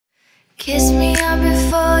Kiss me up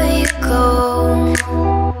before you go.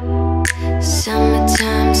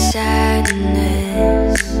 Summertime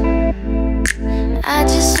sadness. I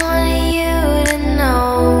just wanted you to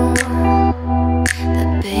know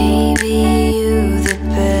that baby, you the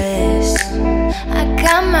best. I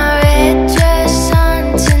got my red dress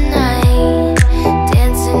on tonight,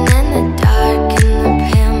 dancing in the dark in the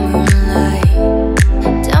pale moonlight.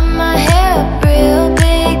 Done my hair up real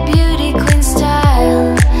big, beauty queen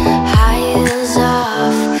style. High heels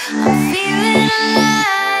off, I'm feeling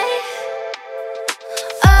alive.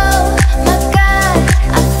 Oh my God,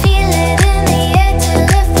 I feel it in the air till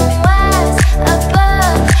it from wise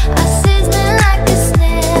above. I sizzling like a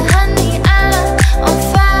snare, honey, I'm on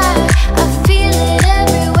fire. I feel it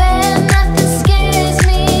everywhere, nothing scares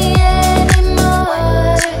me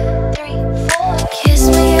anymore. 3, 4. Kiss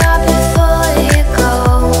me up before you go.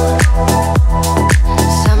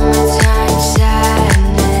 Summertime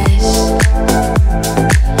sadness.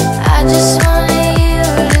 I just wanted you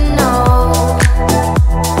to know,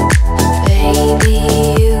 baby,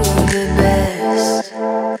 you the best.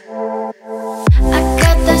 I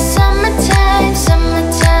got the summertime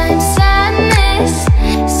sadness.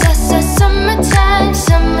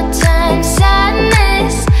 Summertime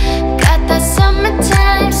sadness. Got that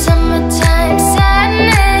summertime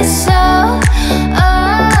sadness. Oh,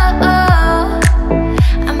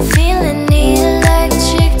 I'm feeling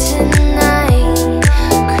electric tonight.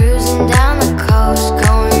 Cruising down the coast,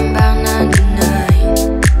 going about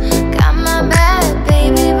 99. Got my bad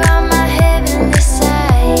baby by my heavenly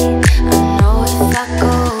side. I know if I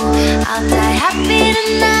go, I'll die happy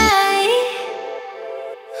tonight.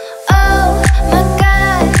 Oh my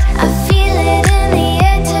God, I feel it in the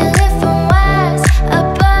air till it from wise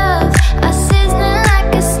above. I sizzling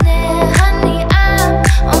like a snare, honey, I'm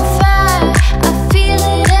on fire. I feel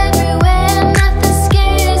it everywhere, nothing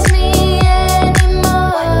scares me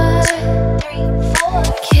anymore. 3, 4.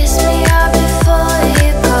 Kiss me up before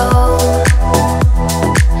you go.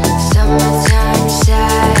 Summertime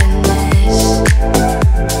sadness.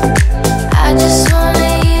 I just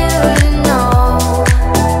wanted you to know,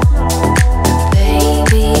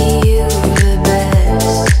 baby, you the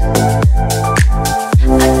best. I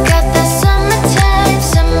got that summertime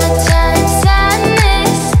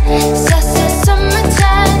sadness.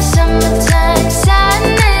 Summertime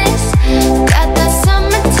sadness. Got that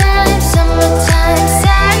summertime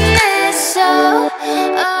sadness. Oh.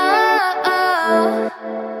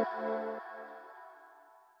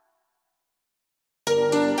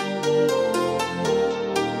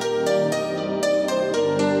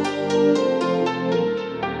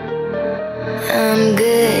 I'm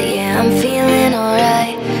good, yeah, I'm feeling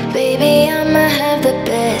alright. Baby, I'ma have the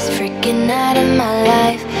best freaking night of my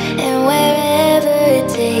life. And wherever it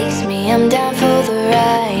takes me, I'm down for the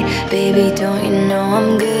ride. Baby, don't you know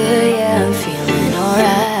I'm good, yeah, I'm feeling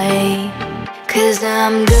alright. 'Cause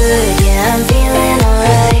I'm good, yeah, I'm feeling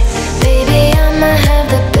alright. Baby, I'ma have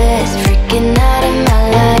the best freaking night of my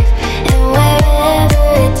life. And wherever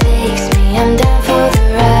it takes me, I'm down for the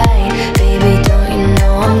ride. Baby, don't you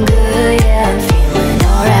know I'm good, yeah, I'm feeling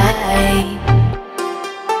alright.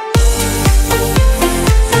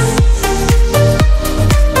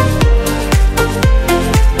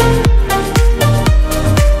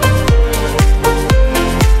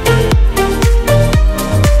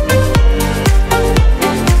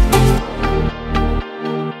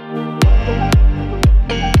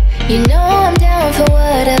 You know I'm down for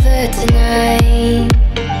whatever tonight.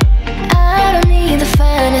 I don't need the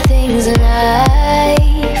finer things in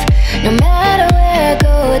life. No matter where I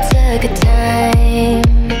go, it's a good time.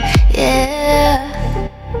 Yeah.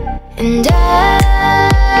 And I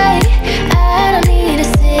don't need to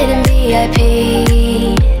sit in VIP.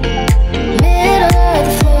 Middle of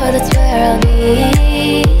the floor, that's where I'll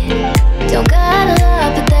be. Don't got a lot,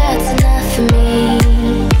 but that's enough for me.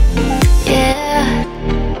 Yeah.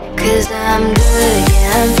 'Cause I'm good,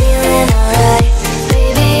 yeah, I'm feeling alright.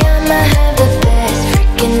 Baby, I'ma have the best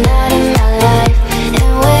freaking night of my life.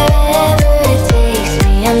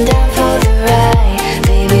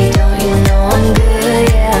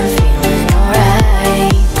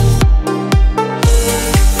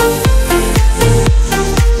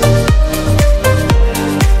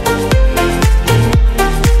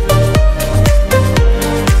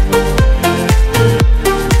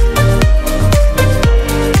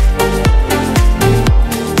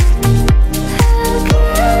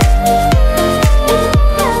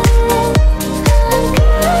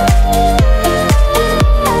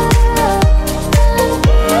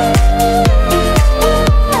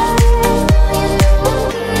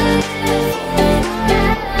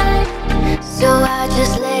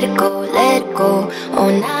 go. Oh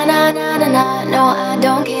na na na na na, no I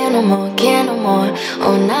don't care no more, care no more.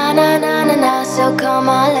 Oh na na na na na, so come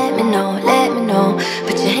on, let me know, let me know.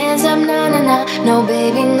 Put your hands up, na na na, no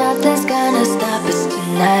baby, nothing's gonna stop us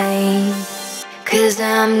tonight. 'Cause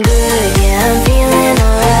I'm good, yeah, I'm feeling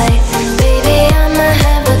alright. Baby, I'ma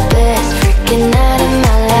have the best freaking night of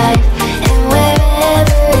my life. And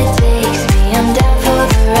wherever it takes me, I'm down for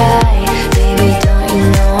the ride. Baby, don't you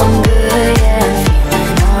know I'm good, yeah, I'm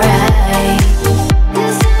feeling alright.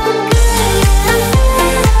 'Cause I'm good, yeah, I'm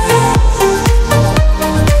feeling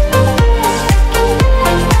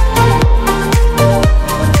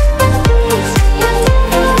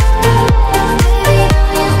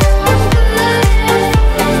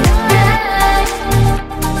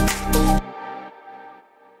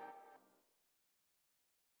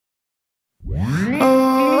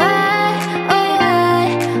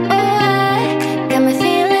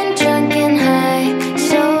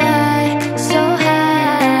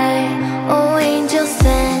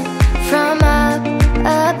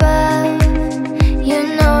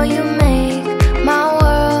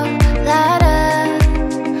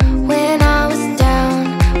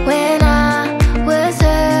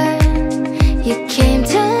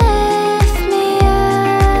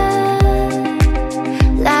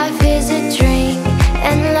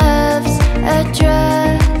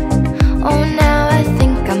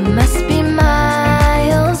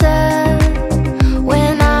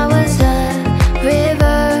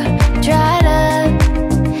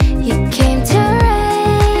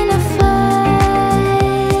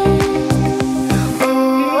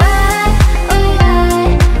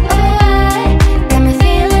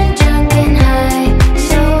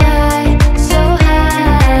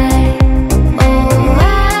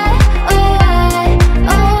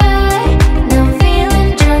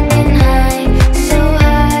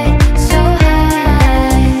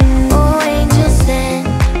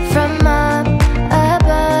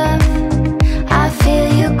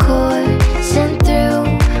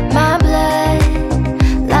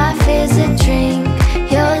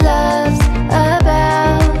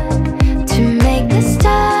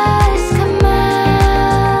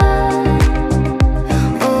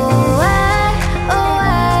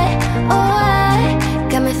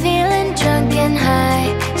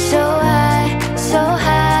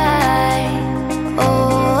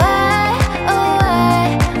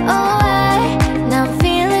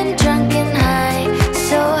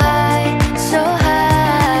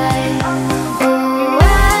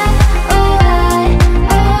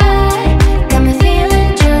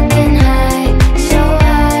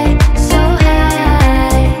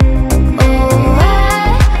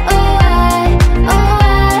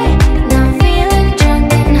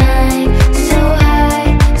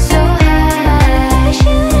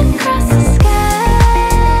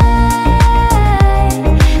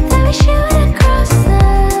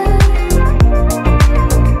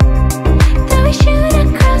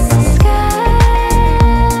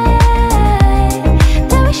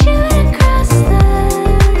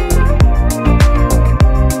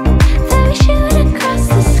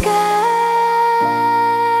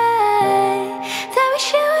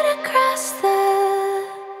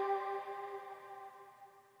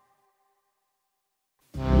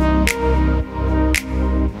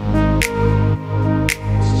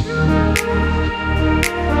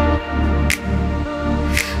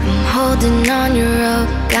holding on your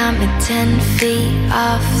rope, got me 10 feet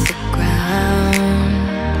off the ground.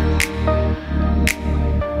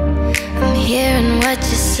 I'm hearing what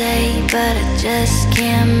you say, but I just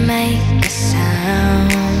can't make a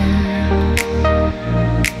sound.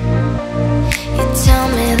 You tell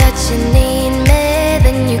me that you need me,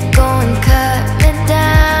 then you go and cut me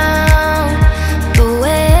down. But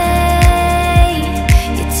wait,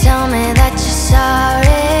 you tell me that you're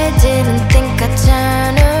sorry, didn't think I'd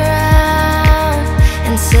turn around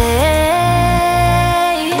and say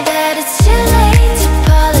that it's too late to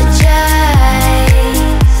apologize.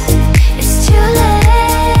 It's too late.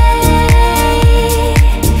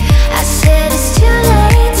 I said it's too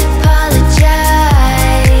late to apologize.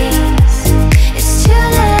 It's too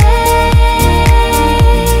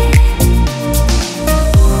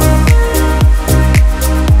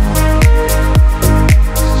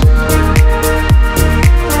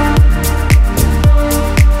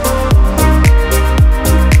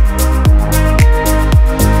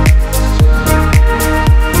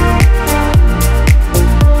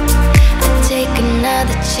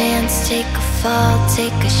chance, take a fall,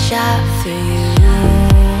 take a shot for you.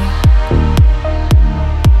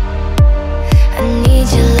 I need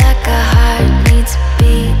you like a heart needs a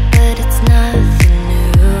beat, but it's nothing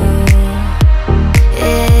new.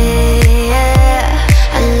 Yeah, yeah.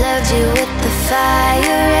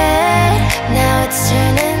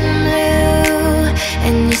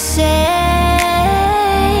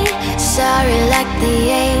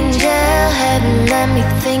 let me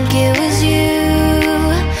think it was you.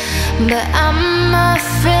 But I'm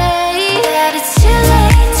afraid that it's too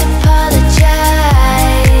late to apologize.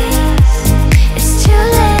 It's too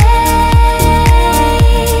late.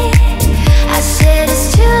 I said it's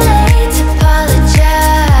too late to apologize.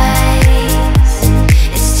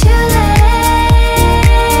 It's too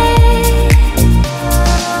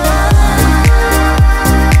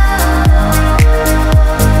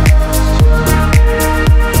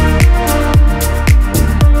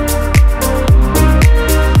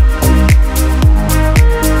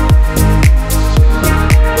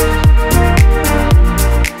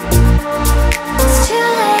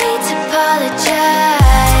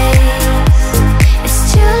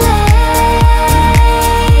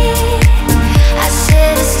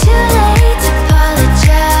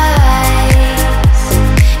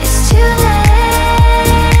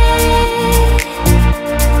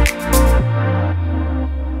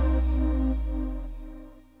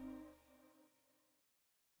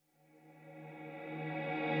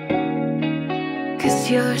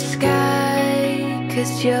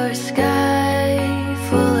you're a sky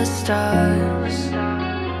full of stars.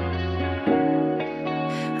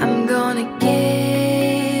 I'm gonna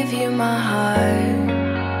give you my heart.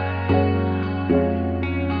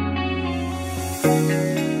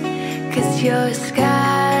 'Cause you're a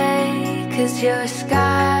sky, 'cause you're a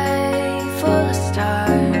sky full of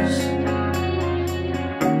stars.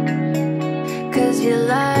 'Cause you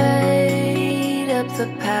light up the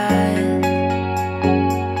path.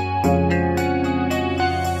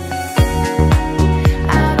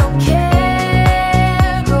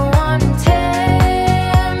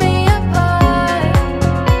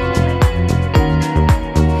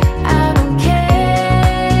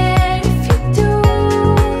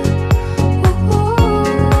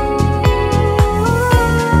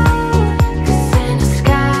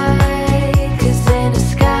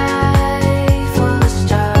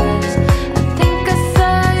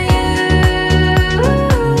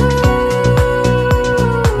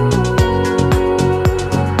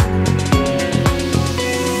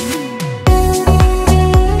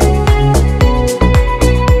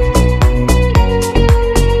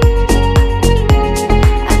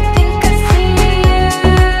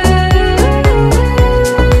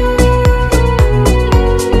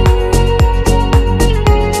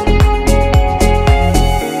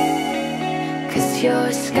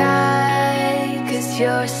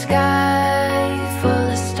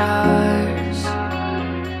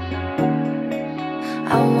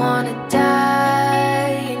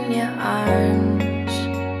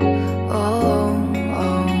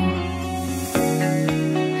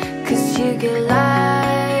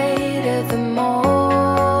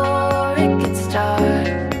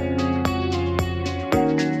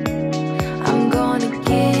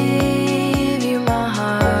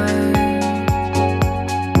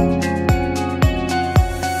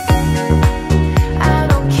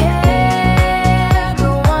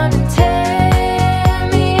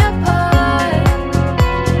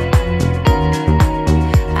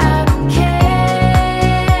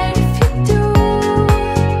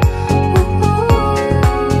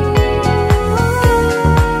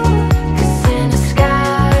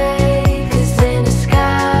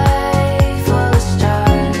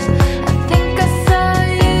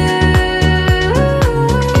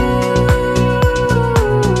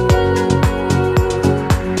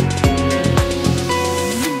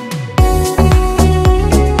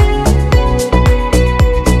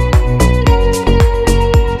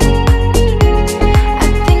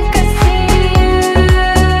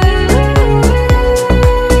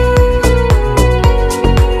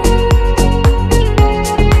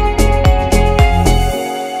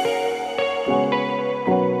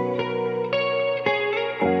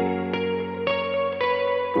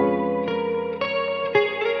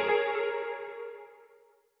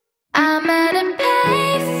 I'm at a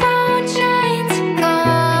payphone trying to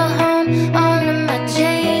call home. All of my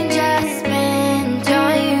change I spent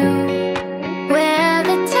on you. Where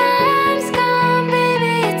the time's gone,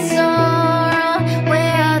 baby, it's so wrong.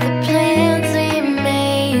 Where are the plans we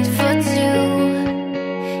made for two?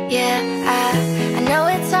 Yeah, I know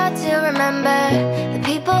it's hard to remember the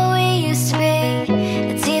people we used to be.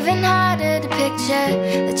 It's even harder to picture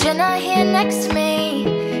that you're not here next to me.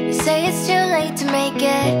 You say it's too late to make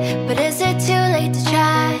it, but is it too late to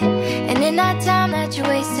try? And in that time that you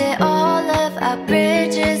wasted, all of our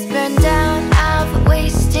bridges burned down. I've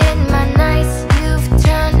wasted my nights, you've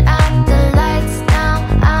turned out the lights. Now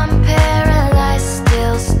I'm paralyzed,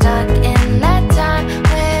 still stuck in that time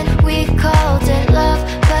when we called it love.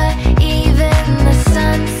 But even the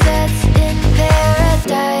sun sets in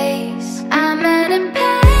paradise. I'm at a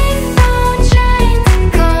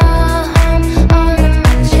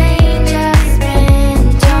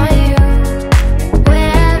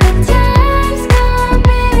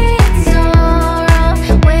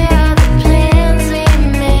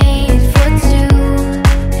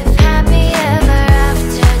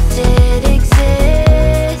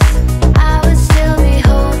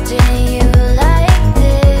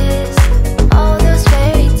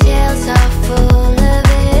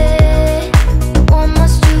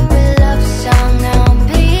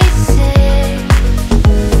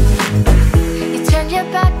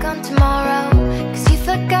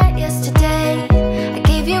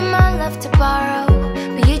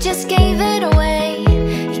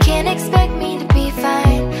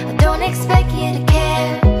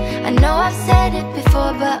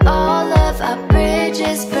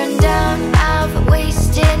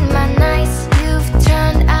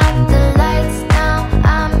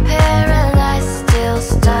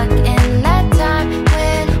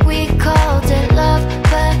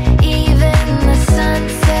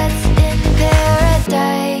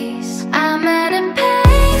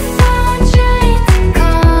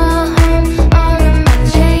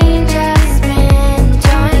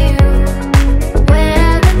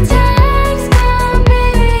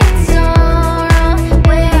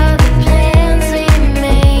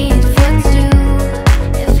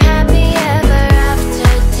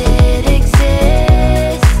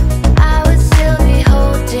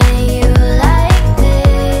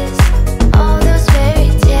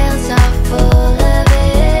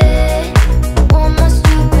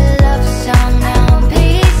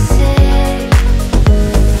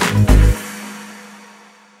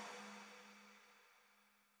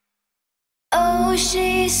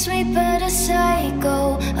she's sweet but a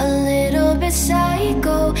psycho, a little bit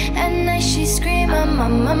psycho. At night she scream, my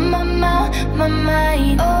mind.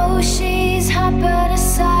 Oh, she's hot but a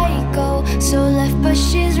psycho, so left but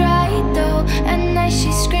she's right though. At night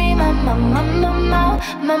she scream, my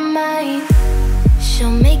mind.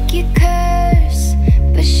 She'll make you curse,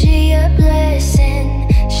 but she a blessing.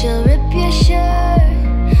 She'll rip your shirt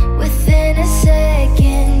within a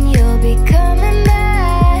second. You'll be coming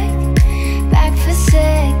back for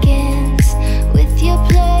seconds with your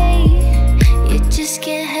play. You just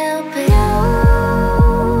can't help it.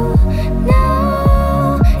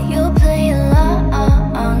 No, you'll play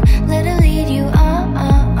along. Let her lead you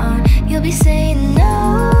on. You'll be saying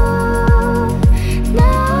no,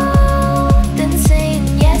 then saying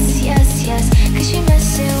yes, yes, yes, 'cause she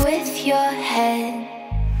messing with your head.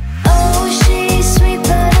 Oh, she's sweet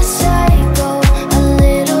but a psycho, a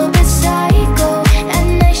little bit psycho. At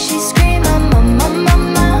night she scream, my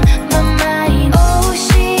mind. Oh,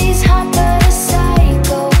 she's hot but a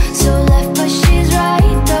psycho, so left but she's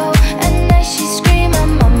right though. At night she scream, my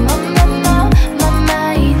mind.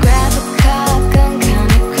 Grab a cop gun,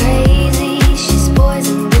 kinda crazy. She's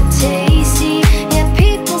poison but tasty. Yeah,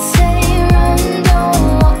 people say run, don't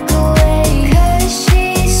walk away. 'Cause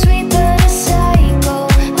she's sweet but a psycho,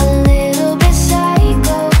 a little bit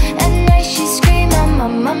psycho. At night she scream,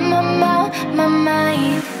 my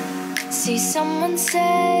mind. See, someone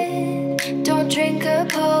said don't drink her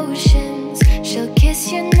potions. She'll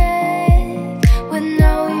kiss your neck with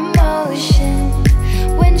no emotion.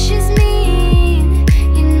 When she's mean,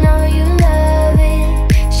 you know you love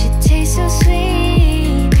it. She tastes so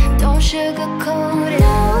sweet, don't sugarcoat it.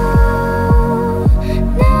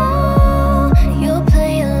 No, you'll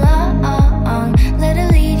play along. Let her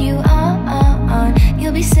lead you on.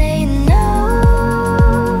 You'll be saying no,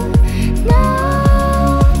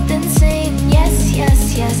 then saying yes, yes,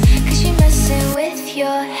 yes, 'cause she messing with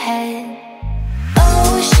your head.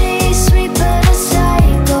 Oh, she's sweet but a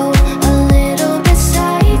psycho, a little bit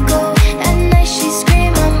psycho. At night she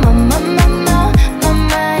scream, my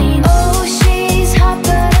mind. Oh, she's hot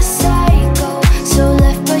but a psycho, so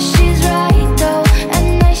left but she's right though. At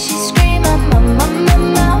night she scream, my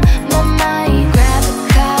mind. Grab a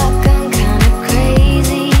cop gun, kinda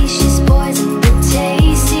crazy. She's poison but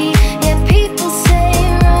tasty. Yeah, people say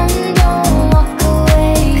run, don't walk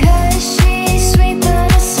away. 'Cause she's sweet but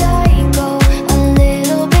a psycho, a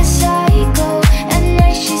little bit psycho. At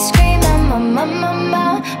night she scream,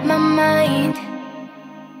 my mind.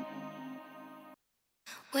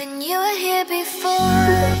 When you were here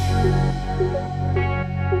before,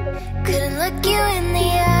 couldn't look you in the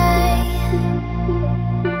eye.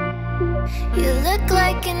 You look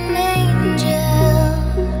like an angel.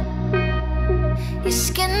 Your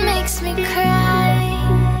skin makes me cry.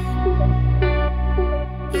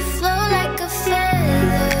 You flow like a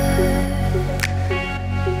feather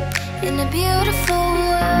in a beautiful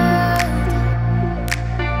world.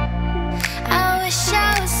 I wish I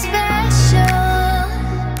was special.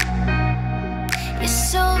 You're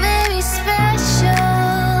so very special,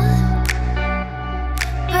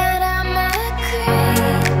 but I'm a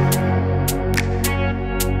creep.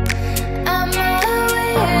 I'm a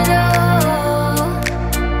weirdo.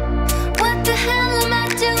 What the hell am I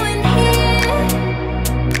doing here?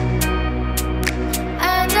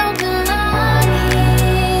 I don't belong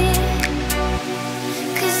here,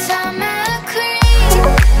 'cause I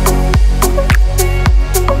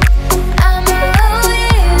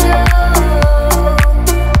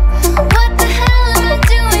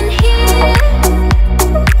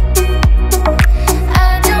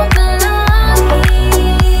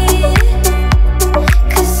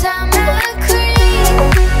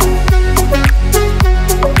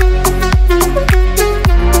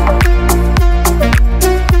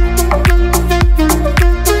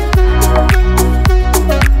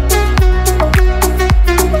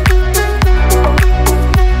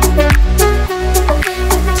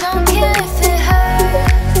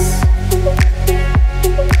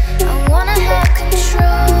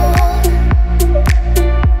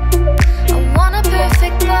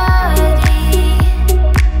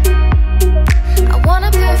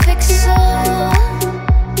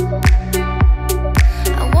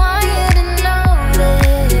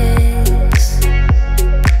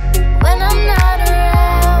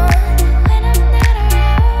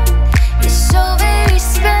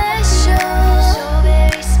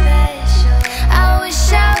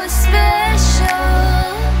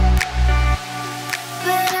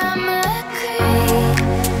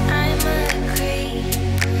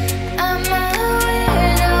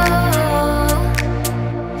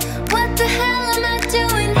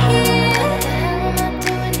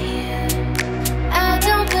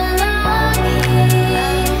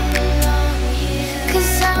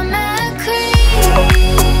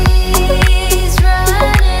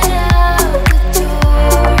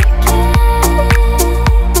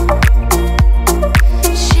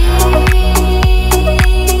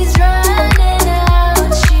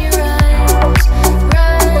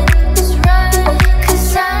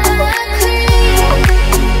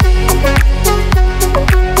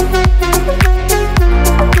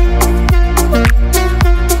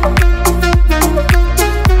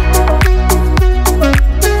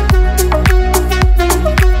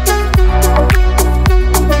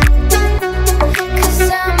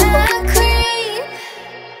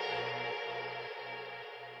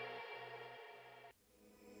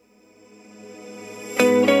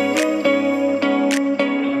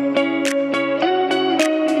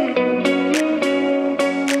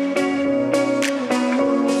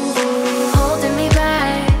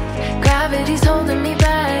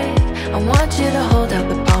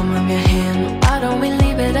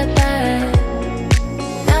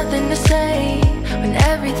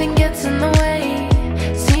gets in the way.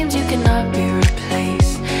 Seems you cannot be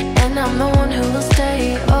replaced, and I'm the one who will stay.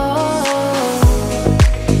 Oh,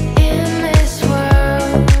 in this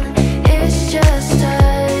world, it's just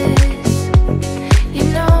us. You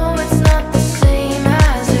know it's not the same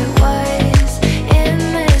as it was. In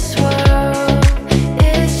this world,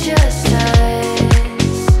 it's just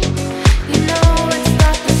us. You know it's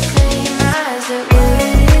not the same as it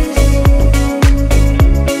was.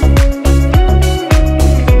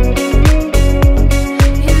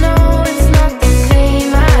 You know it's not the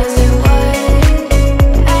same as it was.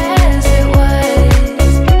 As it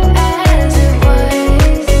was. As it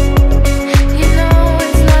was. You know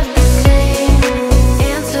it's not the same.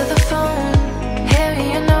 Answer the phone. Harry,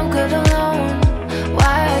 you're no good alone.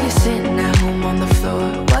 Why are you sitting at home on the floor?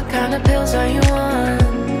 What kind of pills are you on?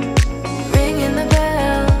 Ringing the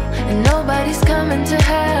bell, and nobody's coming to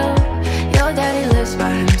help. Your daddy lives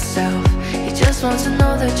by himself. He just wants to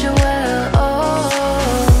know that you're well. Oh,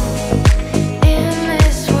 in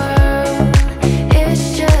this world, it's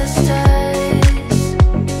just us.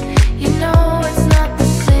 You know it's not the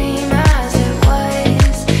same as it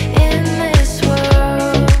was. In this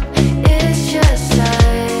world, it's just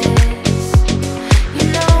us. You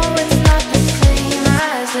know it's not the same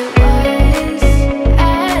as it was.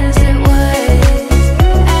 As it was.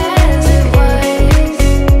 As it was.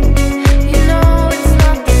 You know it's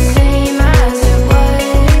not the same as it was.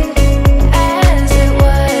 As it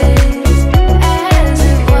was. As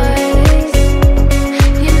it was.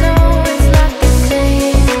 You know it's not the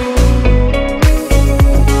same.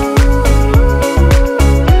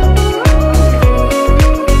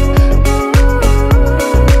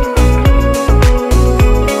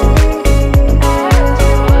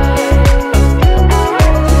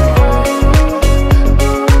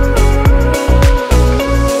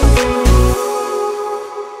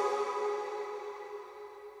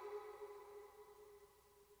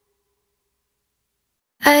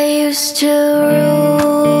 I used to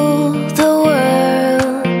rule the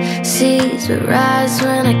world. Seas would rise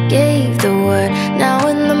when I gave the word. Now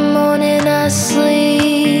in the morning I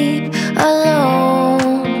sleep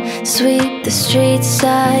alone. Sweep the streets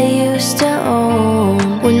I used to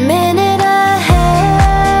own. One minute I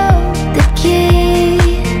held the key.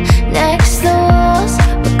 Next the walls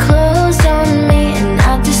were closed on me, and I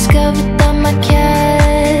discovered that my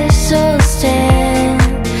castle stands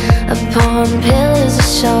upon pillars of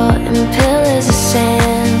salt and pillars of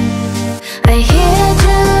sand. I hear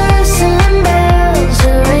Jerusalem bells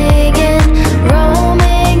are ringing,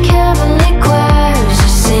 Roman Catholic choirs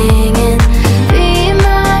are singing. Be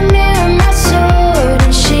my mirror, my sword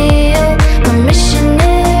and shield, my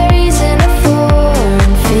missionaries in a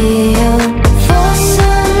foreign field. For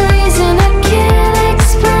some reason I can't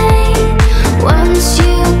explain, once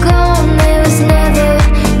you gone there was never,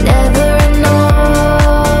 never an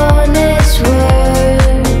honest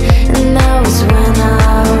word. And that was when I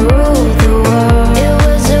ruled the world. It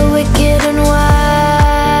was a wicked and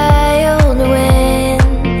wild wind,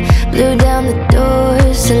 blew down the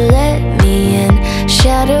doors to let me in.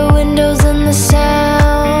 Shattered windows and the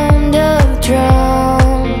sound of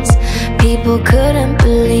drums. People couldn't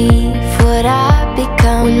believe what I'd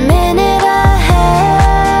become. One minute I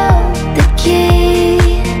held the key.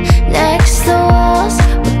 Next the walls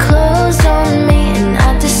were closed on me, and I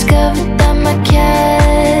discovered that my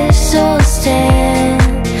castle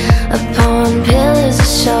stands upon pillars of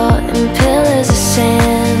salt and pillars of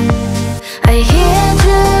sand. I hear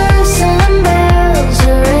Jerusalem bells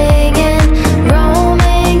are ringing,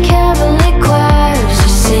 Roman Catholic choirs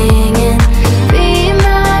are singing. Be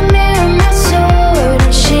my mirror, my sword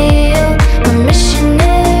and shield, my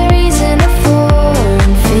missionaries in a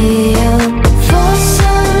foreign field. For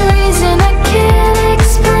some reason I can't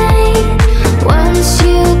explain, once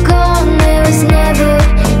you gone there was never,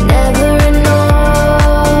 never an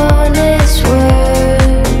honest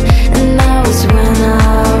word. And that was when I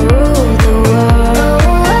ruled the world.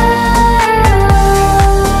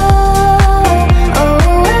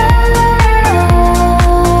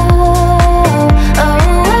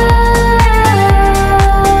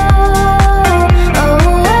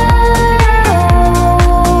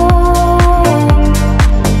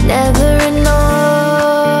 Never an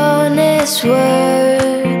honest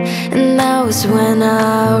word, and that was when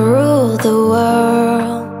I ruled the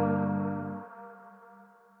world.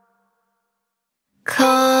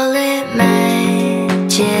 Call it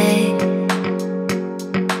magic,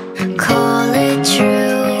 call it true.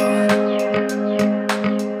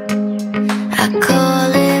 I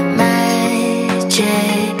call it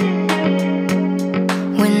magic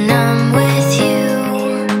when I'm with you.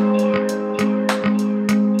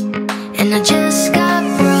 And I just got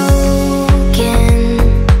broke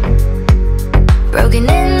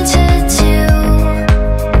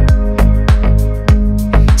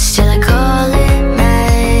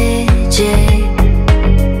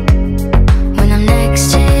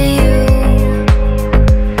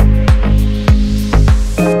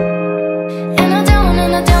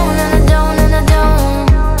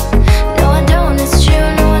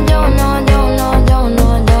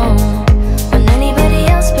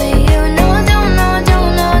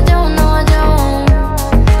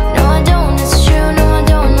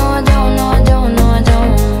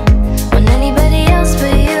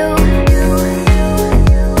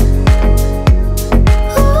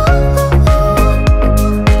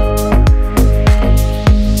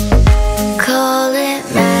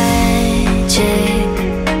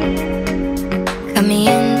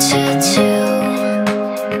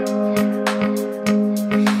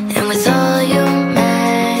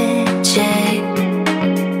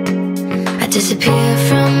disappear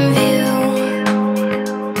from view.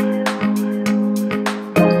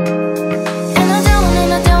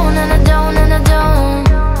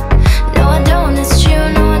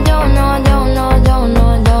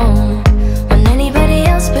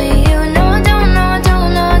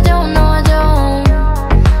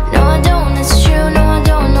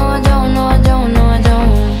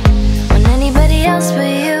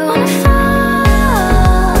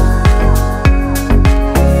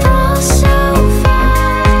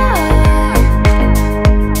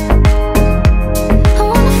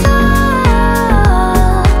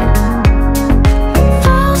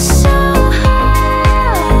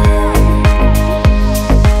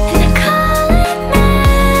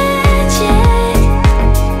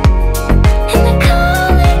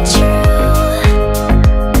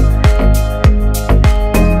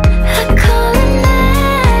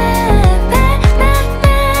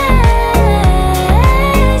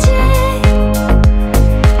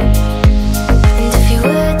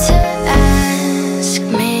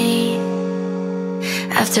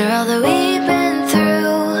 After all that we've been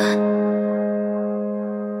through,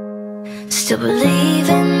 still believe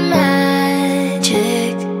in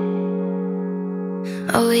magic.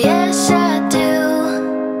 Oh yes I do.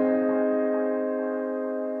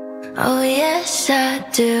 Oh yes I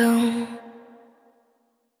do.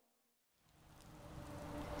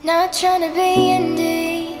 Not trying to be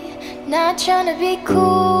indie, not trying to be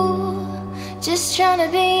cool, just trying to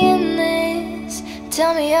be in this.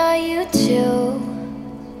 Tell me, are you too?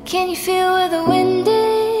 Can you feel where the wind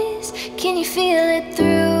is? Can you feel it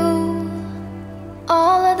through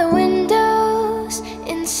all of the windows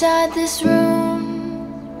inside this room?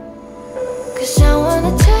 'Cause I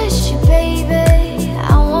wanna touch you, baby,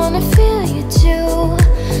 I wanna feel you too.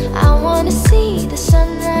 I wanna see the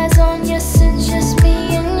sunrise on your sins, just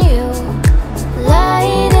me and you.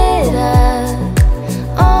 Light it up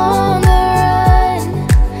on the run,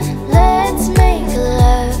 let's make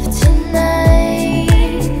love tonight.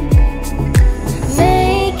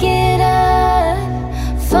 Make it up,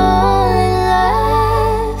 fall in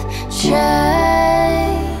love, try.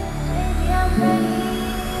 Baby, I'm ready.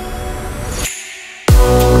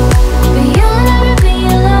 But you'll never be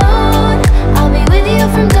alone, I'll be with you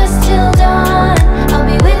from dusk till dawn. I'll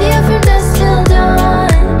be with you from dusk till dawn.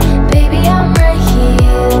 Baby, I'm right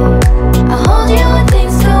here, I'll hold you when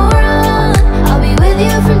things go wrong. I'll be with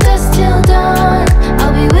you from dusk till dawn.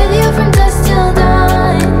 I'll be with you from dusk till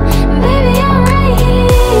dawn. Baby, I'm right here.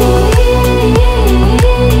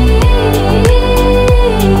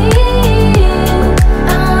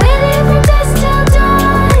 I'm with you from dusk till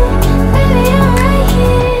dawn. Baby, I'm right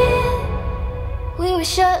here. We were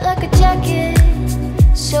shut like a jacket,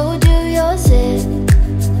 so do yours it.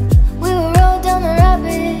 We will roll down the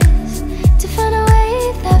rapids to find a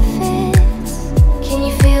wave that fits. Can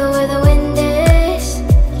you feel where the wind is?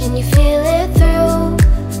 Can you feel it through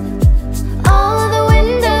all of the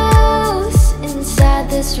windows inside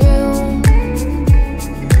this room?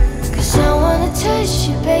 'Cause I wanna touch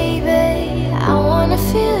you, baby, I wanna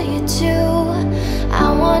feel you too. I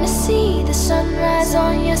wanna see the sunrise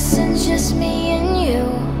on your sins, just me and you.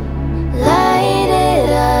 Light it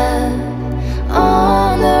up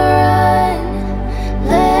on the run,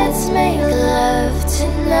 let's make love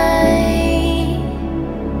tonight.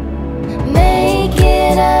 Make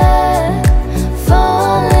it up,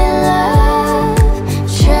 fall in love,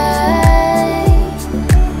 try.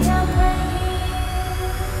 Baby, I'm ready.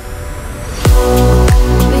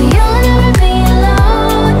 But you'll never be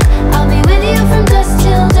alone, I'll be with you from dusk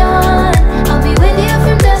till dawn. I'll be with you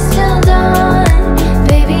from dusk till dawn.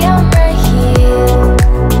 Baby, I'm right here,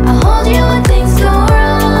 I'll hold you when things go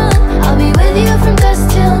wrong. I'll be with you from dusk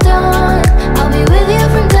till dawn. I'll be with you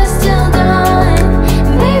from dusk till dawn.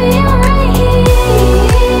 Baby, I'm right here.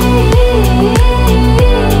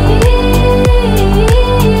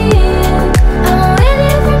 I'm with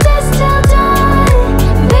you from dusk till dawn.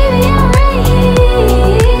 Baby, I'm right here.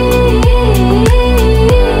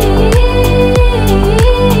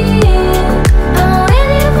 I'm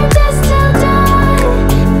with you from dusk till dawn.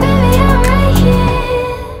 Baby, I'm right here.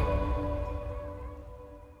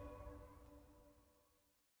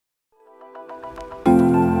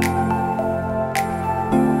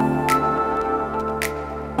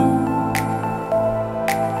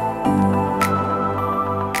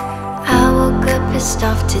 I woke up pissed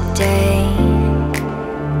off today,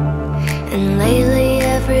 and lately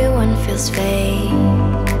everyone feels fake.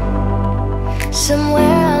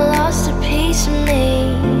 Somewhere I lost a piece of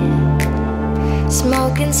me,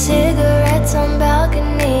 smoking cigarettes on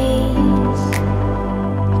balconies.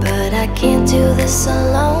 But I can't do this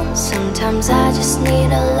alone, sometimes I just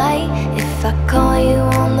need a light. If I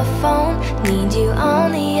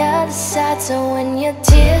side. So when your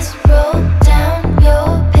tears roll down your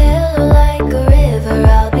pillow like a river,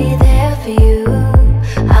 I'll be there for you,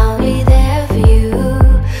 I'll be there for you.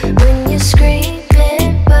 When you're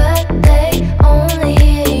screaming but they only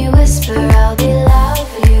hear you whisper, I'll be loud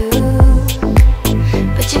for you,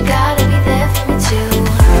 but you gotta be there for me too.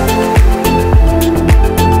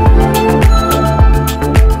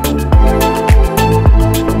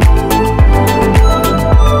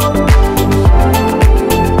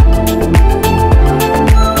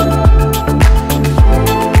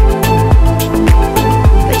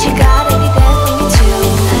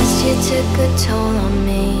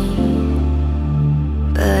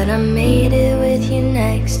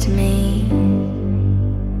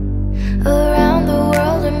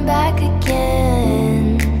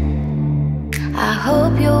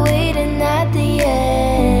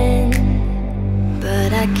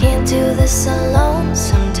 Do this alone.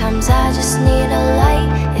 Sometimes I just need a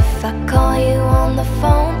light. If I call you on the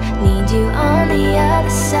phone, need you on the other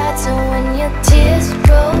side. So when your tears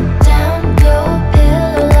roll down your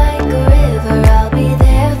pillow like a river, I'll be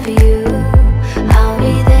there for you, I'll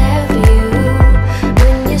be there for you.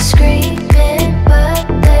 When you're screaming but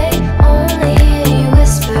they only hear you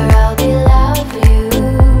whisper, I'll be loud for you,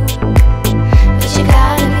 but you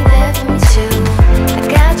gotta be there for me too. I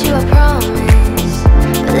got you, I promise.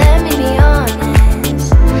 Let me be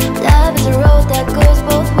honest, love is a road that goes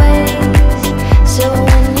both ways. So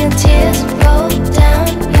when your tears roll down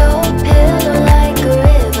your pillow like a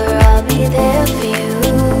river, I'll be there for you,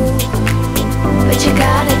 but you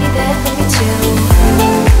gotta be there for me too.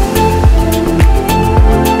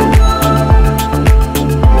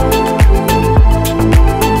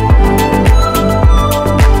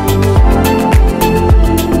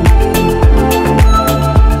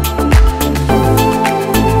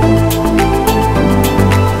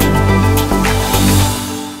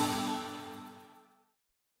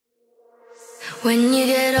 When you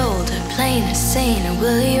get older, plainer, saner,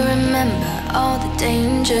 will you remember all the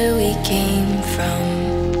danger we came from?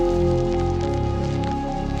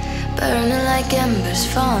 Burning like embers,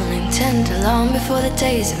 falling tender, long before the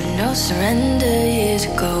days of no surrender years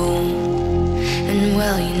ago. And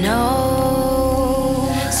well, you know,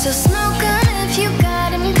 so smoke on if you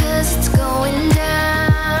got him, 'cause it's going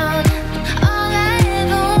down. All I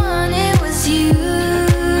ever wanted was you.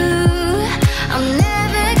 I'll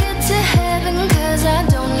never get to heaven, 'cause I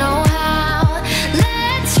don't know how.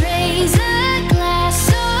 Let's raise a glass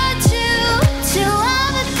or two to all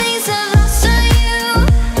the things I've lost on you.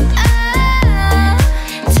 Oh,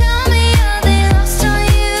 tell me are they lost on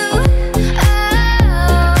you?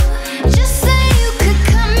 Oh, just say you could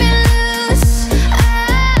cut me loose. Oh,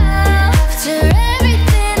 after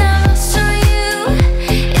everything I've lost on you,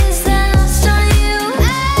 is that lost on you?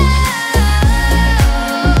 Oh,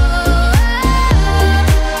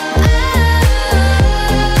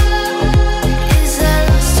 is that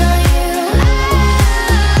lost on you?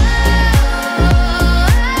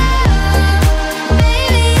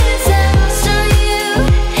 Baby, is that lost on you?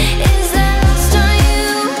 Is that lost on you?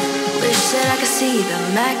 Wish that I could see the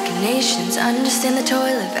machinations, understand the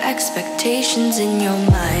toil of expectations in your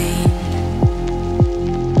mind.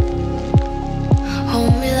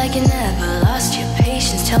 Hold me like you never lost your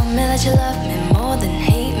patience. Tell me that you love me more than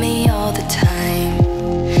hate me all the time.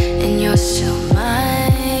 And you're still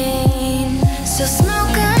mine. So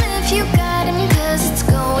smoke on if you got him, 'cause it's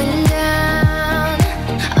going down.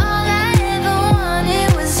 All I ever wanted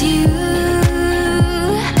was you.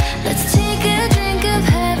 Let's take a drink of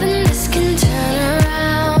heaven, this can turn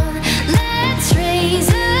around. Let's raise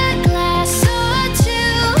a glass or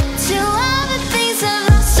two to all the things I've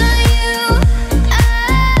lost on you.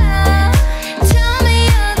 Oh, tell me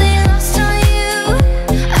are they lost on you?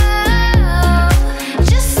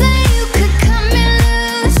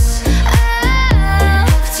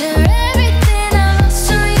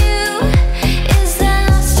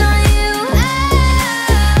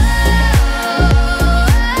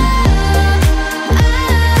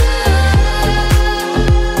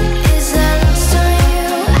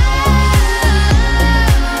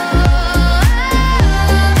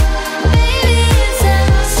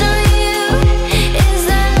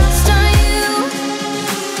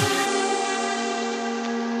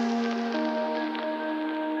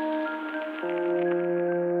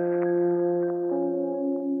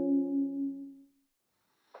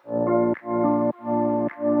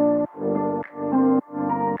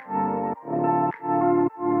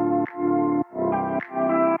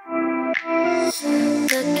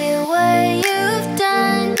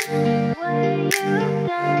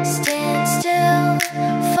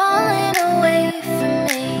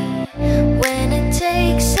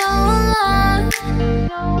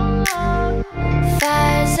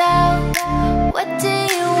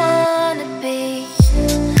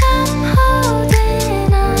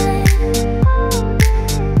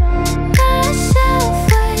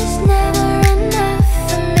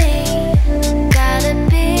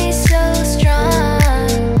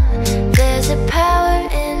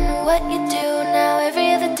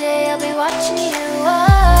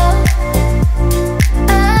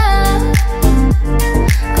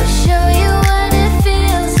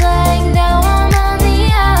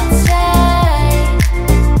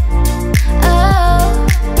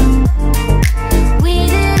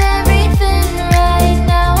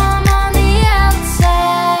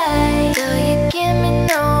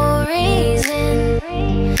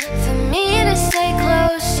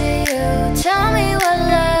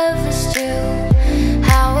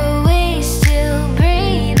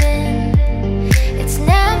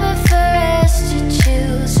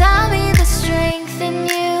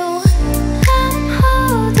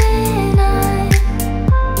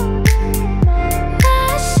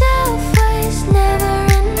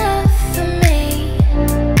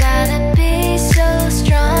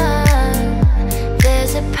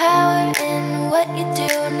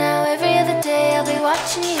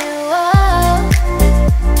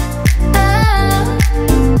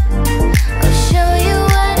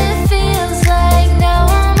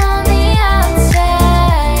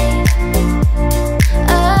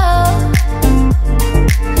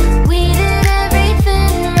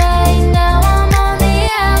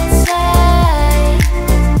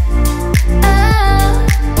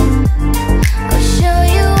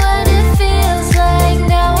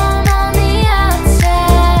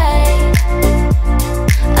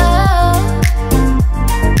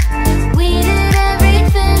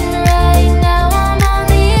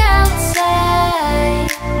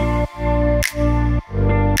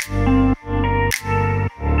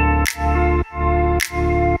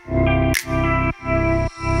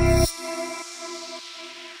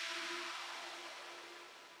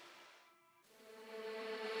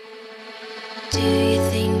 Do you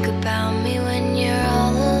think about me when you're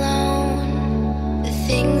all alone? The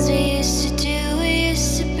things we used to do, we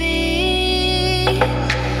used to be.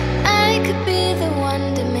 I could be the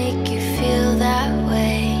one to make you feel that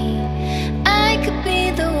way. I could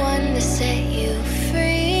be the one to set you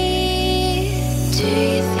free. Do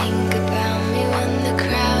you think about me when the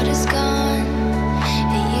crowd is gone?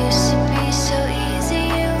 It used to be so easy,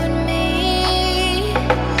 you and me.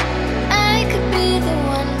 I could be the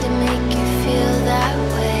one to make you feel that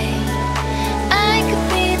way. I could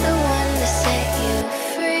be the one to set you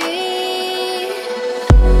free.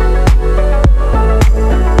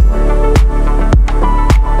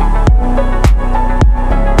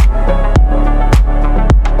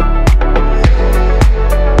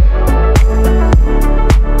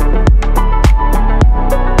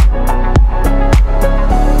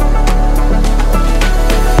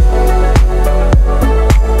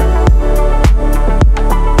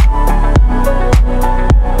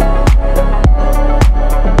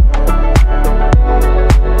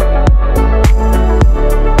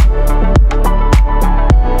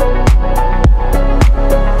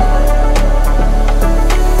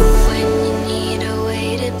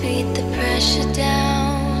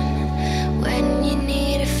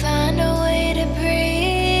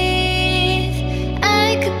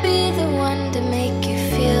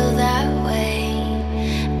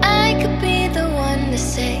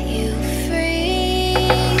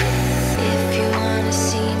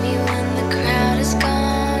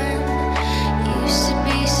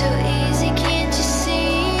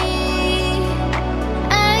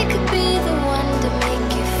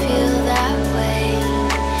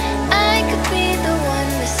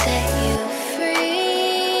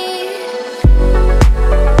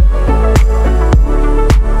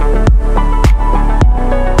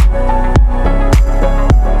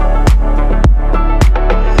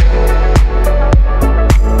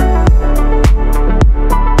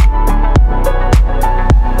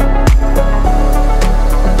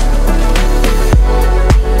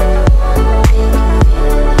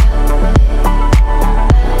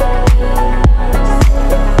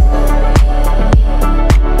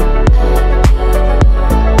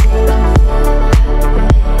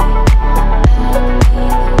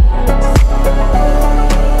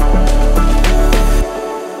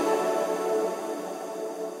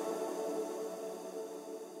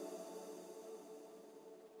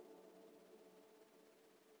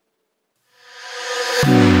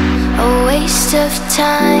 Of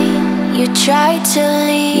time, you tried to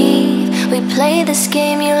leave. We played this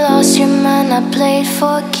game, you lost your mind, I played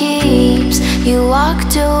for keeps. You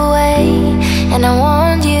walked away, and I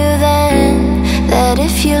warned you then that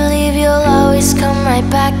if you leave, you'll always come right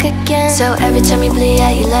back again. So every time you bleed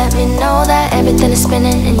out, you let me know that everything is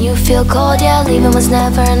spinning and you feel cold. Yeah, leaving was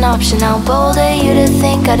never an option. How bold are you to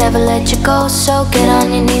think I'd ever let you go? So get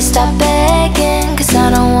on your knees, stop begging, cause I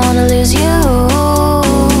don't wanna lose you.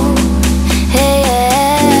 Hey,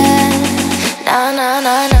 yeah. Nah, nah,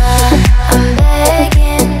 nah, nah. I'm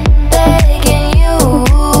begging, begging you.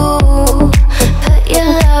 Put your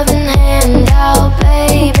loving hand out,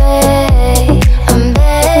 baby. I'm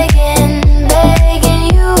begging, begging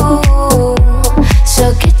you.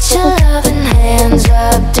 So get your loving hands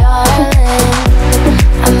up, darling.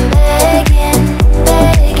 I'm begging,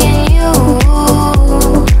 begging you.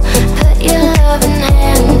 Put your loving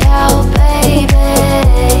hand out, baby.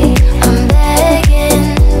 I'm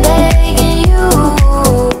begging, begging you.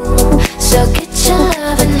 So get your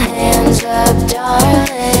loving hands up,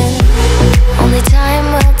 darling. Only time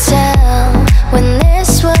will tell when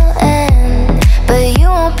this will end, but you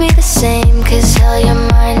won't be the same, cause hell, your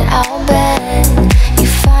mind I'll bet. You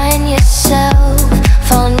find yourself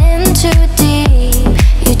falling in too deep.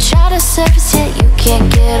 You try to surface yet you can't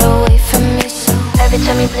get away from me. So every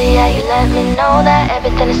time you bleed out, you let me know that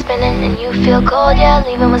everything is spinning and you feel cold. Yeah,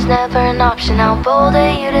 leaving was never an option. How bold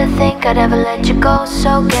are you to think I'd ever let you go?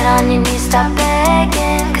 So get on your knees, stop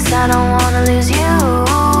begging, cause I don't wanna lose you.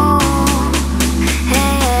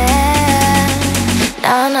 Hey, yeah.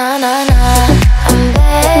 Nah, nah, nah, nah. I'm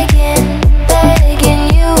begging, begging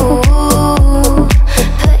you.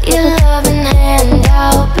 Put your loving hand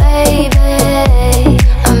out, baby.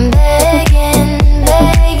 I'm begging,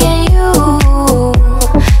 begging you.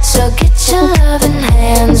 So get your loving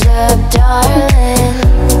hands up, darling.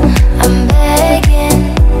 I'm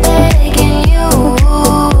begging, begging you.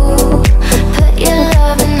 Put your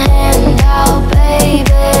loving hand out.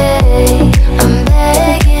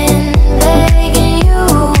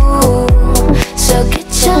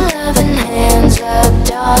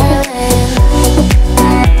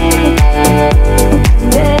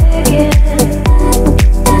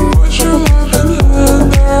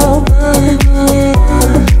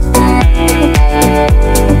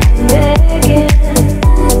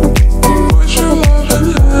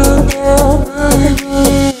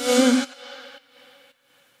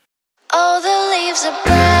 leaves are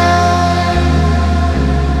brown.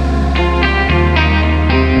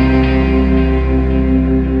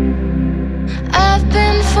 I've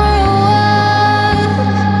been for a walk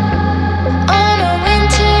on a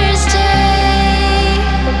winter's day.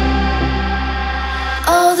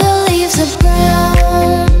 All the leaves are brown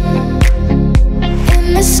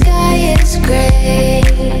and the sky is gray.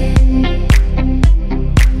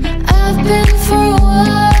 I've been for a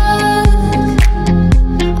walk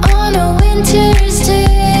on a winter's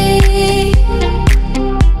day.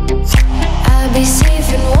 I'd be safe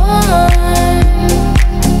and warm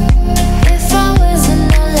if I was in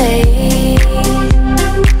LA.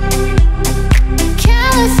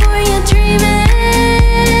 California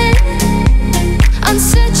dreaming on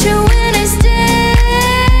such a winter's day.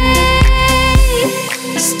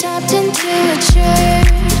 Stopped into a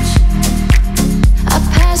church, I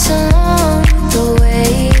pass along the way.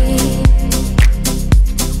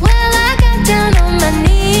 Well, I got down on my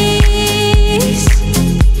knees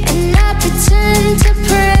and I pretend to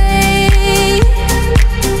pray.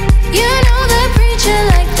 You know the preacher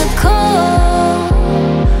like the cold,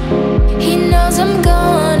 he knows I'm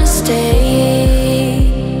gonna stay.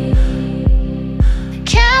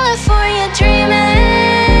 California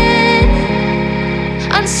dreaming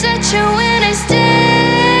on such a winter's day.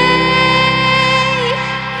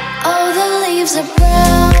 All the leaves are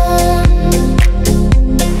brown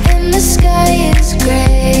and the sky is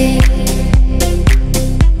gray.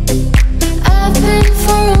 I've been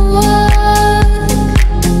for a walk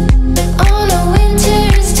on a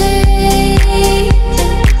winter's day.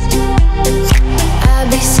 I'd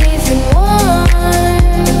be safe and warm.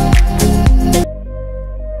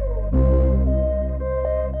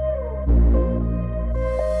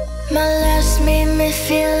 My last made me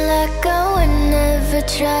feel like I would never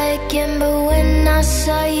try again, but when I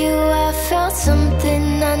saw you I felt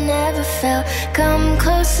something I never felt. Come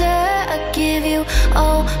closer, I'll give you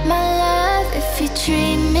all my love. If you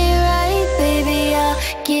treat me right, baby, I'll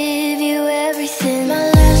give you everything. My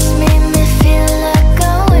last made me feel like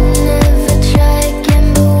I would never try again,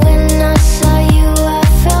 but when I saw you I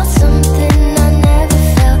felt something I never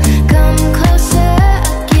felt. Come closer,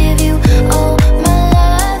 I'll give you all my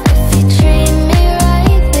love. If you treat me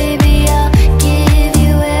right, baby, I'll give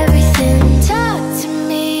you everything. Talk to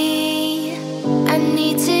me, I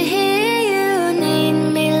need to hear you. Need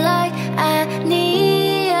me like I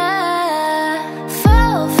need ya.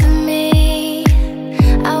 Fall for me,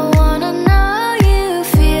 I wanna know you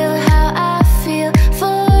feel how I feel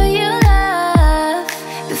for your love.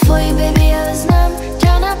 Before you, baby, I was numb,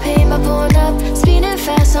 tryna pay my phone up, speeding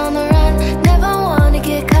fast on the run. Never wanna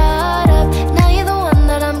get caught up. Now you're the one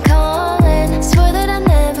that I'm calling. Swear that I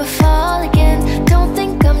never fall again. Don't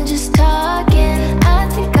think I'm just talking, I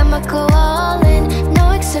think I might go all in.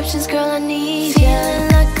 No exceptions, girl, I need ya. Feeling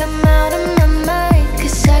like I'm out of my mind,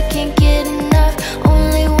 'cause I can't get enough.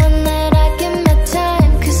 Only one that I give my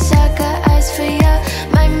time, 'cause I got eyes for ya.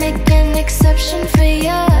 Might make an exception for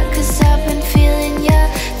ya, 'cause I've been feeling ya.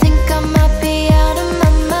 Think I might be out of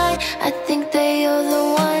my mind, I think that you're the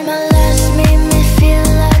one. My last made me feel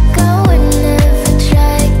like I would never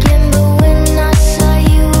try again, but when I saw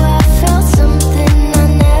you I felt something I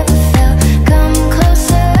never felt. Come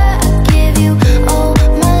closer, I'll give you all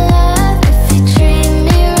my love. If you treat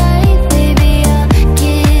me right, baby, I'll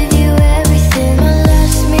give you everything. My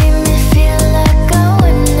last made me feel like I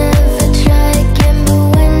would never try again, but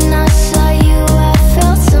when I saw you I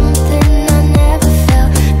felt something I never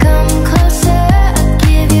felt. Come closer, I'll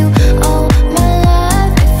give you all my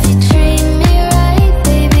love. If you treat me right,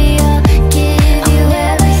 baby, I'll give you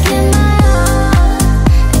everything. My all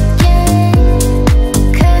again,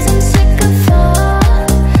 'cause I'm sick of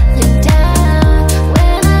falling down.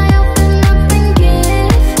 When I open up and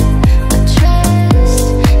give my trust,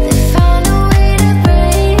 they found a way to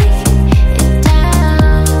break it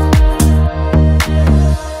down.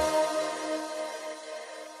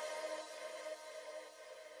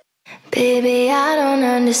 Baby, I don't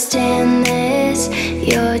understand this.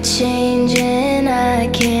 You're changing, I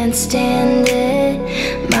can't stand it.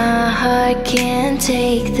 My heart can't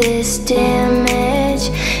take this damage,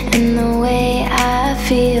 and the way I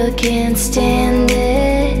feel can't stand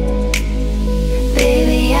it.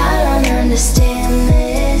 Baby, I don't understand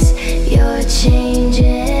this. You're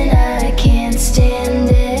changing, I can't stand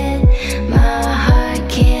it. My heart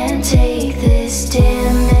can't take this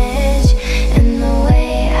damage, and the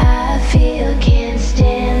way I feel can't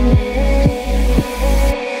stand it.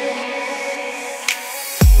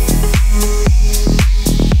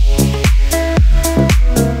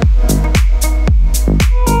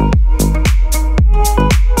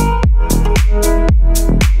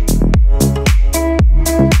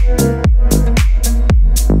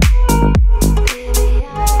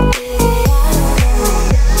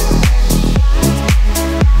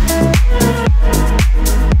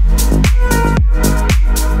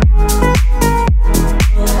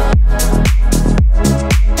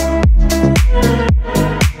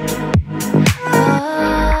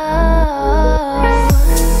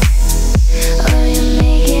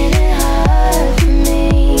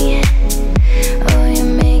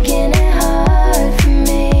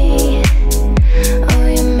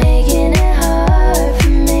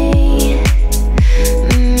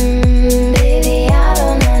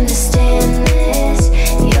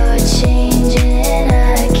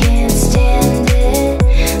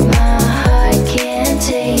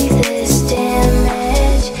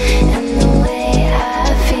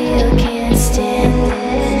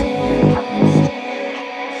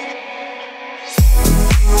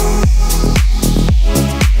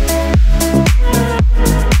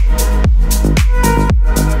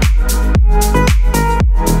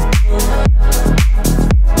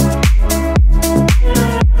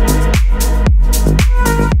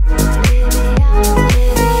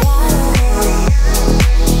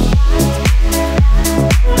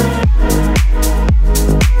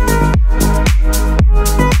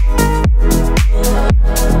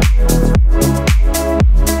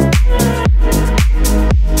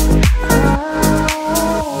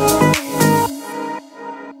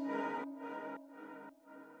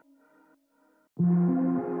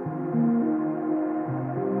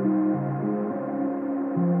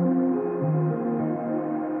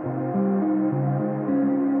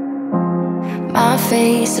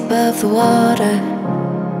 face above the water.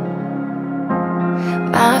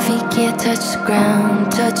 My feet can't touch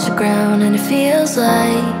the ground, and it feels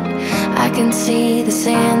like I can see the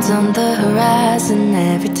sands on the horizon.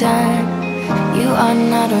 Every time you are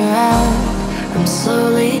not around, I'm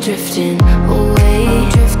slowly drifting away,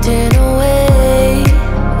 drifting away.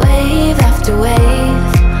 Wave after wave,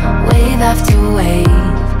 wave after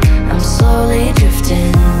wave, I'm slowly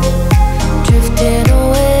drifting, drifting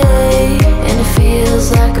away. And it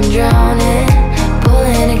feels like I'm drowning,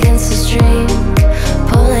 pulling against the stream,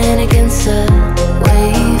 pulling against the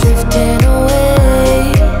wave, drifting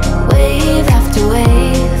away. Wave after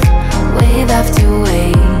wave, wave after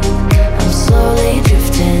wave, I'm slowly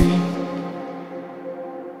drifting.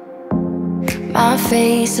 My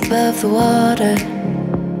face above the water.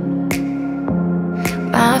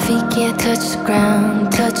 My feet can't touch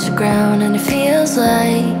the ground, and it feels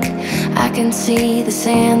like I can see the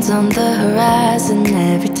sands on the horizon.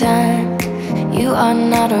 Every time you are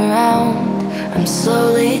not around, I'm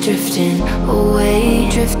slowly drifting away,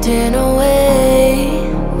 drifting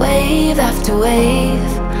away. Wave after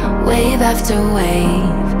wave, wave after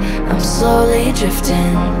wave, I'm slowly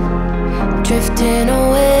drifting, drifting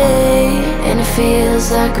away. And it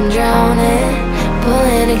feels like I'm drowning,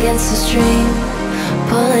 pulling against the stream,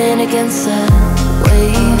 pulling against the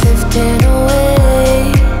wave, drifting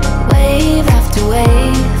away. Wave after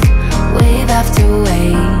wave, wave after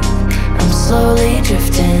wave, I'm slowly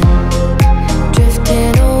drifting,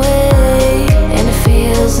 drifting away. And it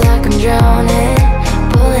feels like I'm drowning,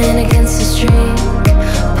 pulling against the stream,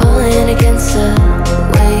 pulling against the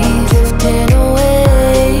wave, drifting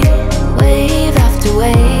away. Wave after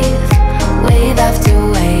wave, wave after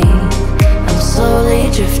wave, I'm slowly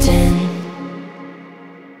drifting.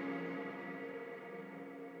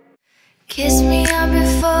 Kiss me up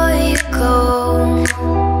before you go.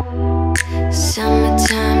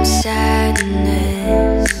 Summertime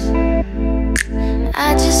sadness.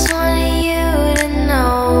 I just wanted you to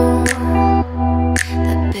know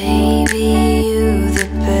that baby, you the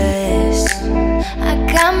best. I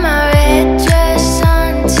got my red dress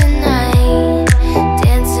on tonight,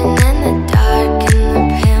 dancing in the dark in the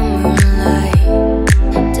pale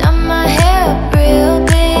moonlight. Done my hair up real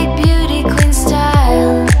big, beauty queen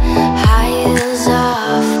style. High heels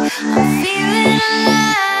off, I'm feeling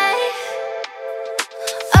alive.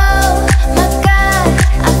 Oh my God,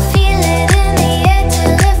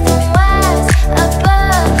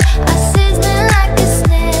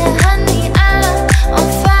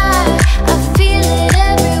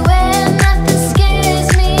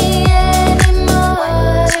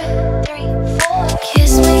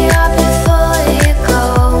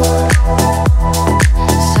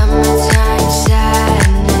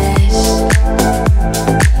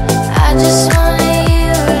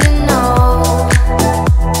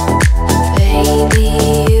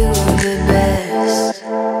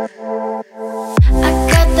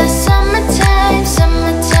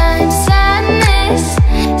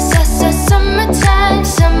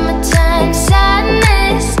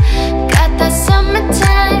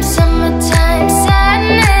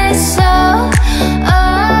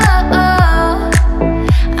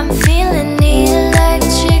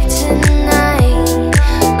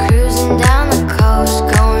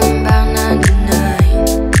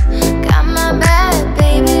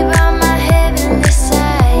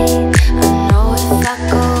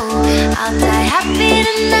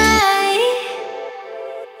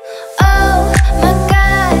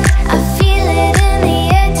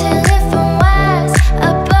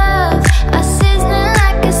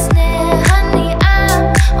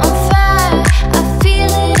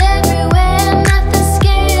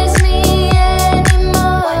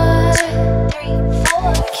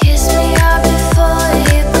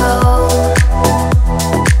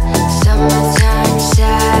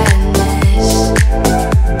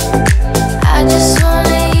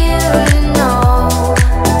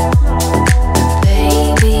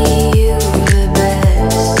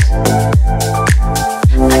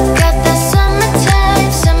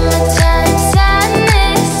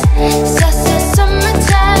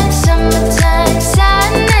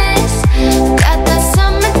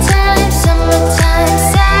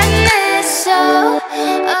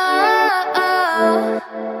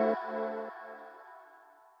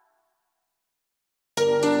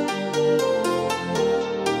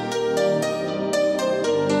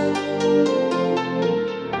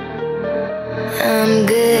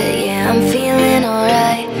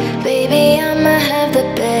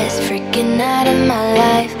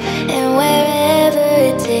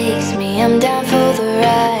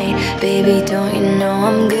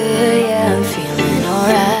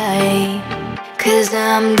 'Cause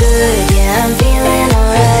I'm good, yeah, I'm feeling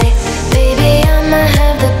alright. Baby, I'ma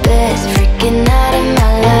have the best freaking night of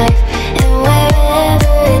my life. And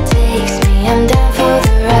wherever it takes me, I'm down for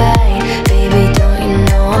the ride. Baby, don't you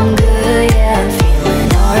know I'm good, yeah, I'm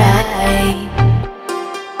feeling alright.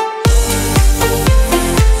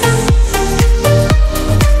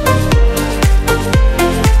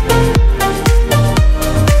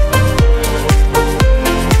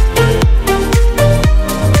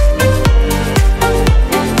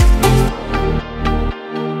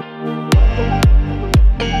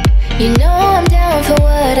 You know I'm down for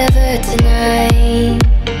whatever tonight.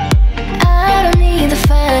 I don't need the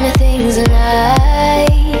finer things in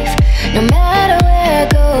life. No matter where I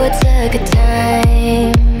go, it's a good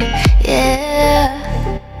time. Yeah.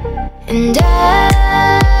 And I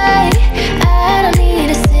don't need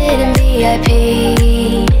to sit in VIP.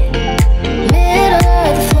 Middle of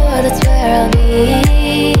the floor, that's where I'll be.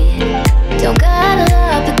 Don't got a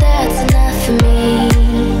lot, but that's enough for me.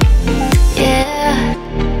 Yeah.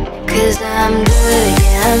 'Cause I'm good,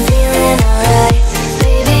 yeah, I'm feeling alright.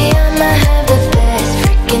 Baby, I'ma have the best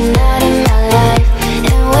freaking night of my life.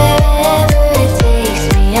 And wherever it takes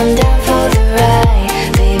me, I'm down for the ride.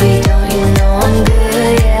 Baby, don't you know I'm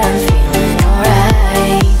good, yeah, I'm feeling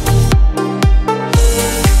alright.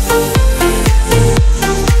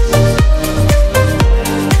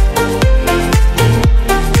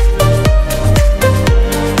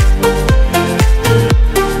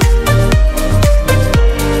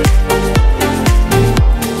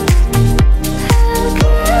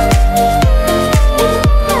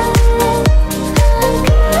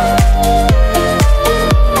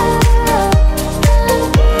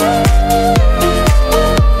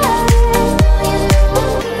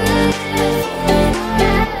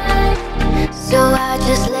 So I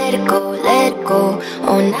just let it go, let it go.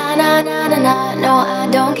 Oh na na na na na, no I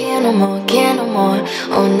don't care no more, care no more.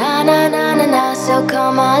 Oh na na na na na, so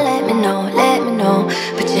come on, let me know, let me know.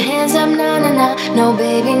 Put your hands up, na na na. No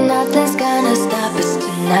baby, nothing's gonna stop us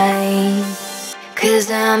tonight. 'Cause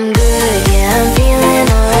I'm good, yeah, I'm feeling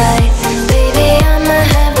alright. Baby, I'ma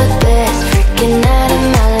have the best freaking night of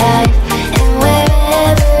my life. And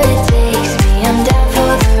wherever it takes me, I'm down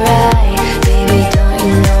for the ride. Baby, don't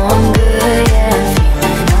you know I'm good, yeah, I'm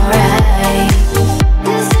feeling alright.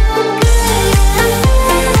 'Cause I'm good, yeah, I'm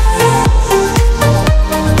feeling alright.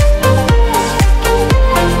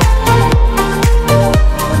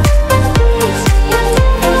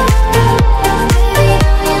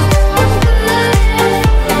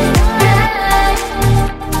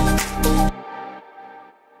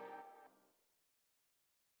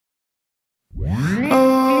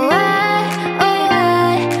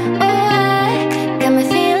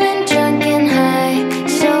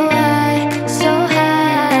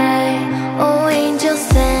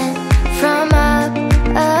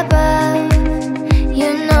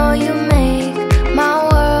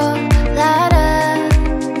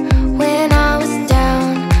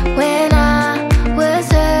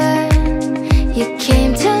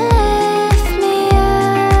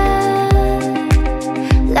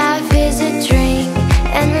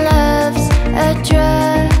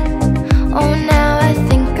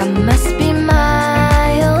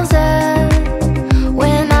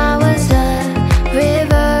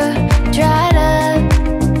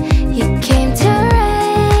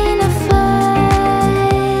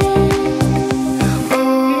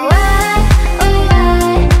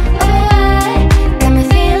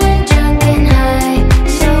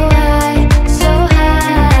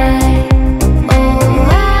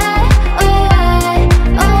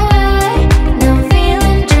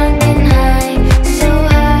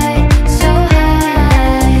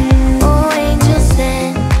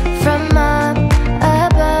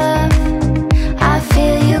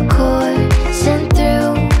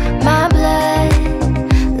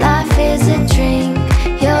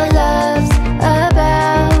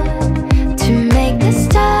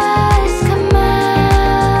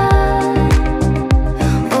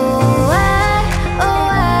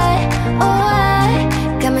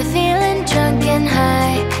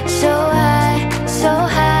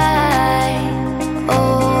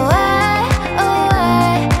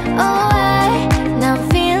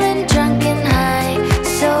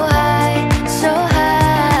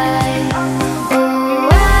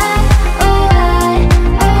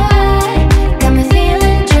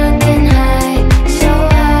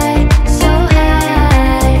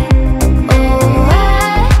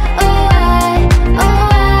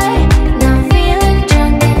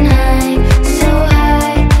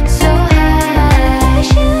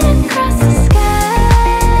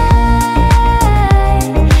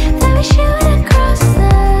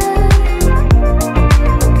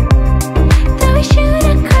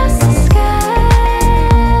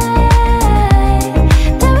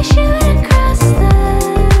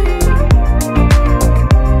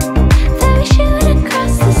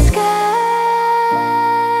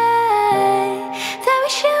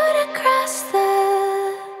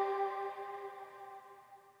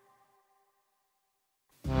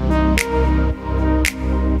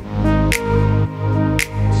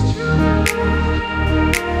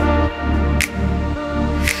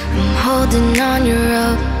 holding on your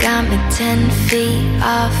rope got me 10 feet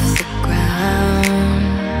off the ground.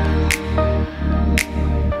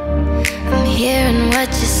 I'm hearing what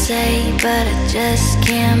you say, but I just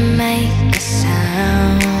can't make a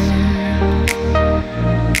sound.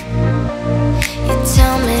 You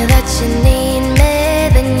tell me that you need me,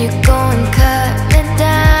 then you go and cut me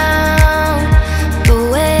down. But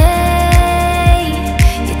wait,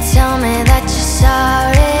 you tell me that you're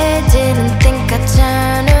sorry, didn't think I'd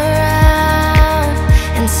turn around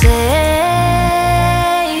and say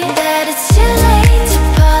that it's too late to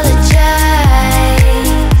apologize.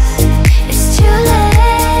 It's too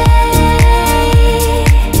late.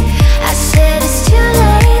 I said it's too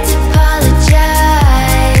late to apologize.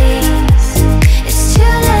 It's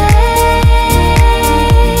too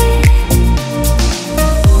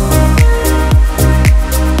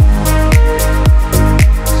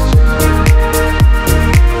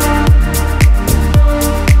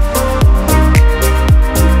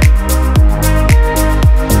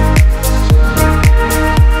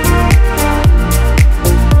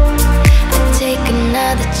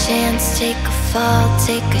take a fall,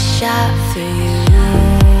 take a shot for you.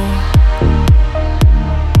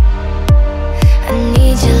 I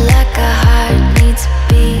need you like a heart needs a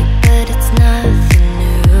beat, but it's nothing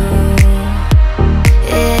new.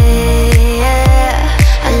 Yeah,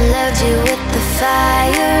 I loved you with the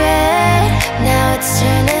fire red, now it's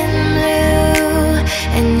turning blue.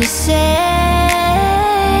 And you say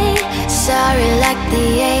sorry like the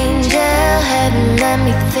angel, heaven let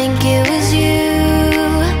me think it was you.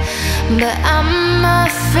 But I'm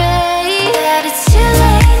afraid that it's too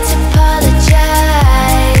late to apologize.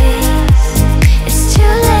 It's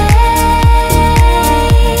too late.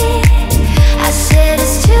 I said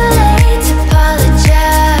it's too late to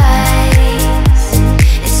apologize.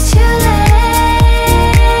 It's too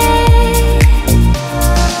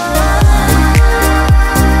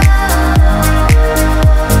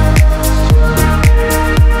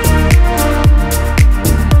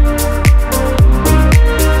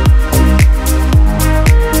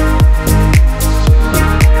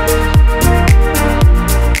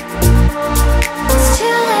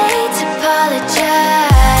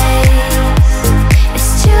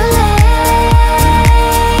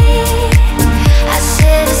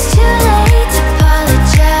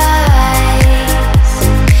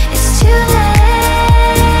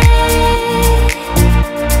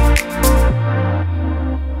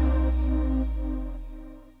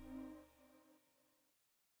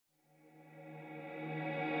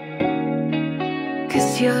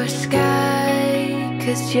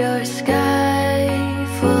you're a sky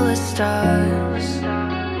full of stars.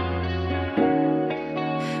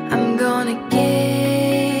 I'm gonna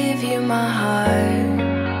give you my heart.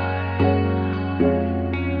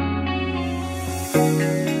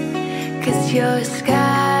 'Cause you're a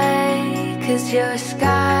sky, 'cause you're a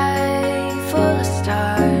sky full of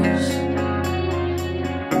stars.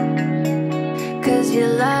 'Cause you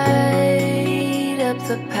light up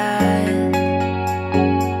the path.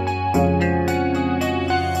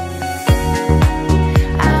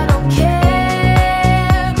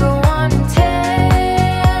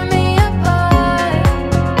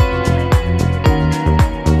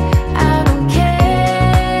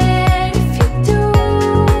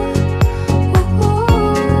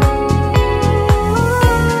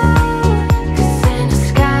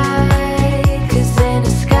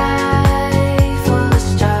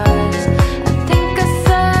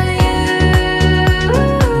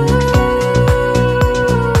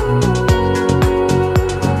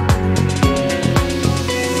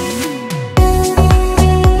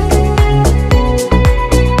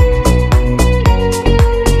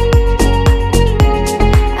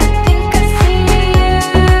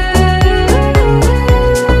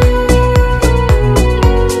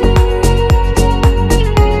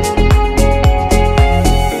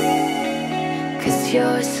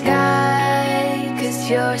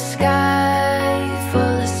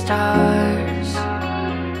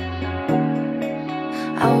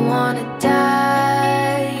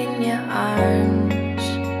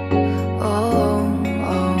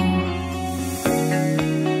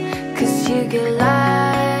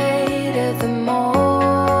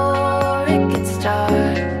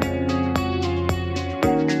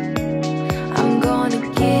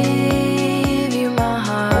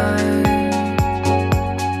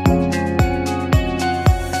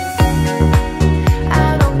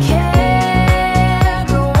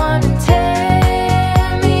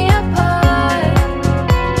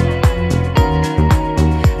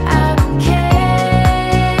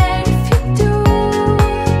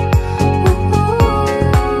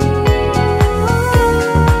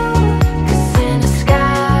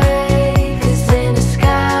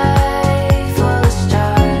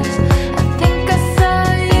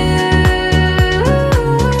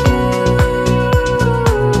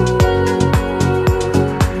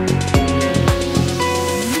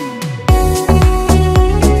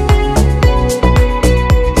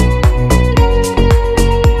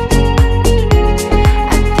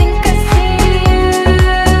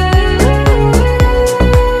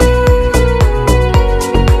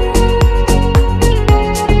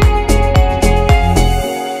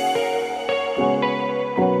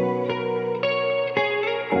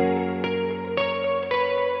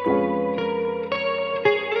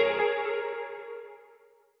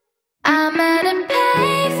 at a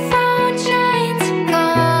payphone trying to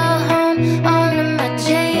call home. All of my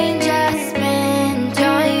change I spent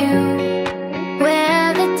on you.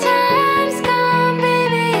 Where the time's gone,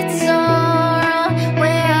 baby, it's all wrong.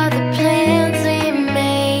 Where are the plans we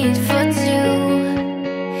made for two?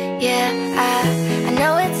 Yeah, I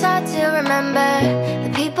know it's hard to remember the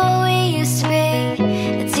people we used to be.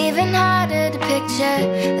 It's even harder to picture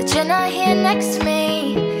that you're not here next to me.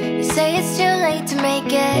 You say it's too late to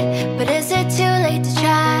make it, but is it too late to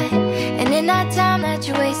try? And in that time that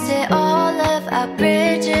you wasted, all of our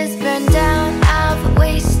bridges burned down. I've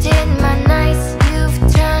wasted my nights, you've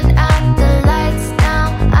turned out the lights.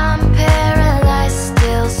 Now I'm paralyzed,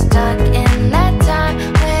 still stuck in that time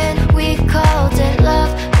when we called it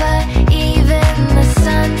love. But even the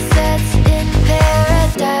sun sets in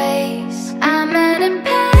paradise. I'm at a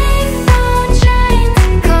payphone trying to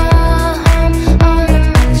call home. All of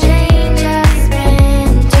my change I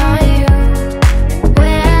spent on you.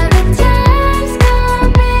 Where the time's gone,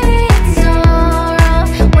 baby, it's all wrong.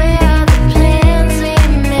 Where are the plans we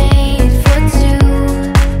made for two?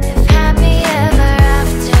 If happy ever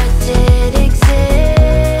after did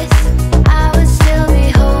exist, I would still be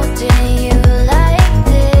holding you like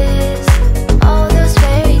this. All those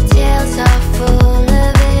fairy tales are full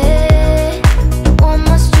of it. One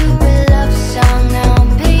more stupid love song, now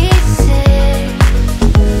be sick.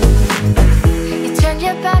 You turned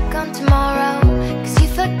your back on tomorrow, cause you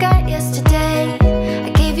forgot yesterday. I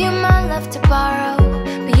gave you my love to borrow,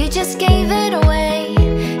 but you just gave it away.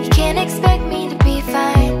 You can't expect me to be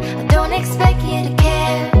fine, I don't expect you to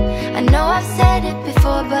care. I know I've said it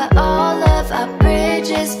before, but all of our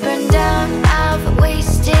bridges burned down. I've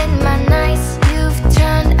wasted my nights, you've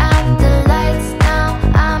turned out the lights. Now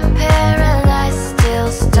I'm paralyzed, still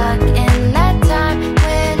stuck in that time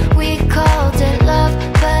when we called it love.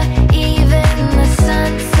 But even the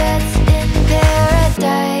sun sets in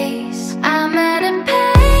paradise. I'm at a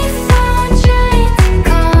payphone trying to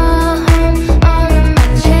call home. All of my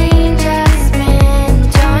change I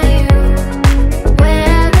spent on you.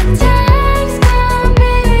 Where the time's gone,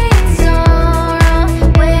 baby, it's all wrong.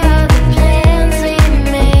 Where are the plans we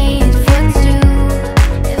made for two?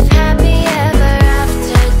 If happy ever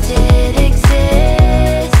after did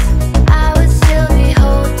exist, I would still be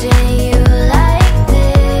holding you like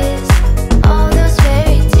this. All those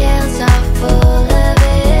fairy tales are full of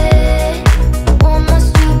it. One more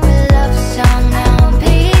stupid love song, now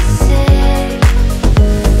be sick.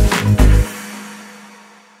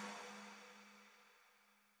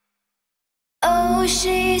 Oh,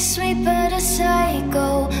 she's sweet but a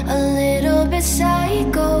psycho, a little bit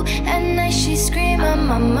psycho. At night she scream, my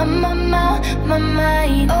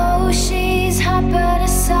mind. Oh, she's hot but a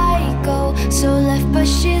psycho, so left but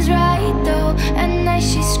she's right though. At night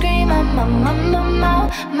she scream, my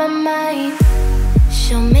mind.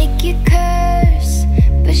 She'll make you curse,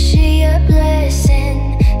 but she a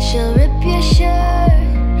blessing. She'll rip your shirt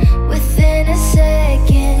within a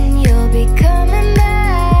second. You'll be coming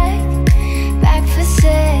back for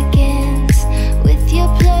seconds with your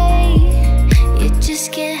play. You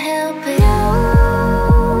just can't help it.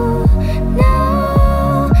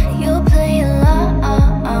 No, you'll play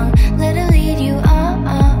along. Let her lead you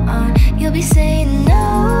on. You'll be saying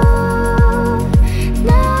no,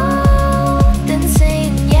 then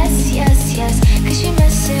saying yes, cause you're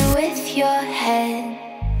messing with your head.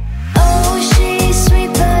 Oh, she's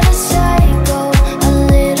sweet but a psycho, a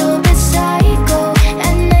little bit psycho.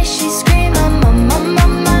 At night she scream, my mind.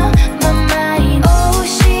 Oh,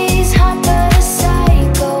 she's hot but a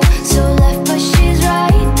psycho, so left but she's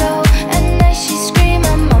right though. At night she scream,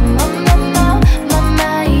 my mind.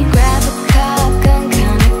 Grab a cop gun,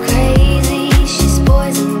 kinda crazy. She's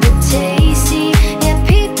poison but tasty. Yeah,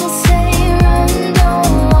 people say run,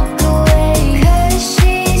 don't walk away. Cause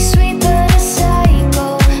she's sweet but a psycho,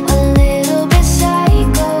 a little bit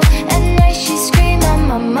psycho. At night she scream, my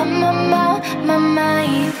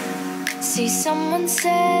mind. See, someone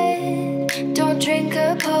said, don't drink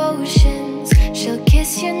her potions. She'll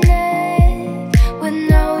kiss your neck with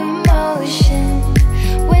no emotion.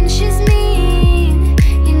 When she's mean,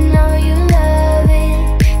 you know you love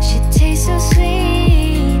it. She tastes so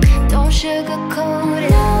sweet, don't sugarcoat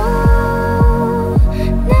it.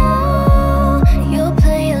 No, you'll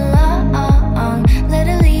play along. Let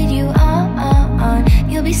her lead you on.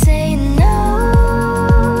 You'll be saying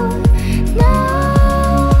no,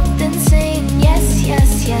 then saying yes,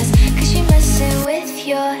 cause you're messing with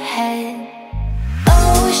your head.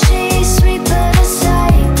 Oh, shit.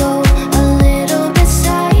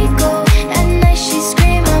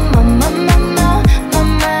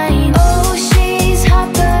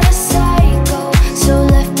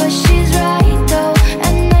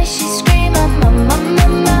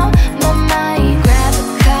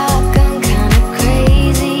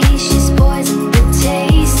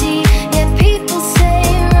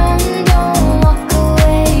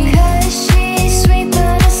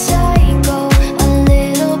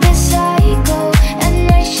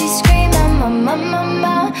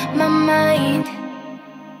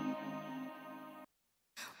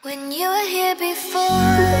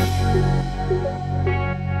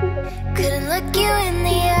 couldn't look you in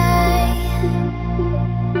the eye.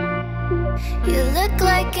 You look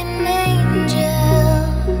like an angel.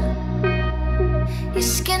 Your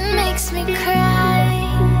skin makes me cry.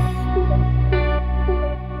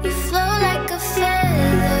 You flow like a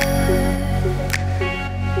feather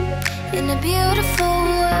in a beautiful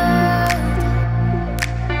world.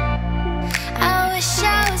 I wish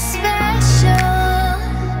I was special.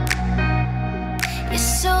 You're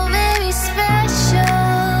so very special,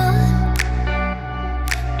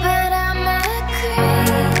 but I'm a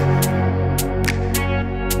creep.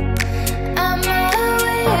 I'm a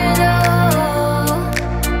weirdo.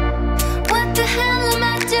 What the hell am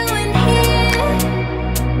I doing here?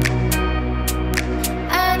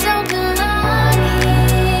 I don't belong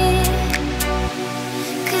here.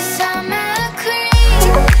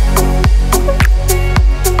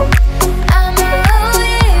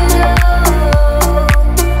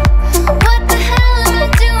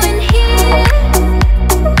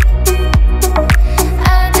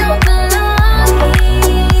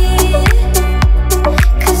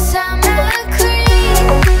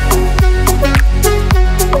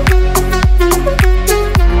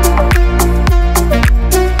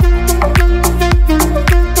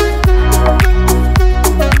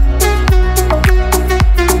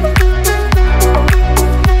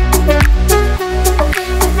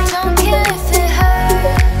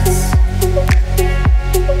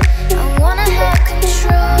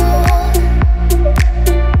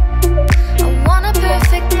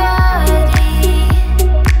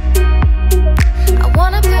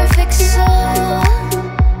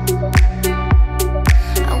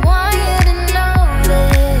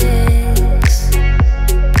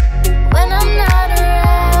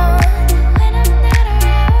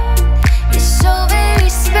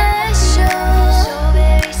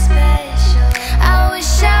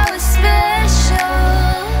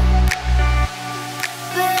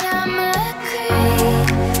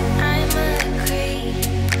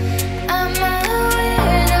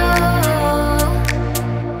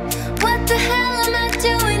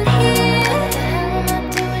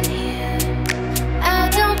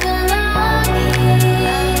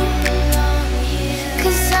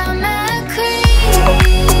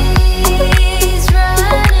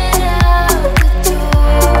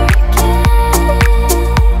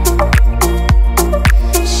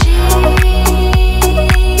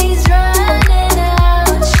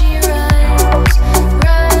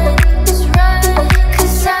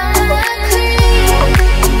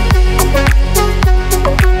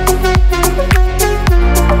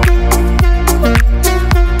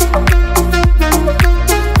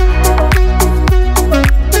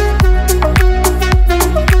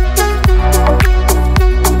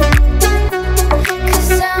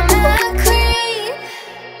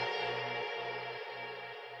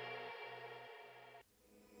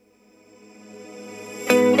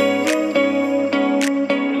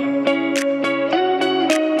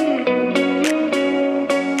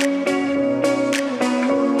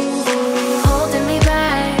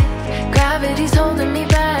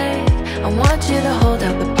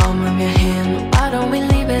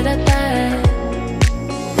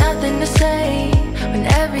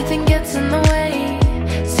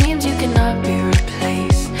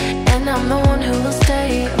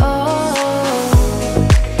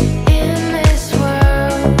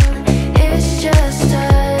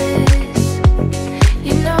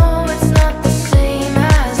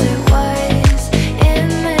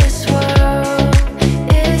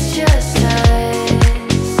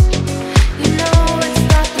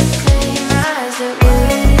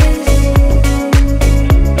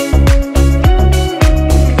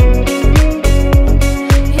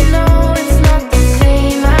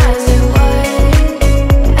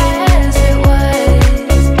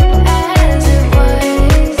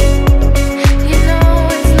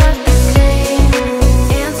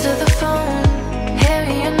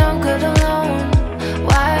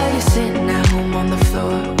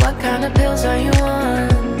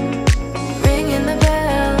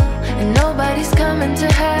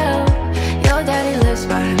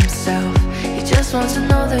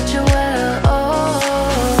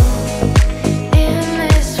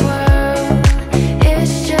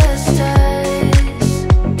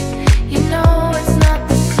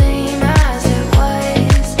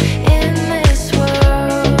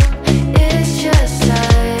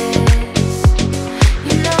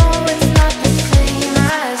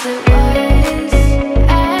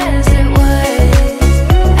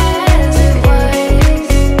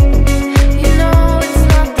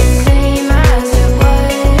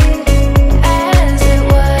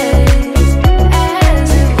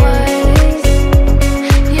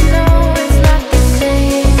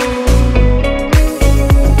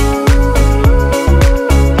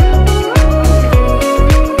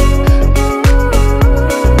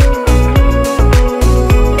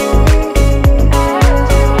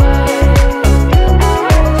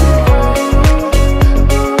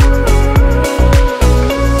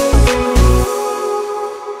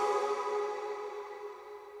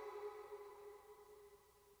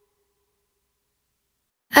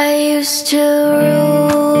 used to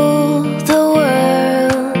rule the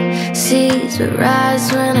world. Seas would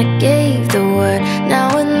rise when I gave the word.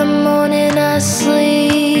 Now in the morning I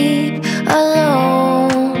sleep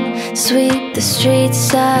alone. Sweep the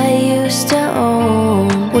streets I used to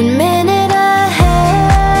own. One minute I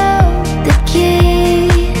held the key.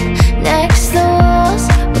 Next the walls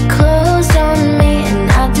were closed on me, and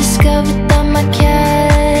I discovered that my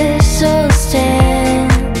castle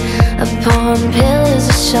stands upon pillars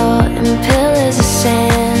of salt and pillars of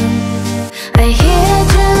sand. I hear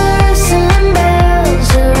Jerusalem bells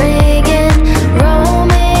are ringing,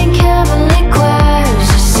 Roman Catholic choirs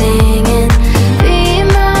are singing. Be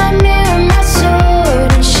my mirror, my sword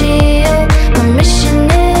and shield, my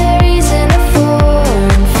missionaries in a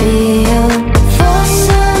foreign field. For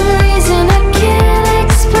some reason I can't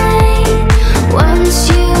explain, once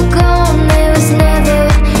you gone there was never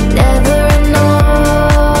an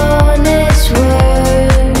honest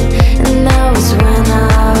word. And that was when I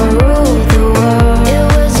ruled the world. It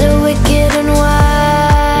was a wicked and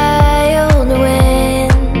wild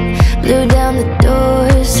wind, blew down the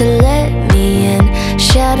doors to let me in.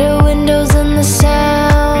 Shattered windows and the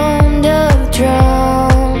sound of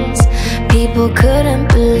drums. People couldn't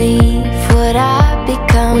believe what I'd become.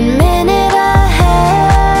 One minute I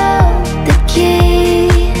held the key.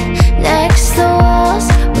 Next the walls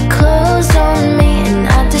were closed on me, and I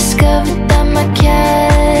discovered that my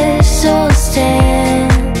castle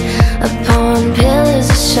stands upon pillars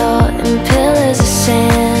of salt and pillars of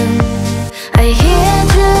sand. I hear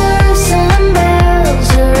Jerusalem bells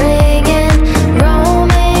are ringing,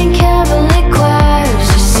 Roman Catholic choirs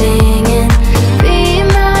are singing. Be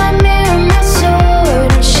my mirror, my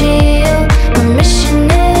sword and shield, my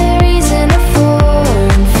missionaries in a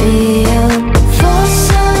foreign field. For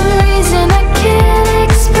some reason I can't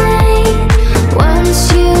explain, once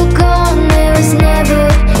you gone there was never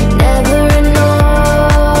an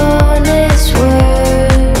honest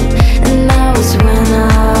word. And that was when I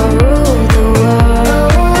ruled the world.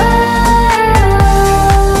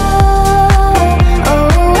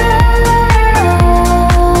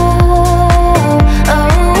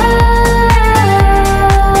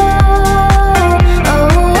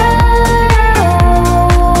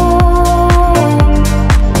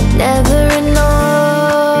 Never an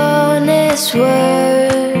honest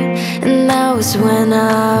word. And that was when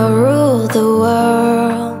I ruled the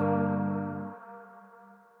world.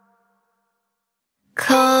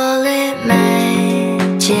 Call it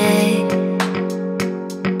magic,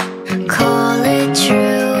 call it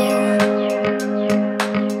true.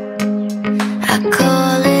 I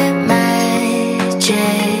call it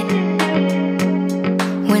magic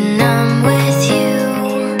when I'm with you.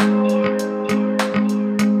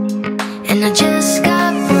 And I just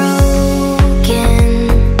got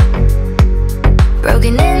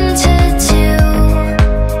broken into two.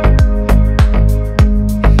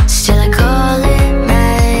 Still I call it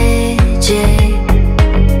magic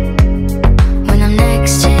when I'm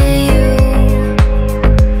next to you.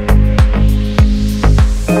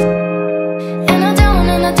 And I don't,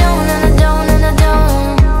 and I don't, and I don't, and I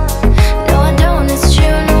don't. No I don't, it's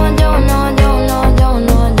true. No I don't, no I don't, no I don't,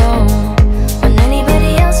 no I don't. Want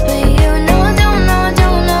anybody else but you. No I don't, no I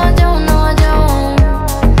don't, no I don't, no I don't.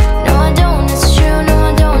 No I don't, it's true. No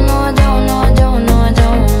I don't, no I don't, no I don't, no I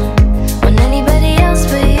don't. Want anybody else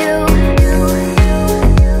but you.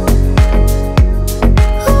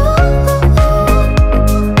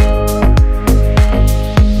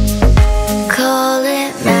 Call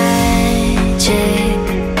it magic,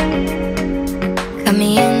 got me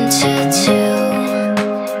into two.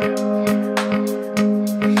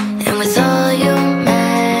 And with all your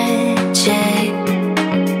magic,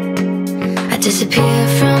 I disappear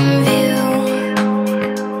from view.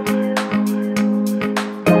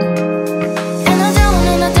 And I don't,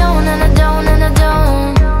 and I don't, and I don't, and I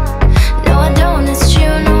don't. No I don't, it's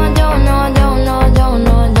true. No I don't, no I don't, no I don't,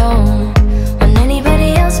 no I don't. Want anybody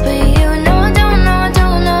else but you. No I don't, no I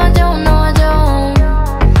don't, no I don't, no I don't.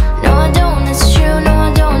 No I don't, it's true. No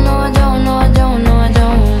I don't.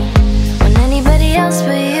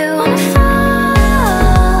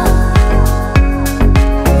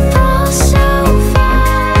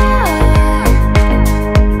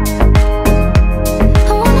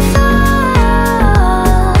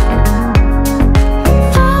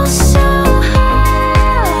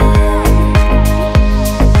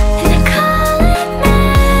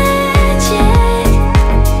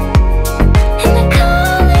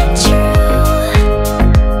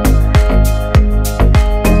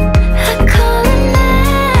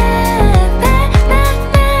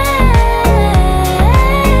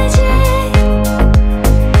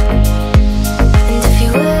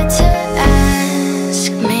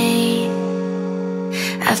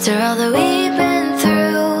 After all that we've been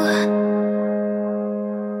through,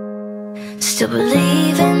 still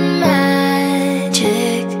believe in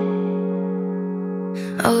magic.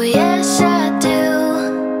 Oh yes I do.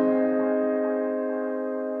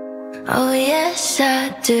 Oh yes I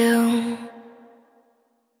do.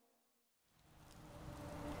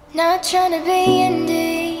 Not trying to be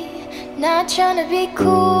indie, not trying to be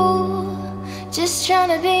cool, just trying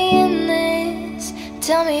to be in this.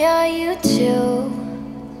 Tell me, are you too?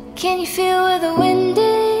 Can you feel where the wind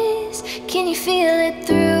is? Can you feel it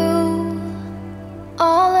through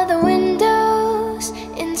all of the windows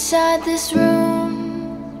inside this room?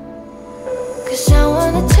 'Cause I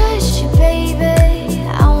wanna touch you, baby,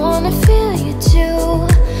 I wanna feel you too.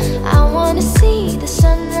 I wanna see the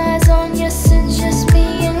sunrise on your sins, just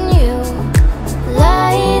me and you.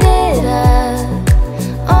 Light it up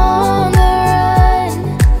on the run,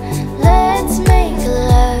 let's make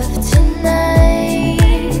love tonight.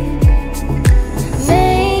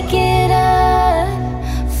 Make it up,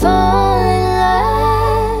 fall in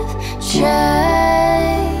love,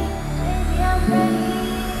 try. Baby, I'm ready.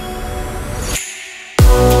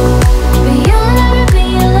 But you'll never be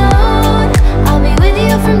alone, I'll be with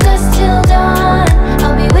you from dusk till dawn.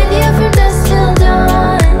 I'll be with you from dusk till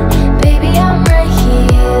dawn. Baby, I'm right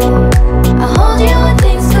here, I'll hold you when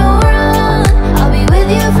things go wrong. I'll be with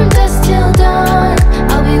you from dusk till dawn.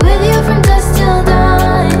 I'll be with you from dusk till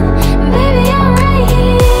dawn. Baby, I'm right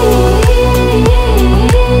here,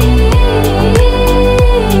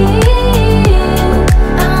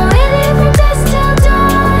 I'm with you from dusk till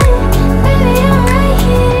dawn. Baby, I'm right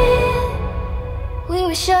here. We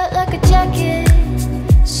were shut like a jacket,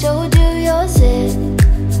 so do yours it.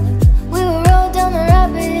 We will roll down the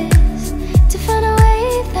rapids to find a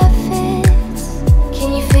wave that fits. Can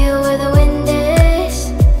you feel where the wind is?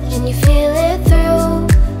 Can you feel it through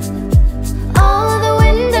all of the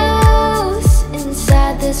windows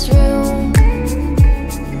inside this room?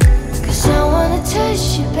 'Cause I wanna touch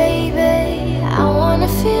you, baby, I wanna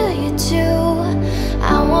feel you too.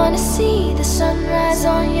 I wanna see the sunrise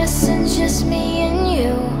on your sins, just me and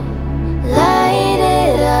you. Light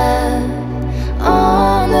it up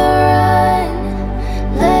on the run,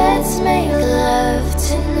 let's make love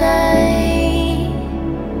tonight.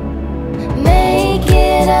 Make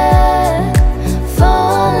it up,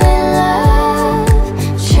 fall in love,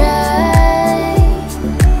 try.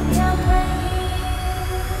 Baby, I'm ready.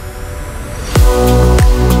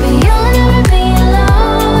 But you'll never be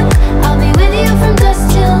alone, I'll be with you from dusk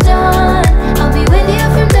till dawn. I'll be with you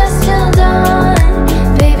from dusk till dawn.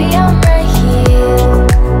 Baby, I'm right here,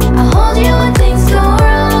 I'll hold you when things go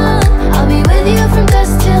wrong. I'll be with you from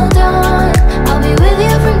dusk till dawn. I'll be with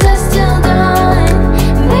you from dusk till dawn.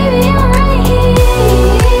 Baby, I'm right here,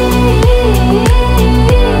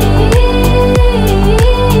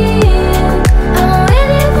 I'm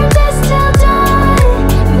with you from dusk till dawn.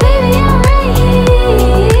 Baby, I'm right here,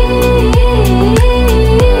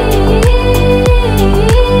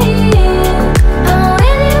 I'm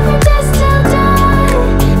with you from dusk till dawn.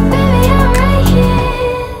 Baby, I'm right here.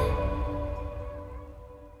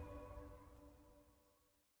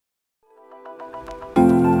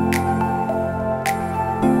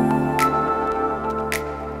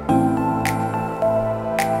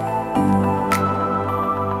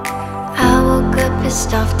 I woke up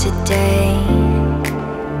pissed off today,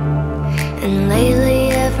 and lately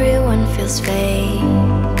everyone feels fake.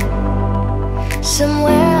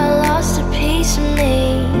 Somewhere I lost a piece of me,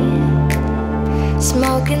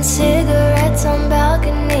 smoking cigarettes on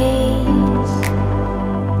balconies.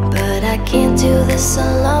 But I can't do this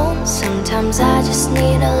alone, sometimes I just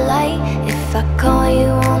need a light. If I call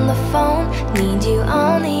you on the phone, need you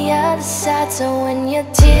on the other side. So when your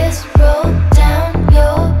tears roll down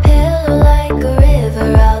your pillow like a river,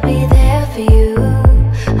 I'll be there for you,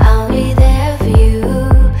 I'll be there for you.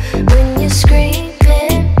 When you're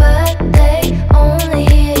screaming but they only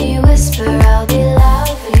hear you whisper, I'll be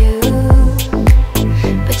loud for you.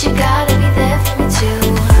 But you gotta be there for me too.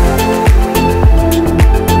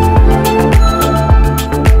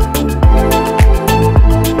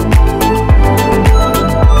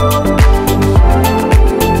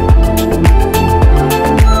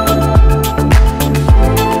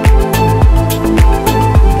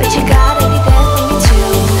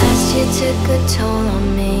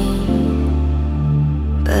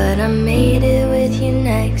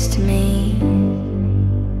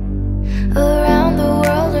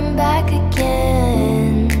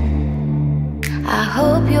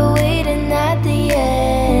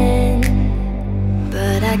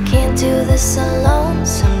 this alone.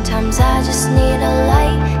 Sometimes I just need a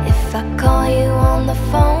light. If I call you on the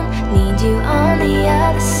phone, need you on the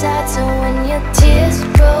other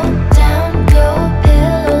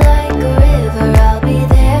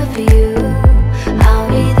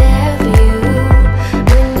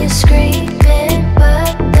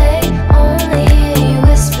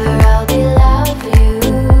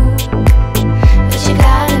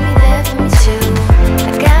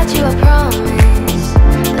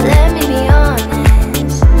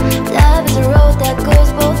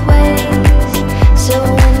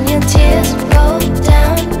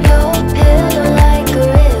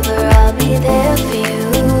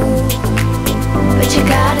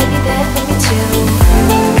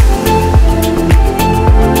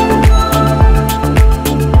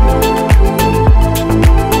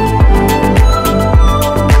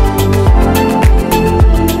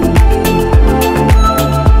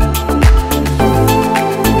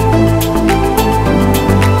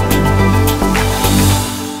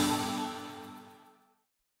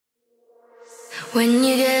When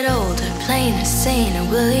you get older, plainer, saner,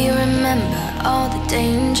 will you remember all the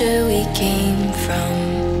danger we came from?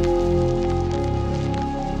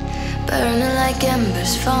 Burning like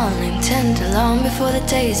embers, falling tender, long before the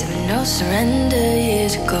days of no surrender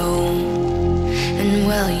years ago. And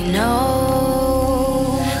well, you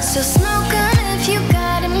know, so smoke on if you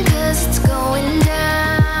got him, cause it's going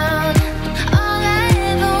down. All I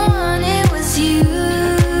ever wanted was you.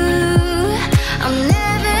 I'll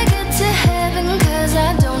never get to heaven cause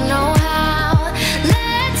I don't know how.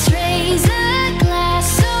 Let's raise a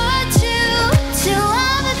glass or two to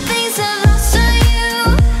all the things I've lost on you.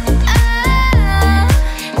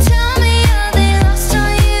 Tell me are they lost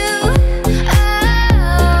on you?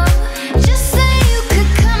 Just say you could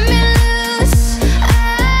cut me loose.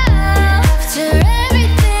 After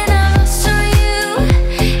everything I've lost on you,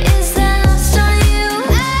 is that lost on you?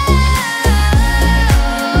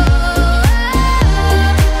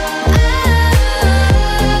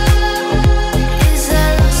 Is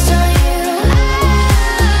that lost on you?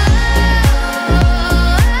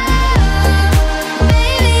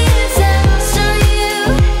 Baby, is that lost on you?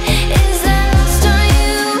 Is that lost on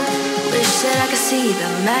you? Wish that I could see the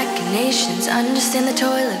machinations, understand the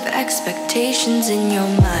toil of expectations in your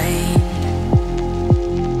mind.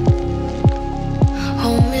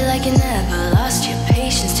 Hold me like you never lost your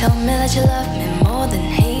patience. Tell me that you love me more than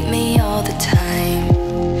hate me all the time.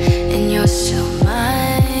 And you're still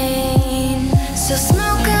mine. So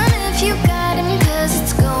smoke on if you got him, cause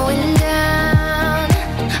it's going down.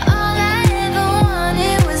 All I ever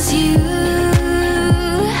wanted was you.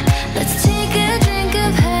 Let's take a drink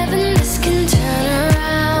of heaven, this can turn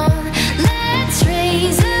around. Let's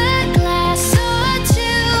raise a glass or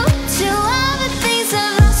two to all the things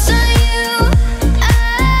I've lost on you.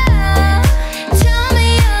 Tell me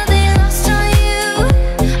are they lost on you?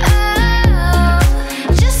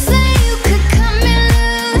 Just say you could cut me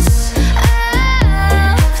loose.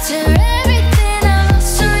 After everything I've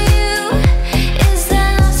lost on you, is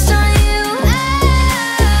that lost on you?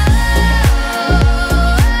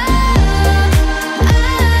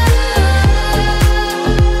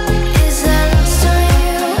 Is that lost on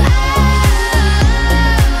you?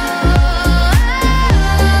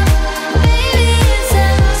 Baby, is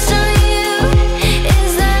that lost on you?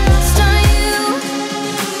 Is that lost on you?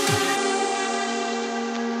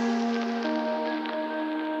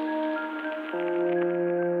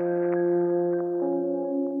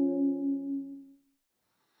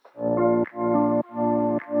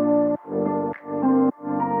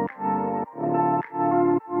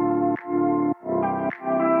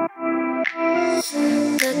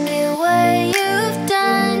 Look at what you've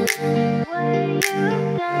done.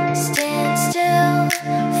 Stand still,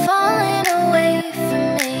 falling away from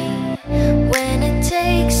me. When it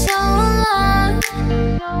takes so long,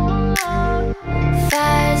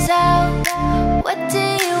 fires out. What do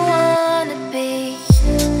you wanna be?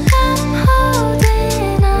 I'm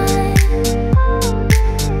holding on.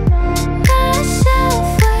 Myself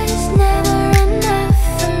was never enough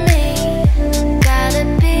for me. Gotta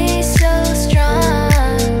be so strong.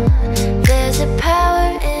 There's a power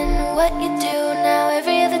in what you do now.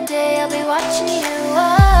 Every other day I'll be watching you.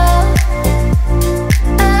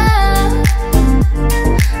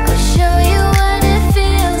 I'll show you what it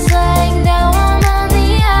feels like. Now I'm on the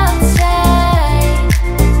outside.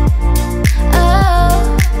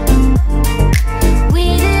 We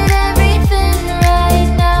did everything right.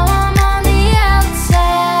 Now I'm on the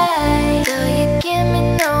outside. Though you give me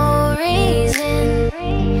no reason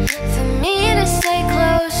for me to stay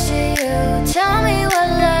close to you. Tell me what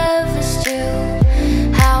love is to.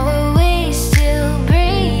 How are we still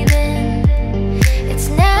breathing? It's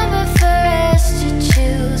never for us to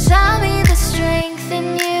choose. I'll be the strength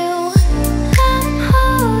in you. I'm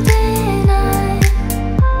holding on.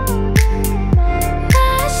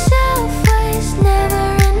 Myself was never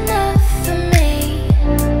enough for me.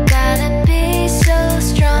 Gotta be so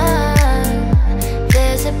strong.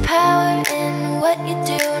 There's a power in what you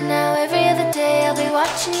do now. Every other day I'll be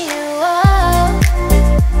watching you. I'll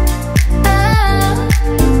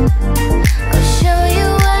show you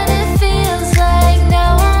what it feels like.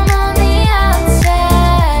 Now I'm on the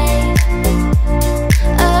outside.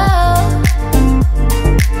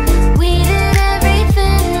 We did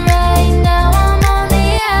everything right. Now I'm on the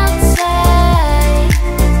outside.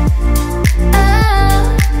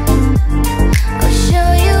 I'll show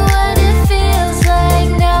you what it feels like.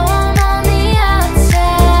 Now I'm on the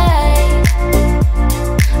outside.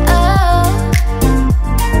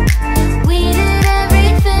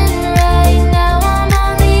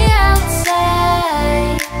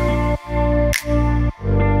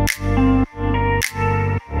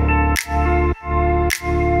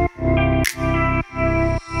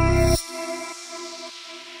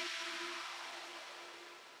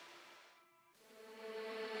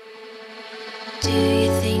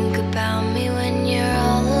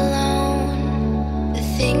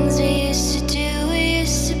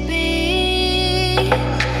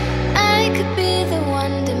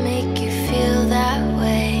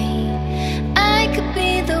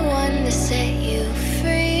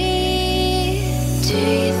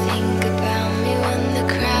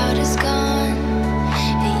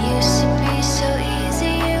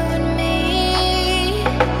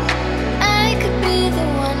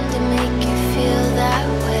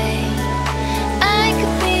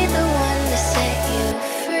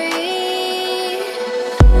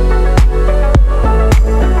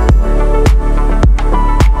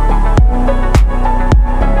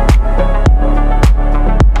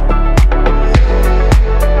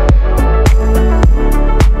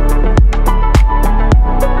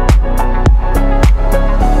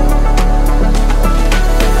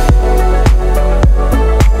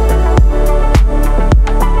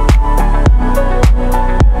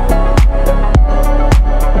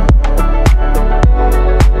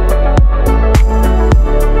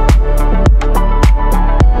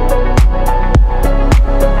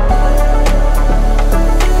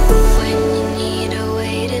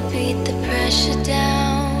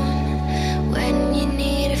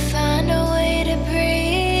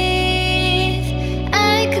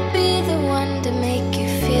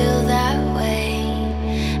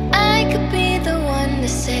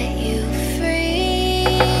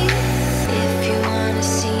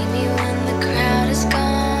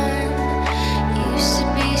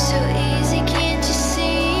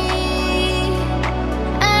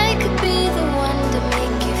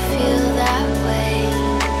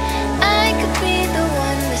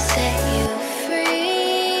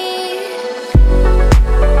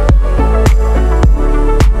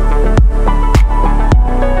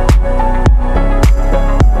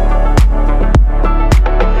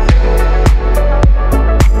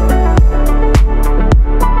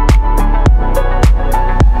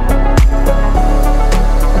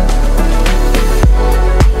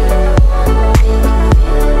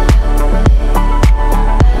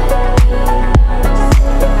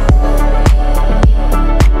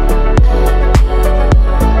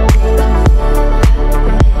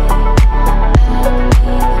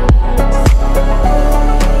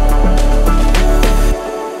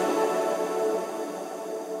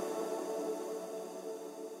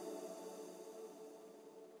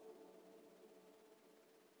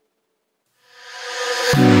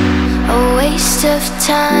 waste of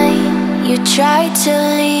time. You tried to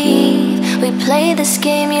leave. We played this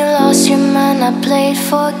game, you lost your mind. I played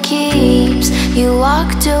for keeps. You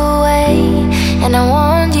walked away, and I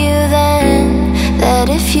warned you then that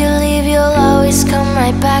if you leave, you'll always come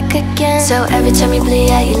right back again. So every time you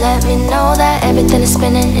bleed out, you let me know that everything is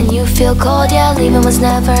spinning and you feel cold. Yeah, leaving was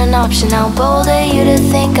never an option. How bold of you to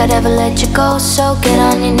think I'd ever let you go. So get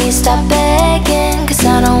on your knees, stop begging, cause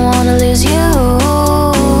I don't wanna lose you.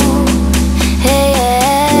 Hey,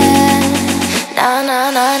 yeah. Nah,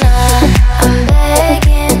 nah, nah, nah. I'm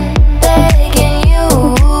begging, begging you.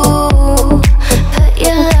 Put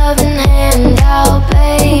your loving hand out,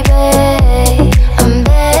 baby. I'm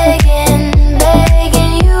begging,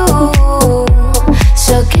 begging you.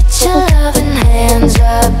 So get your loving hands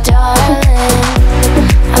up, darling.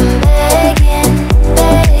 I'm begging,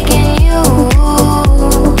 begging you.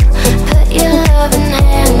 Put your loving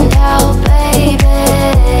hand out, baby.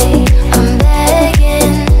 I'm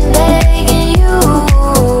begging, begging you.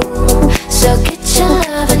 So get your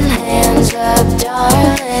loving hands up,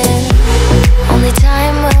 darling. Only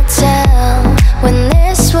time will tell when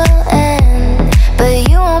this will end, but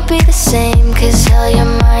you won't be the same, cause hell,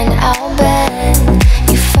 your mind out bend.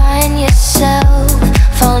 You find yourself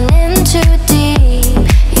falling in too deep.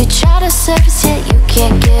 You try to surface yet you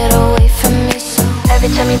can't get away from me. So every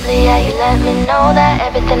time you bleed out, you let me know that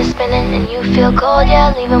everything is spinning and you feel cold.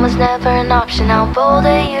 Yeah, leaving was never an option. How bold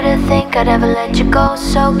of you to think I'd ever let you go.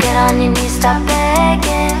 So get on your knees, stop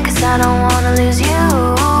begging, cause I don't wanna lose you.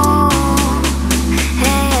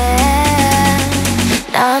 Hey, yeah.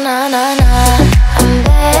 Nah, nah, nah, nah. I'm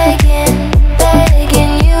begging,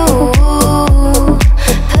 begging you.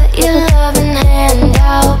 Put your loving hand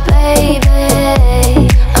out, baby.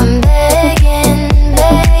 I'm begging,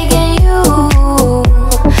 begging you.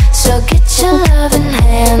 So get your loving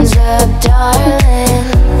hands up, darling.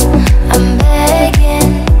 I'm begging,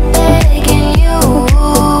 begging you.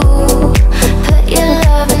 Put your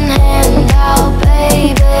loving hand out,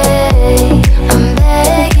 baby. I'm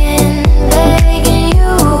begging, begging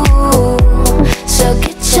you. So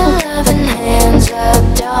get your loving hands up,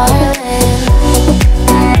 darling.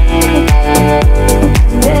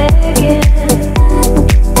 Begging.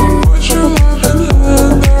 Put your loving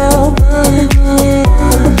hand out, baby.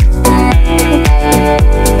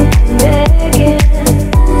 Begging.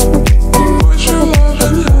 Put your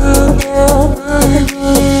loving hand out,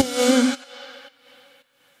 baby.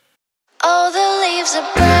 All the leaves are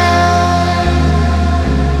brown.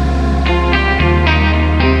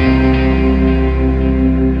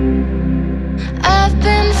 I've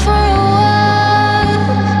been for a walk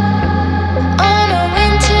on a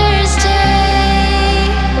winter's day.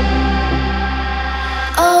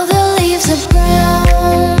 All the leaves are brown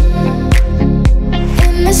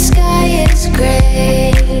and the sky is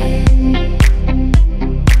gray.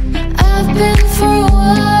 I've been for a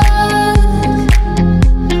walk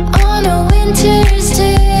on a winter's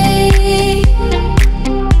day.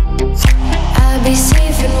 I'd be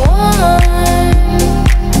safe and warm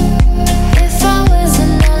if I was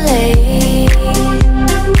in LA.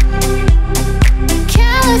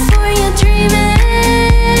 California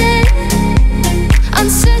dreaming on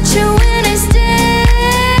such a winter's day.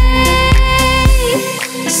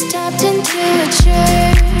 Stepped into a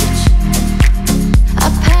church, I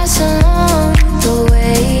pass along the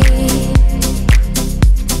way.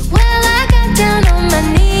 Well, I got down on my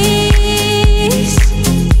knees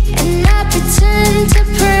and I pretend to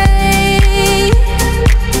pray.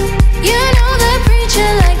 You know the preacher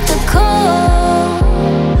like the cold.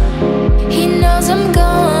 He knows I'm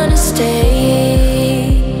gonna stay.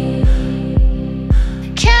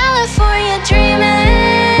 California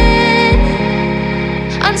dreaming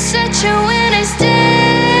on such a winter's day.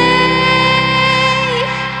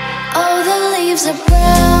 All the leaves are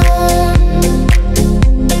brown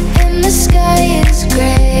and the sky is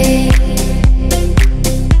gray.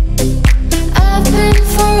 I've been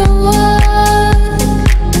for a walk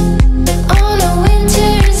on a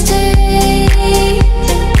winter's day.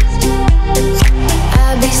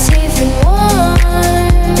 I'll be safe and warm.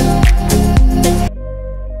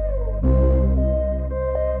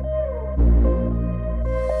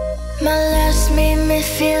 My last made me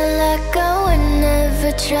feel like I would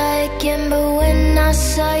never try again, but when I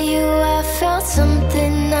saw you, I felt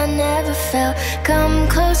something I never felt. Come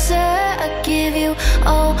closer, I'll give you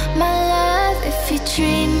all my love. If you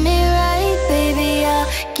treat me right, baby, I'll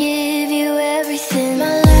give you everything.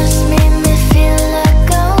 My last made me feel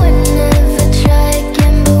like I would never try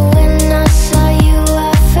again, but when I saw you,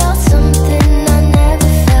 I felt something I never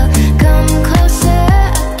felt. Come closer,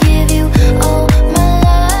 I'll give you all my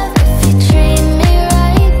love. If you treat me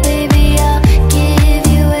right, baby, I'll give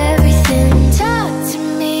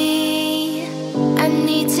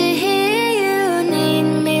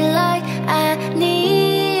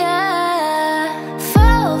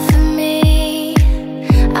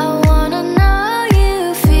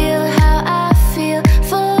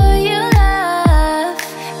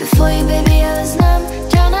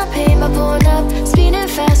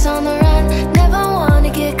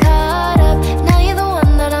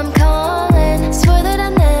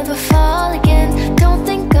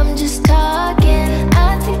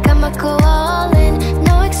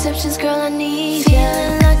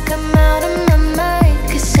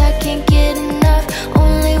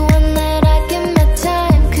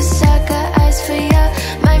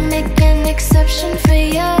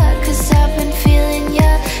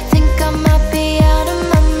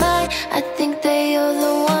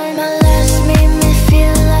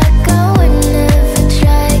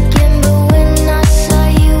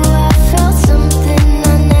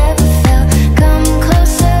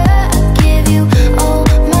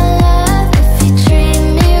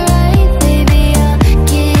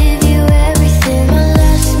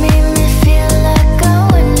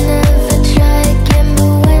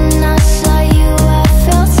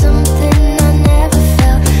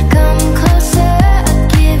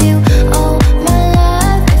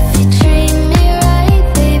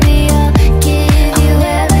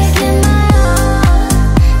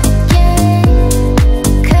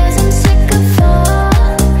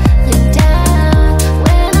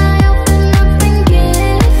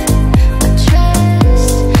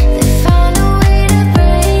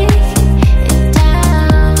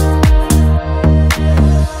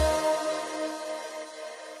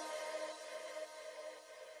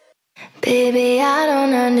Baby, I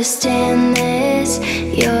don't understand this.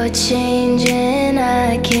 You're changing,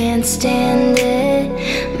 I can't stand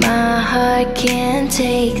it. My heart can't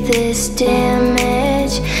take this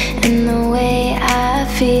damage, and the way I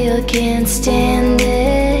feel can't stand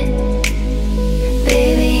it.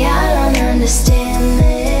 Baby, I don't understand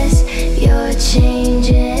this. You're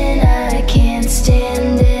changing, I can't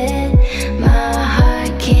stand it. My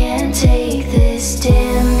heart can't take this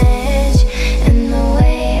damage, and the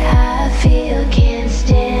way I feel can't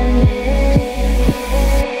stand it.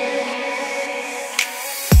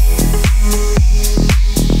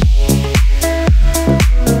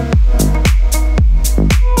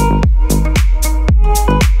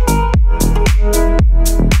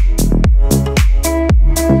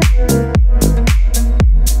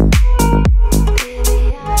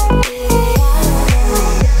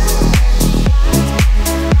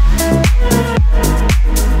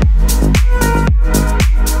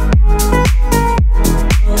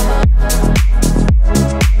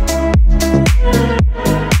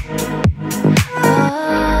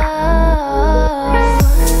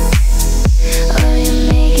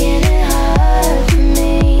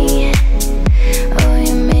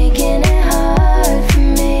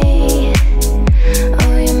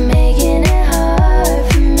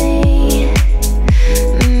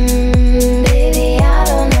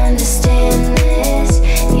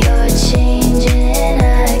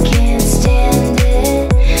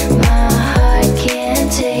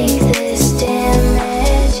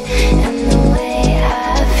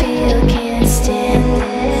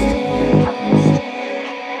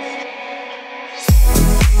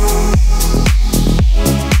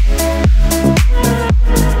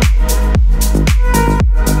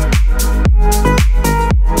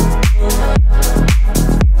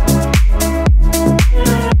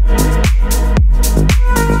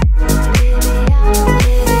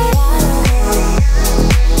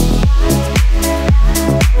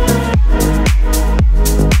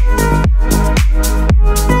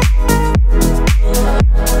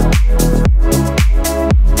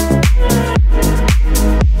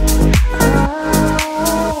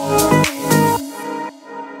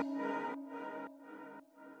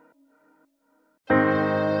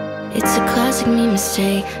 It's a classic me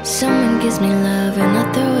mistake. Someone gives me love and I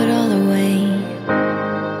throw it all away.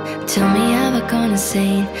 Tell me have I gone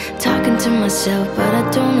insane, talking to myself but I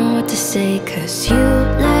don't know what to say. Cause you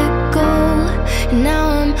let go and now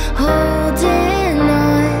I'm holding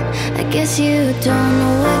on. I guess you don't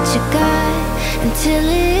know what you got until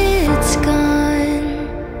it's gone.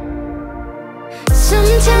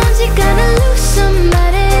 Sometimes you gotta lose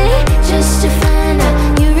somebody just to find out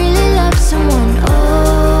you really love someone. Oh,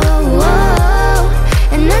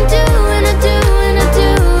 and I do, and I do, and I do,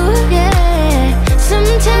 yeah.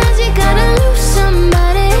 Sometimes you gotta lose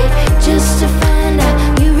somebody just to find out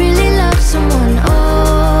you really love someone.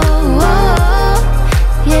 Oh,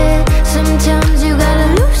 yeah. Sometimes you gotta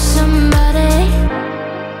lose somebody.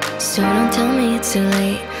 So don't tell me it's too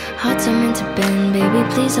late. Hearts are meant to bend, baby,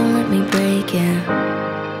 please don't let me break, yeah.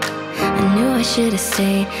 I knew I should've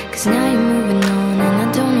stayed, cause now you're moving on and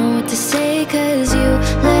I don't know what to say. Cause you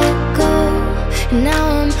let go and now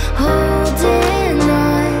I'm holding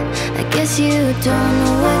on. I guess you don't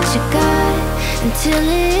know what you got until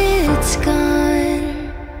it's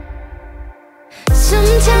gone.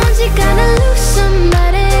 Sometimes you gotta lose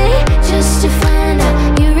somebody just to find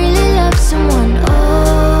out you really love someone.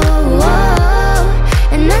 Oh,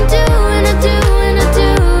 and I do, and I do, and I do,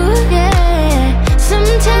 yeah.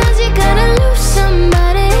 Sometimes you gotta lose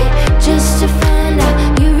somebody just to find out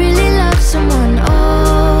you really love someone.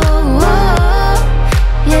 Oh,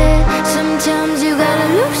 yeah. Sometimes you gotta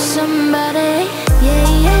lose somebody. Yeah,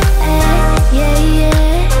 yeah, yeah,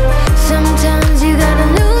 yeah. Sometimes you gotta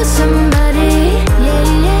lose somebody. Yeah,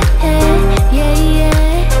 yeah, yeah,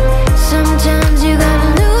 yeah. Sometimes you gotta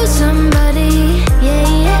lose somebody. Yeah,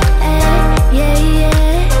 yeah, yeah,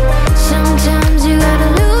 yeah. Sometimes you gotta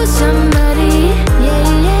lose somebody. Yeah,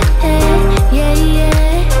 yeah, yeah,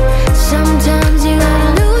 yeah. Sometimes you gotta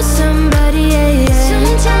lose somebody. Yeah, yeah.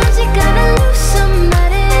 Sometimes you gotta lose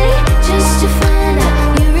somebody just to find out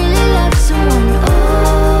you really love someone.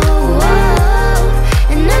 Oh,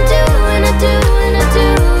 and I do, and I do, and I do,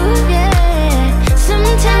 yeah.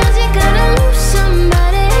 Sometimes you gotta lose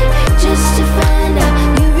somebody just to find out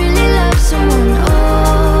you really love someone.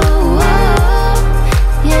 Oh,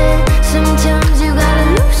 yeah. Sometimes you gotta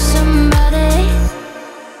lose somebody.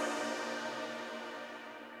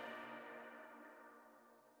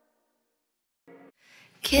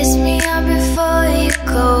 Kiss me up before you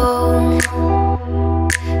go.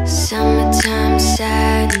 Summertime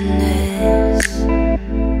sadness.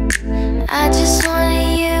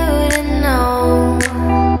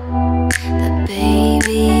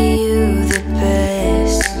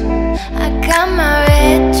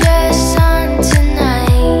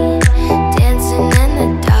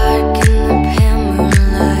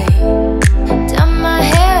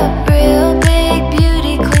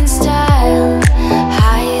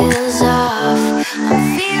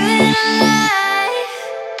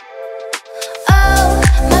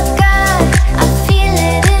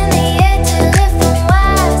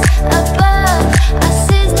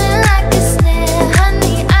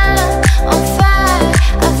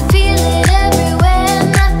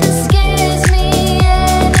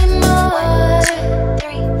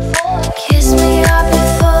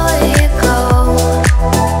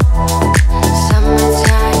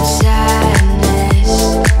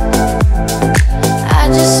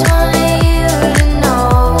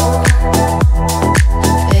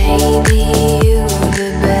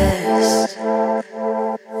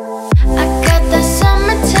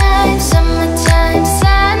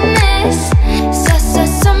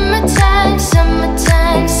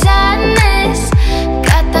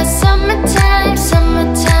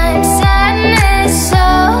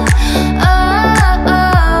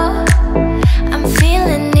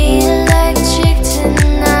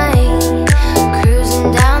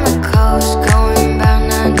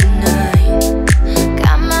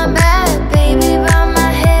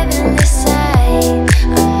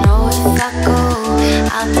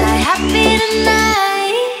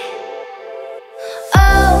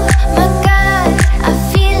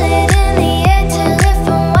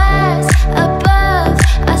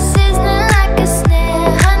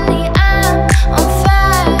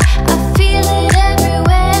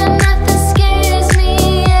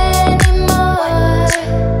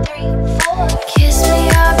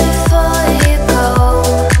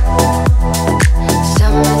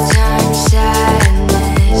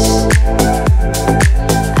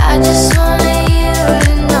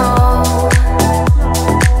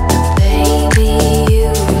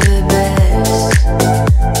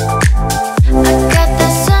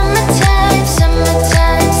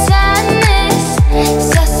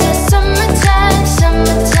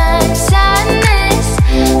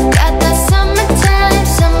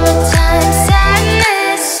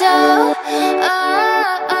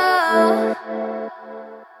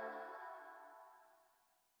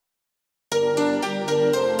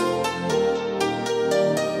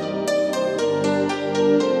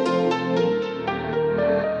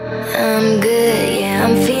 I'm good, yeah,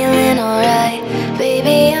 I'm feeling alright.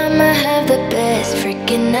 Baby, I'ma have the best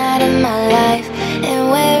freaking night of my life. And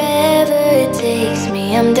wherever it takes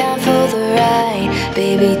me, I'm down for the ride.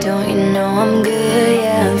 Baby, don't you know I'm good,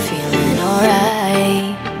 yeah, I'm feeling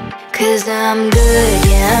alright. Cause I'm good,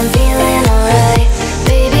 yeah, I'm feeling alright.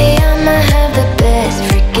 Baby, I'ma have the best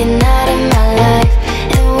freaking night of my life.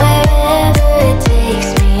 And wherever it takes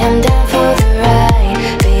me, I'm down for the ride.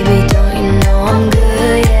 Baby, don't you know I'm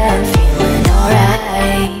good, yeah, I'm feeling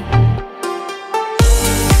alright.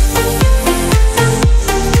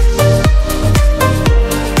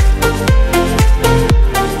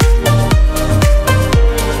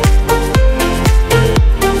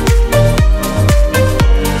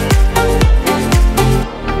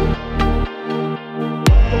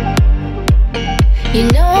 You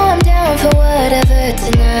know I'm down for whatever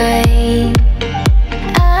tonight.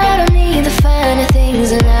 I don't need the finer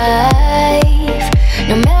things in life.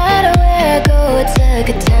 No matter where I go, it's a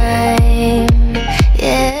good time.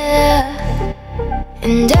 Yeah.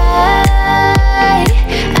 And I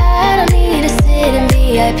don't need to sit in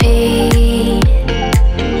VIP.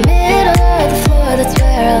 Middle of the floor, that's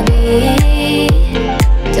where I'll be.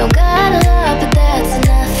 Don't got a lot, but that's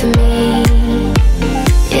enough for me.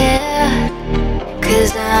 Yeah.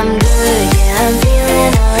 Cause I'm good, yeah, I'm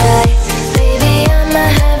feeling alright. Baby, I'ma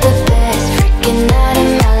have the best freaking night of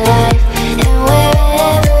my life. And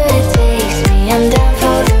wherever it takes me, I'm down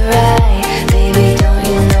for the ride. Baby, don't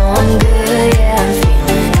you know I'm good, yeah, I'm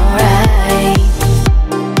feeling alright.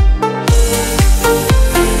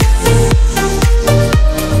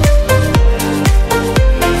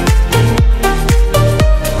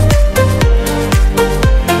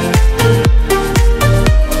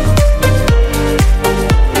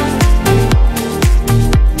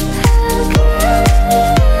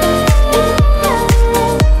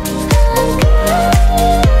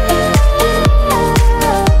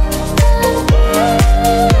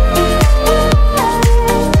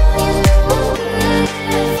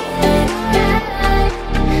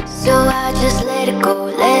 So I just let it go,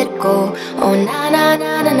 let it go. Oh na na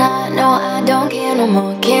na na na, no I don't care no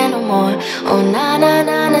more, care no more. Oh na na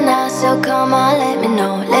na na na, so come on, let me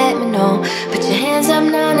know, let me know. Put your hands up,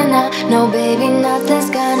 na na na, no baby, nothing's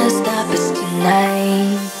gonna stop us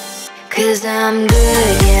tonight. Cause I'm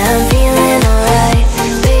good, yeah, I'm feeling alright.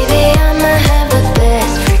 Baby, I'ma have the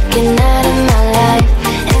best freaking night of my life.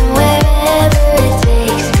 And wherever it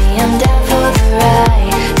takes me, I'm down for the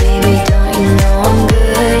ride. Baby, don't you know I'm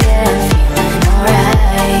good, yeah, I'm feeling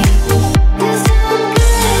alright. Cause I'm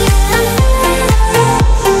good, yeah, I'm feeling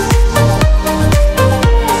alright.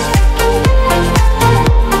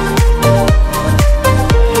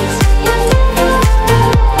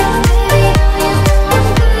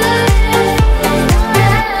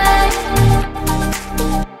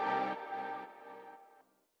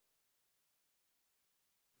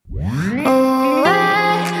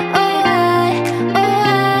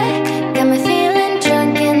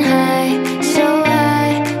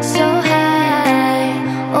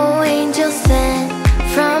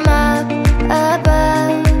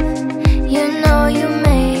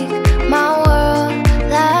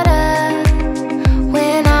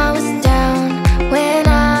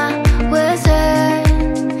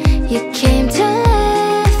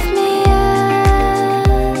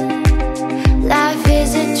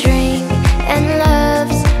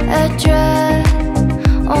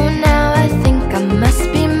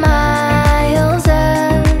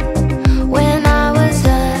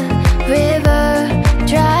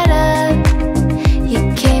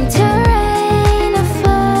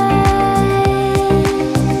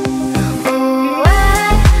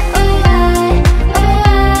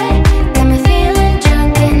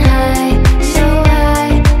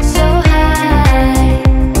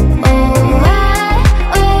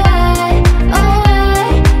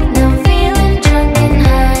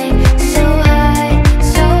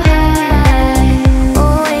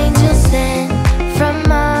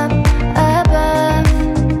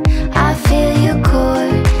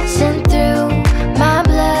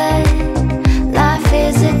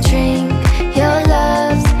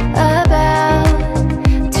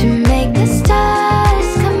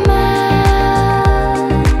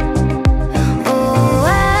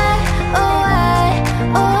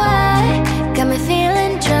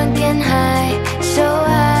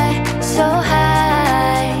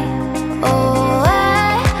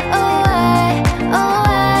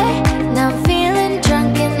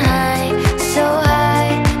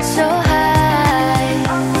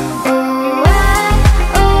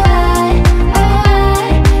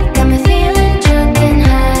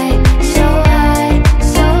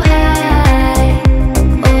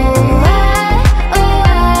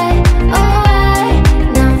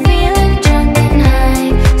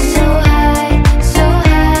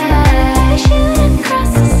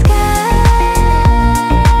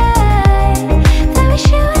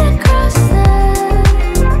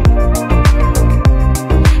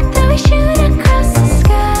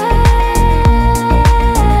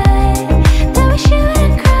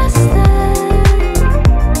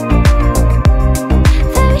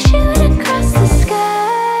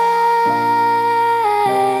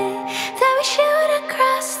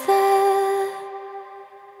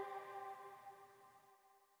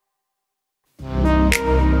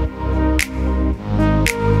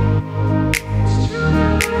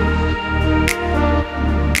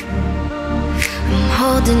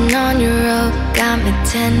 got me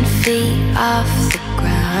 10 feet off the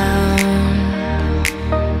ground.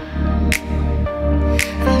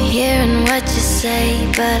 I'm hearing what you say,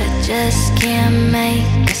 but I just can't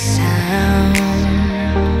make a sound.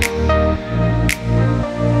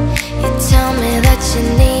 You tell me that you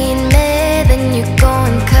need me, then you go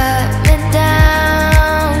and cut me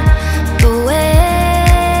down. But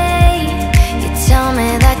wait, you tell me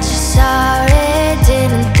that you're sorry,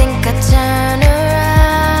 didn't think I'd turn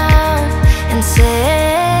around and say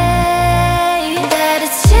that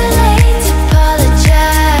it's too late to apologize.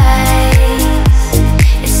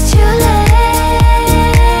 It's too late.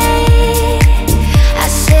 I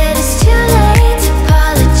said it's too late to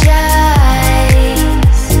apologize.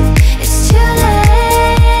 It's too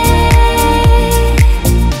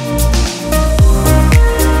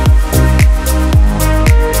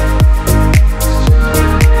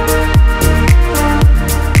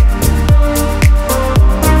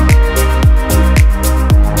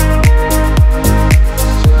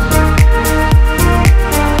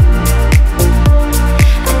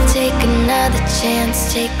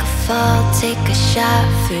take a fall, take a shot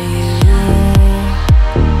for you.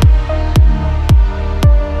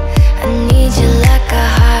 I need you like a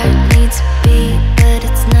heart needs a beat, but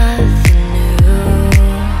it's nothing new.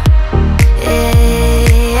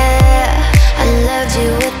 Yeah, I loved you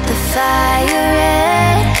with the fire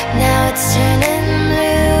red, now it's turning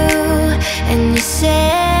blue. And you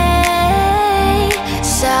say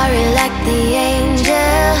sorry like the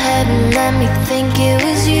angel hadn't let me think it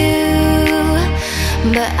was you.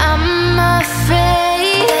 But I'm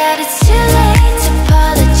afraid that it's too late to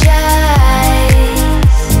apologize.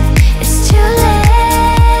 It's too late.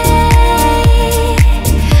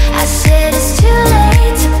 I said it's too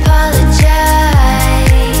late to apologize.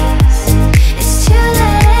 It's too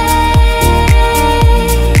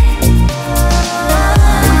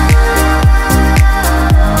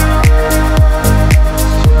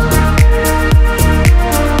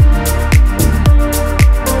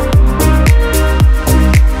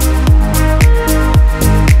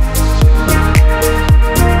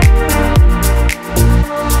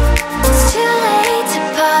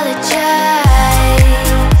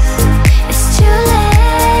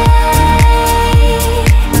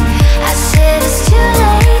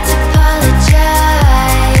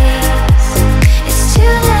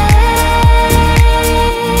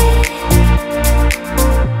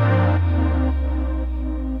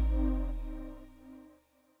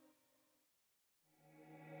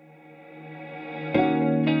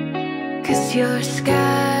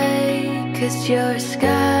you're a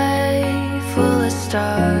sky full of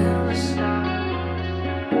stars.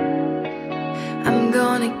 I'm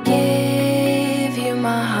gonna give you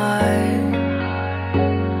my heart.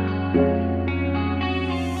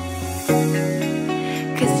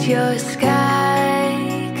 'Cause you're a sky,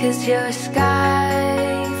 'cause you're a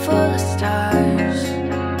sky full of stars.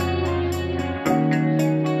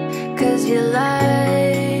 'Cause you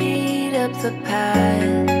light up the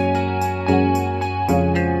path.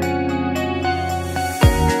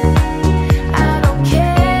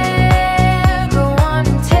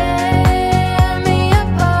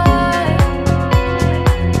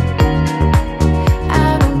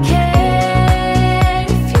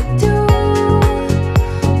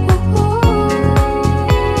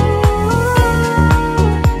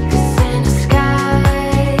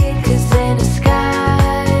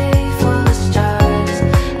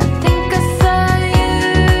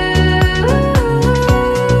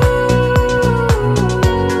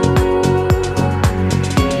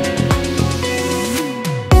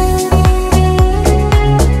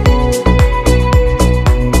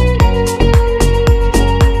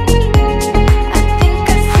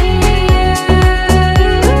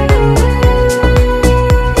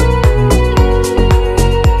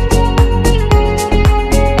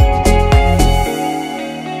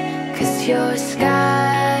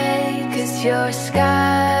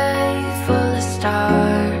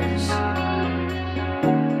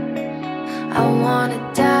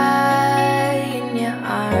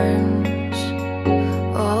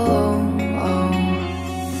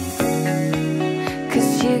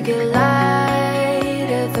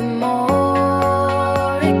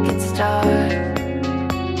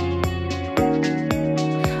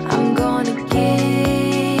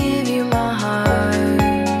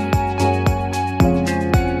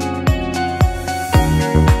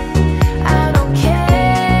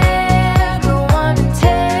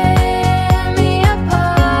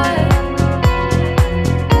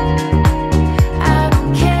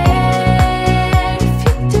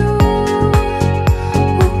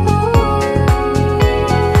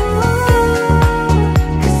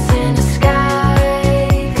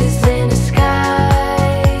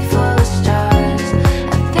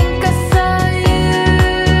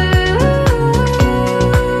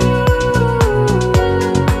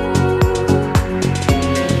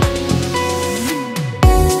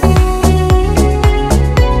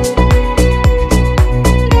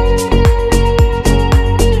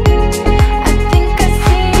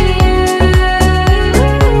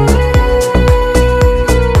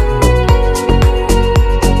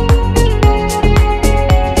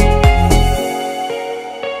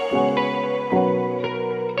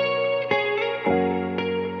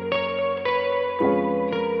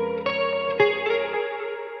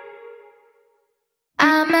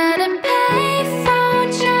 at a payphone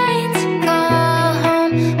trying to call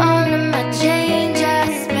home. All of my change I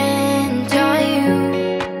spent on you.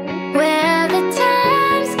 Where the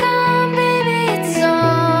time's gone, baby, it's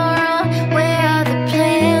all wrong. Where are the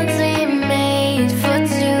plans we made for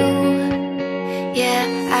two? Yeah,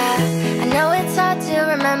 I know it's hard to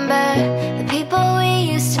remember the people we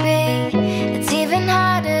used to be. It's even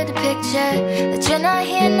harder to picture that you're not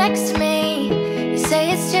here next to me. You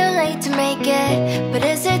say it's too late to make it, but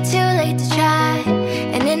is it too late to try?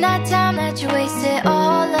 And in that time that you wasted,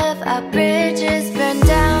 all of our bridges burned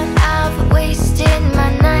down. I've wasted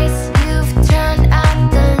my nights, you've turned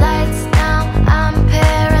out the lights. Now I'm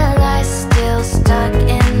paralyzed, still stuck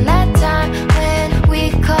in that time when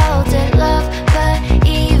we called it love. But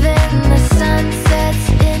even the sun sets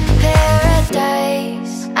in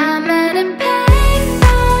paradise. I'm at a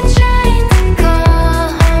payphone trying to call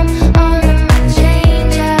home. All of my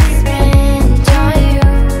change I spent on you.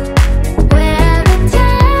 Where the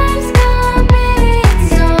time's gone, baby,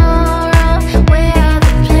 it's all wrong. Where are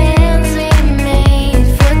the plans we made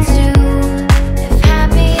for two? If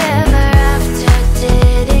happy ever after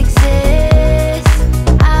did exist,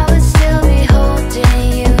 I would still be holding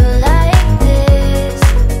you like this.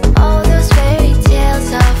 All those fairy tales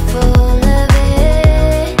are full of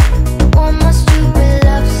it. One more stupid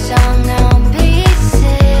love song, I'll be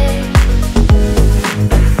sick.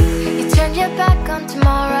 You turned your back on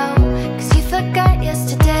tomorrow, cause you forgot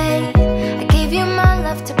yesterday. I gave you my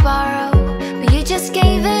love to borrow, but you just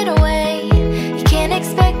gave it away. You can't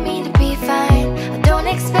expect me to be fine, I don't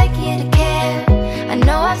expect you to care. I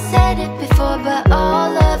know I've said it before, but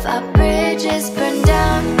all of our bridges burned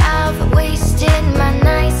down. I've wasted my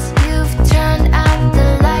nights, you've turned out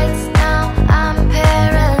the lights. Now I'm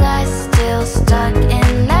paralyzed, still stuck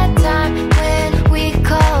in that time when we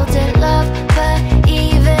called it love. But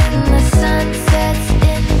even the sun sets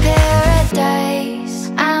in paradise.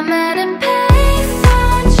 I'm at a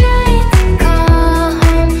payphone trying to call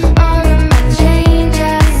home. All of my change I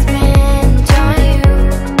spent on you.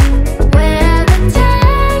 Where the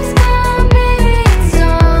time's gone, baby, it's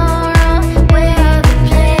all wrong. Where are the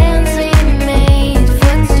plans we made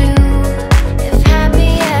for two? If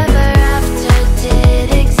happy ever after did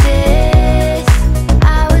exist, I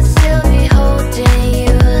would still be holding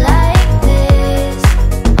you like this.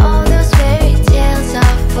 All those fairy tales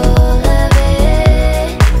are full of it.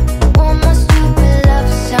 One more stupid love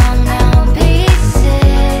song, I'll be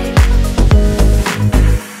sick.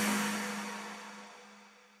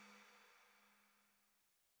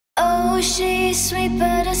 Oh, she's sweet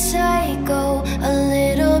but a psycho, a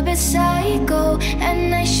little bit psycho. At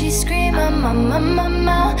night she scream, my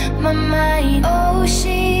mind. Oh,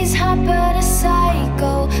 she's hot but a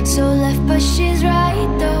psycho, so left but she's right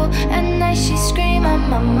though. At night she scream, my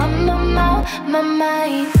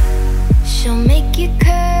mind. She'll make you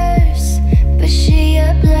curse, but she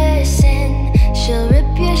a blessing. She'll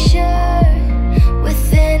rip your shirt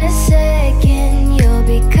within a second. You'll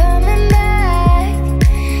be coming back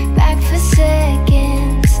for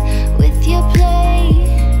seconds with your play.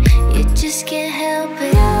 You just can't help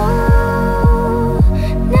it.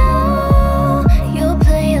 No, you'll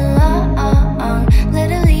play along. Let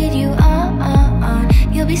her lead you on.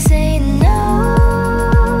 You'll be saying no,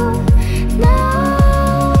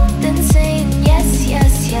 then saying yes,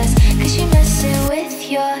 yes, yes, cause you're messing with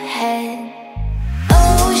your head.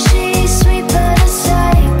 Oh, she's sweet but a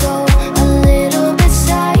psycho, a little bit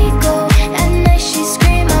psycho. At night she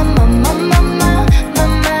scream, my mind.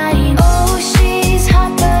 Oh, she's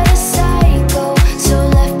hot but a psycho, so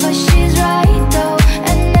left but she's right though.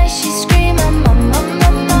 At night she scream, my mind.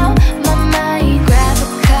 Grab a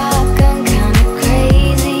cop gun, kinda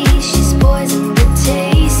crazy. She's poison but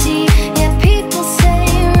tasty. Yeah, people say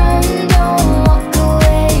run, don't walk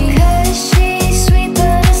away. Cause she's sweet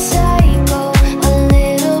but a psycho, a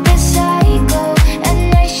little bit psycho. At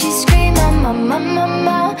night she scream, my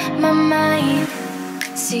mind.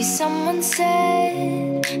 See, someone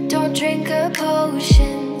said, don't drink her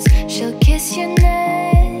potions. She'll kiss your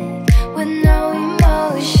neck with no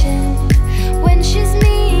emotion. When she's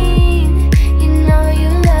mean, you know you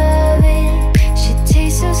love it. She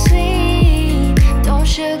tastes so sweet, don't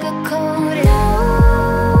sugarcoat it.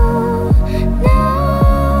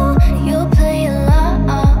 No, you'll play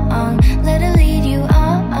along. Let her lead you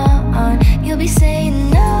on. You'll be saying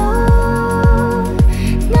no,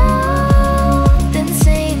 then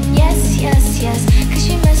saying yes, yes, yes, cause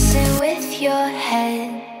you're messing with your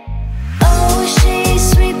head. Oh, she's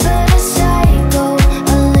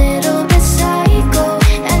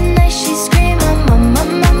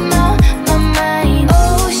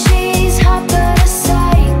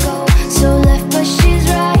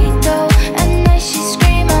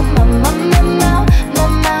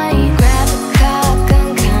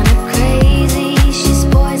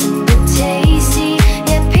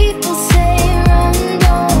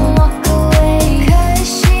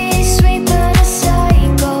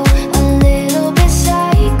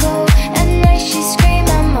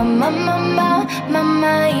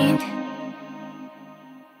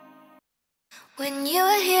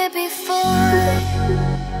here before.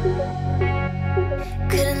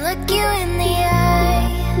 Couldn't look you in the eye.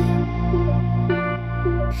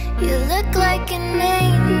 You look like an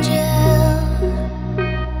angel.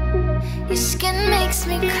 Your skin makes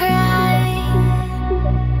me cry.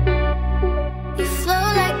 You flow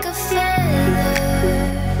like a feather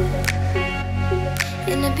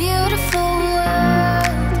in a beautiful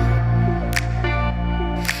world.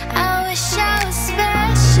 I wish I was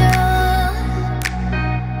special.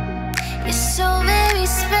 You're so very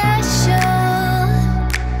special.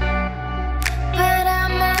 But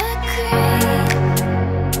I'm a creep.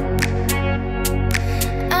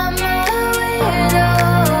 I'm a weirdo.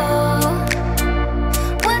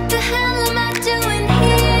 What the hell am I doing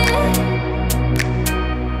here?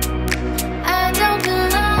 I don't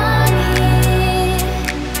belong here.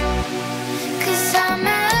 'Cause I'm a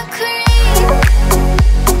creep.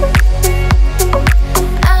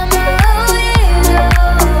 I'm a weirdo.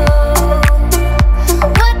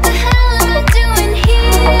 What the hell am I doing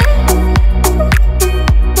here?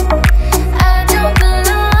 I don't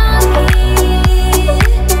belong here.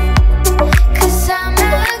 'Cause I'm a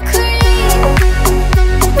creep.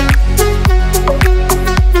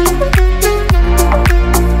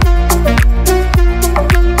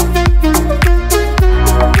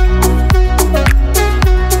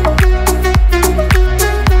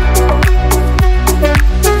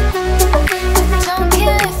 Don't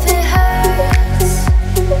care if it hurts.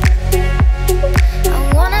 I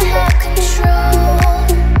wanna have control.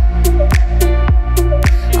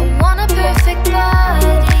 I want a perfect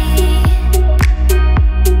body.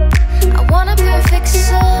 I want a perfect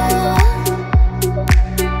soul.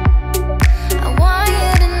 I want you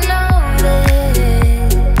to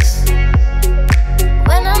notice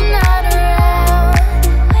when I'm not around.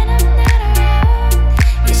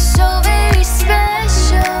 You're so very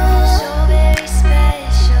special.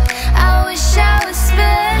 I wish I was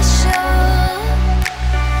special.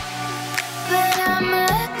 But I'm a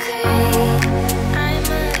creep. I'm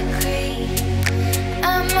a creep.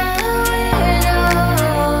 I'm a weirdo.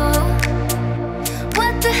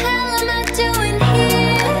 What the hell am I doing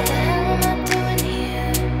here?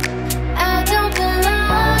 I don't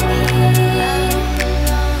belong here.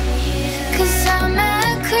 'Cause I'm a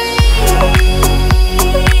creep.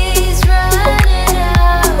 He's running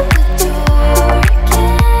out the door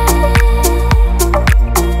again.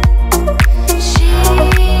 She's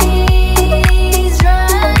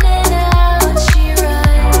running out. She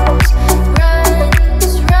runs.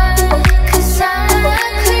 'Cause I'm a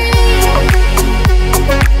creep.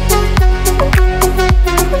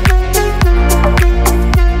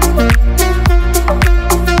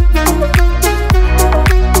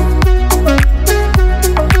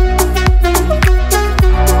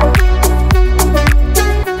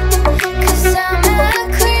 Cause I'm a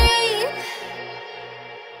creep.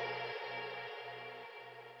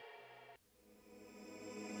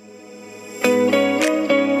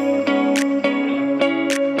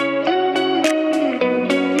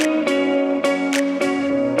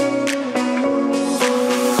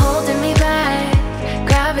 Holding me back,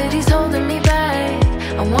 gravity's holding me back.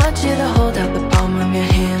 I want you to hold out the palm of your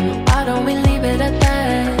hand. Why don't we leave it at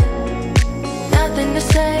that? Nothing to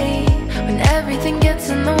say when everything gets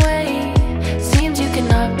in the way. Seems you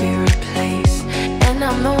cannot be replaced, and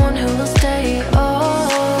I'm the one who will stay. Oh,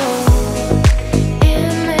 in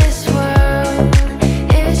this world,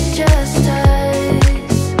 it's just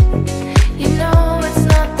us. You know it's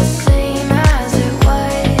not the same as it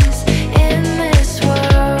was. In this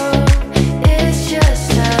world, it's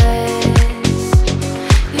just us.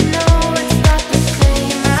 You know it's not the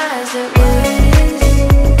same as it was.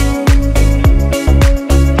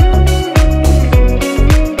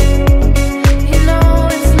 You know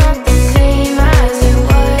it's not the same as it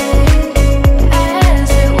was. As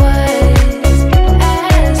it was.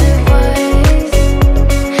 As it was.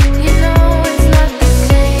 You know it's not the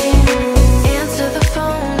same. Answer the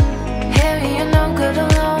phone. Harry, you're no good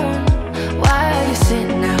alone. Why are you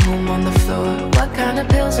sitting at home on the floor? What kind of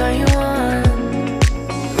pills are you on?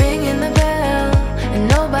 Ringing the bell, and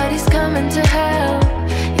nobody's coming to help.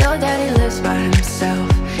 Your daddy lives by himself.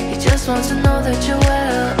 He just wants to know that you're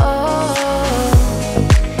well. Oh,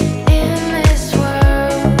 in this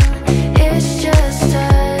world, it's just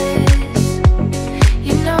us.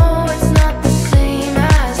 You know it's not the same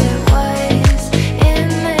as it was. In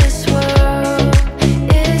this world,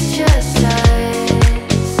 it's just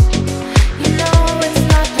us. You know it's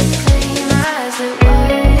not the same as it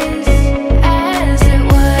was. As it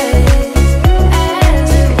was. As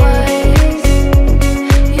it was.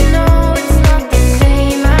 You know it's not the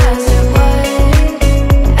same as it was.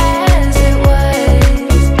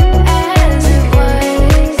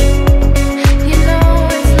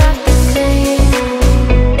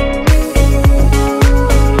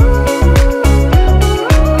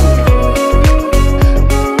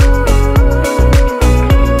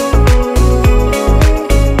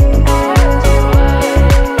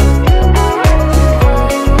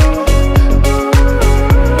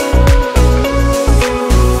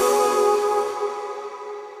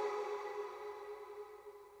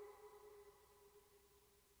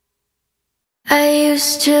 I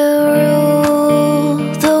used to rule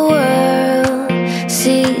the world.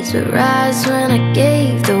 Seas would rise when I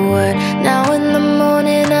gave the word. Now in the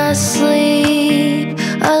morning I sleep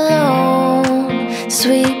alone.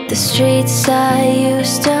 Sweep the streets I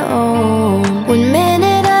used to own. One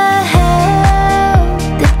minute I held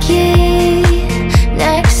the key.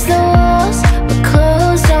 Next the walls were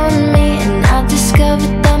closed on me, and I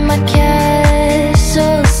discovered that my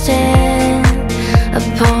castle stand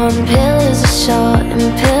upon pillars of salt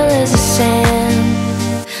and pillars of sand.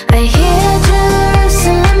 I hear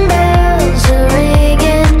Jerusalem bells are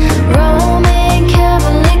ringing, Roman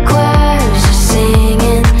Catholic choirs are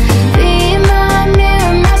singing. Be my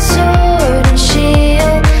mirror, my sword and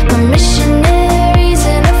shield, my missionaries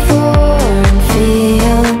in a foreign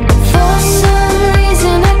field. For some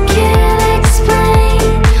reason I can't explain,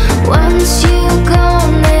 once you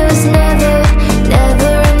gone there was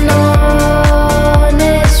never an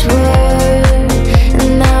honest word.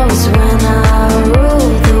 And that was when I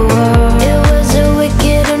ruled the world. It was a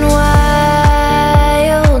wicked and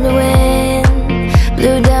wild wind,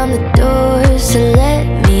 blew down the doors to let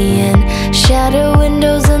me in, shattered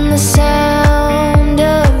windows and the sound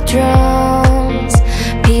of drums.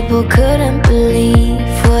 People couldn't believe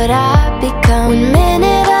what I'd become. One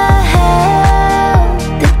minute I held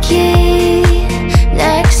the key,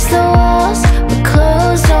 next the walls were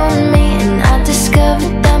closed on me, and I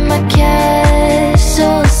discovered that my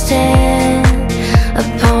castle stand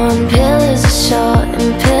upon pillars of salt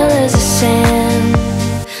and pillars of sand.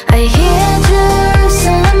 I hear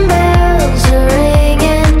Jerusalem bells are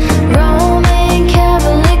ringing, Roman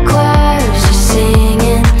Catholic choirs are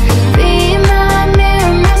singing. Be my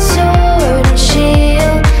mirror, my sword and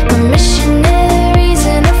shield, my missionaries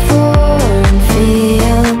in a foreign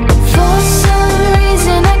field. For some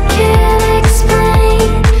reason I can't explain,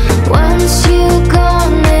 once you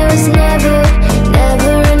gone there was never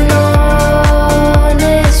an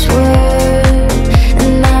honest word.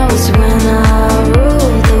 And that was when I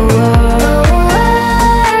ruled the world.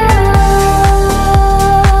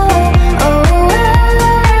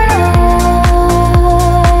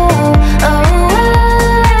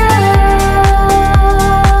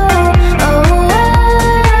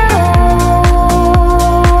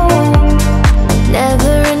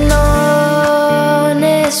 Never an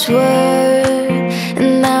honest word.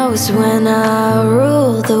 And that was when I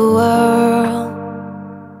ruled the world.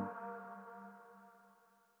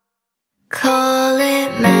 Call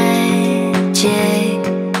it magic,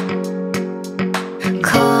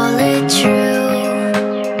 call it true.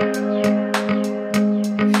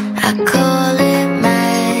 I call it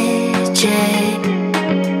magic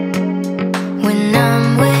when I'm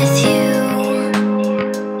with you.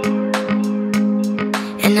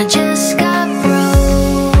 And I just got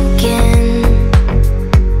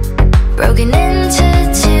broken in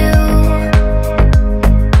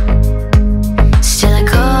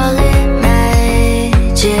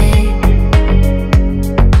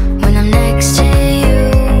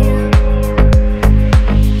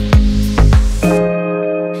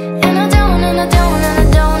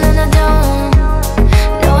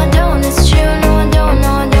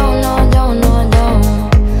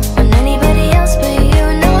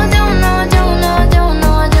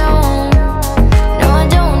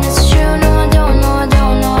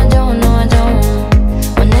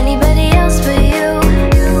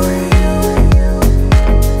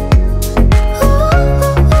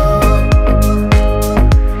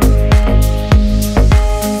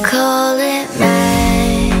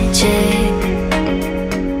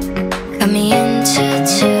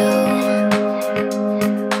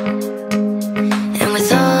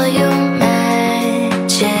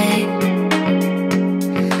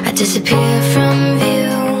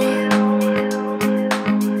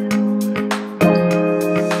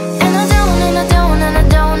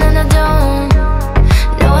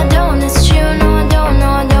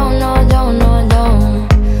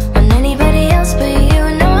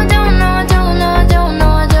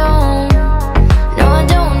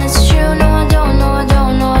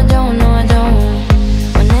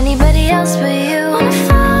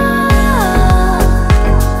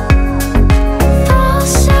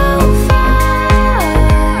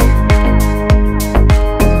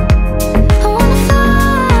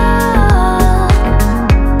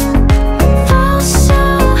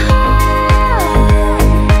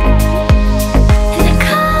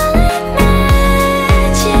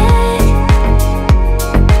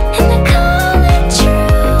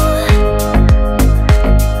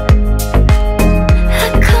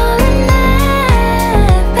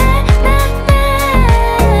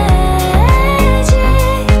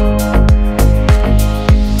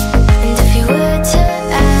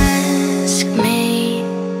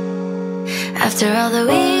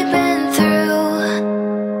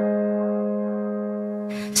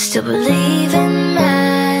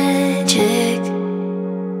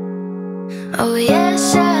Oh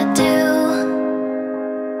yes I do.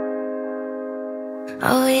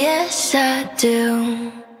 Oh yes I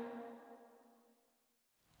do.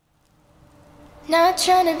 Not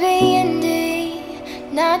tryna be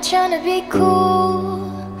indie, not tryna be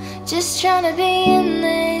cool, just tryna be in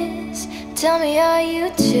this. Tell me, are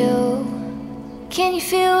you too? Can you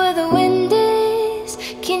feel where the wind is?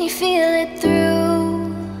 Can you feel it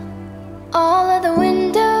through all of the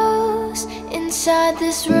windows inside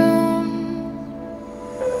this room?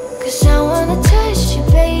 'Cause I wanna touch you,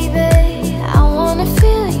 baby, I wanna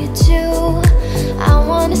feel you too. I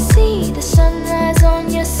wanna see the sunrise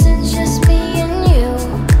on your sins, just me and you.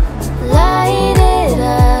 Light it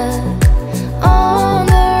up on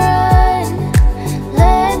the run,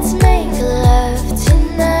 let's make love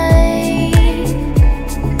tonight.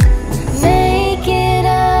 Make it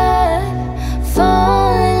up,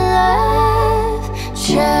 fall in love,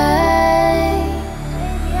 try.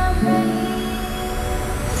 Baby, I'm ready.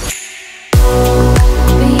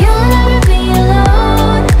 But you'll never be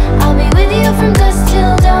alone, I'll be with you from dusk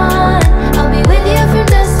till dawn. I'll be with you from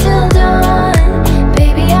dusk till dawn.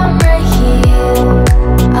 Baby, I'm right here,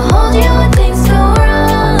 I'll hold you when things go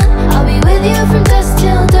wrong. I'll be with you from dusk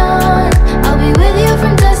till dawn. I'll be with you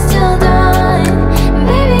from dusk till dawn.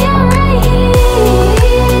 Baby, I'm right here.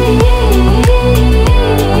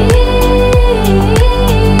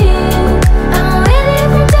 I'm with you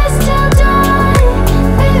from dusk till dawn.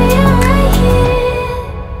 Baby, I'm right here.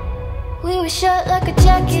 We were short like a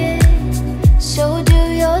jacket, so do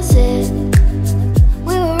yours it.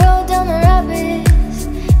 We will roll down the rapids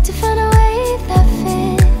to find a wave that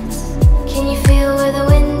fits. Can you feel where the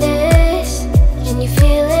wind is? Can you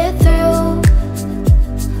feel it through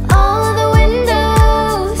all of the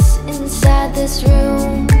windows inside this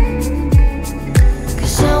room?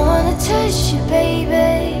 'Cause I wanna touch you,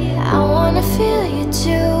 baby, I wanna feel you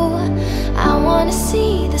too. I wanna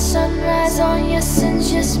see the sunrise on your sins,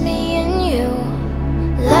 just me and you.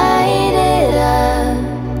 Light it up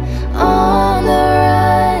on the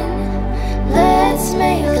run, let's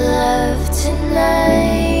make love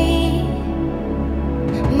tonight.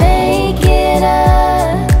 Make it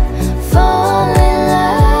up, fall in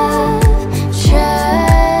love,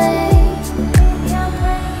 try. Baby, I'm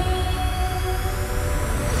ready.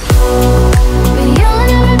 But you'll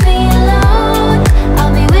never be alone,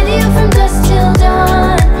 I'll be with you from dusk till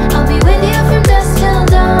dawn. I'll be with you from dusk till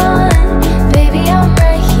dawn. Baby, I'm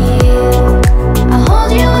right here, I'll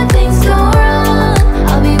hold you when things go wrong.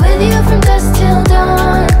 I'll be with you from dusk till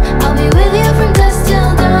dawn. I'll be with you from dusk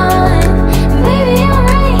till dawn. Baby, I'm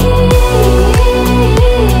right here.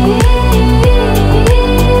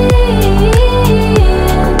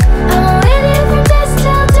 I'm with you from dusk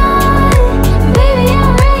till dawn. Baby,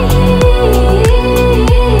 I'm right here.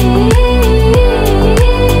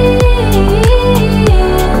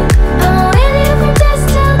 I'm with you from dusk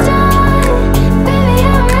till dawn. Baby,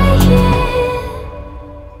 I'm right here.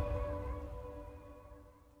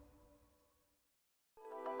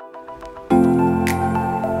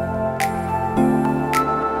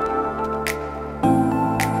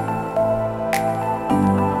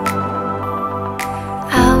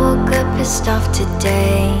 I woke up pissed off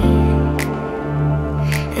today,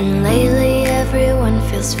 and lately everyone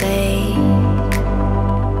feels fake.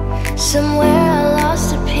 Somewhere I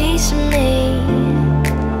lost a piece of me,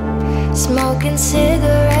 smoking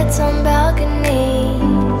cigarettes on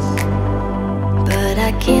balconies. But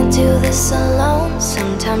I can't do this alone,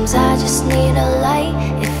 sometimes I just need a light.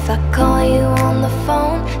 If I call you on the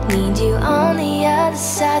phone, need you on the other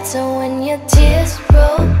side. So when your tears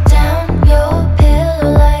roll down your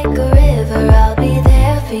pillow like a river, I'll be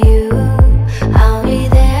there for you, I'll be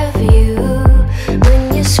there for you. When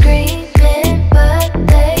you're screaming but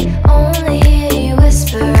they only hear you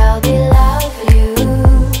whisper, I'll be loud for you,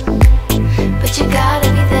 but you gotta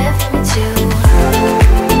be there for me too.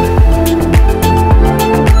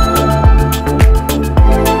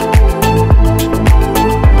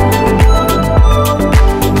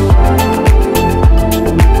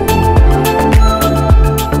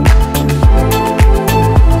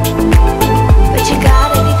 But you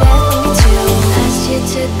gotta be there for me too. Last year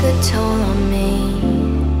took a toll on me,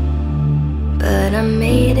 but I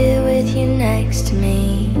made it with you next to me.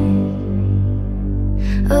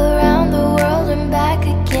 Around the world and back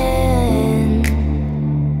again,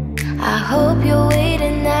 I hope you're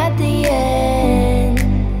waiting at the end.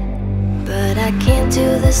 But I can't do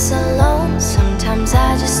this alone, sometimes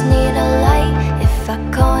I just need a light. If I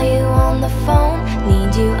call you on the phone,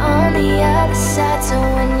 need you on the other side. So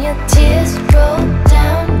when your tears roll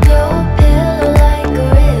down your pillow like a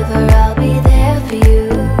river, I'll be there for you,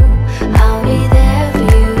 I'll be there for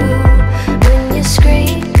you.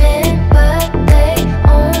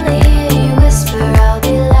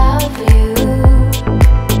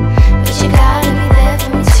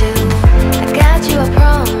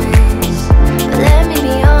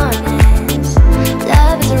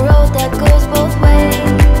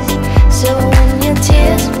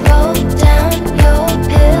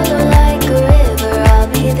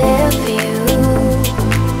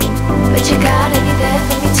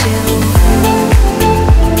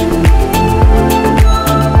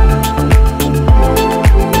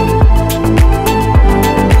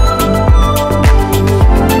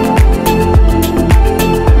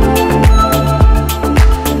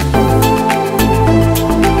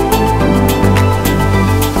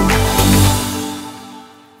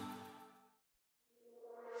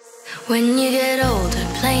 When you get older,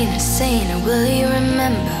 plainer, saner, will you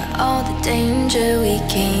remember all the danger we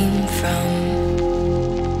came from?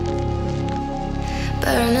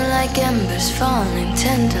 Burning like embers, falling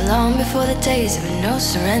tender, long before the days of no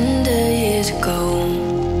surrender years ago.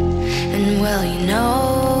 And well, you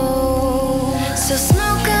know, so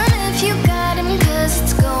smoke 'em if you got 'em, 'cause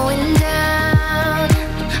it's going down.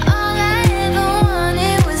 All I ever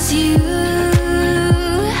wanted was you.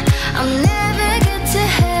 I'll never get to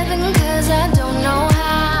heaven 'cause I don't know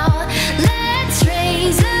how. Let's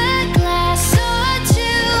raise a glass or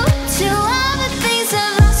two to all the things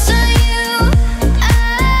I've lost on you.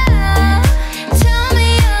 Oh, tell me,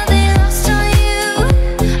 are they lost on you?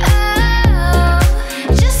 Oh,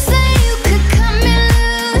 just so you could cut me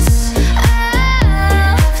loose.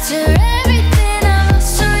 Oh, after everything I've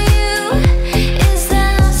lost on you, is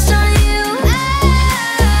that lost on you? Oh,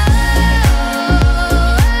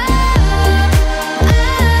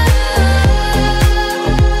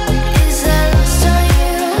 is that lost on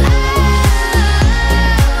you?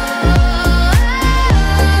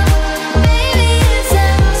 Baby, is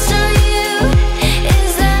that lost on you?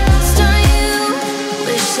 Is that lost on you?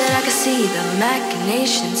 Wish that I could see the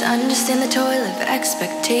machinations, understand the toil of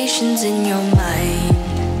expectations in your mind.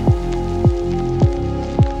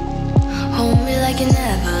 Hold me like you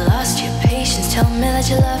never lost your patience. Tell me that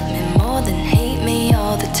you love me more than hate me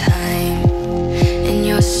all the time. And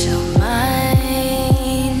you're still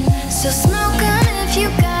mine. So smoke 'em if you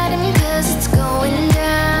got 'em, 'cause it's going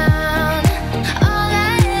down. All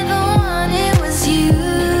I ever wanted was you.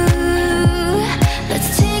 Let's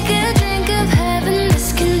take a drink of heaven, this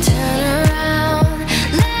can turn around.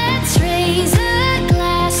 Let's raise a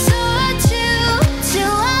glass or two to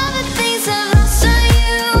all the things I've lost on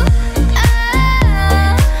you.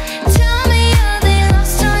 Oh, tell me, are they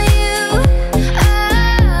lost on you?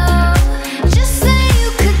 Oh, just so you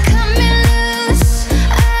could cut me loose.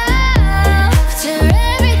 Oh, after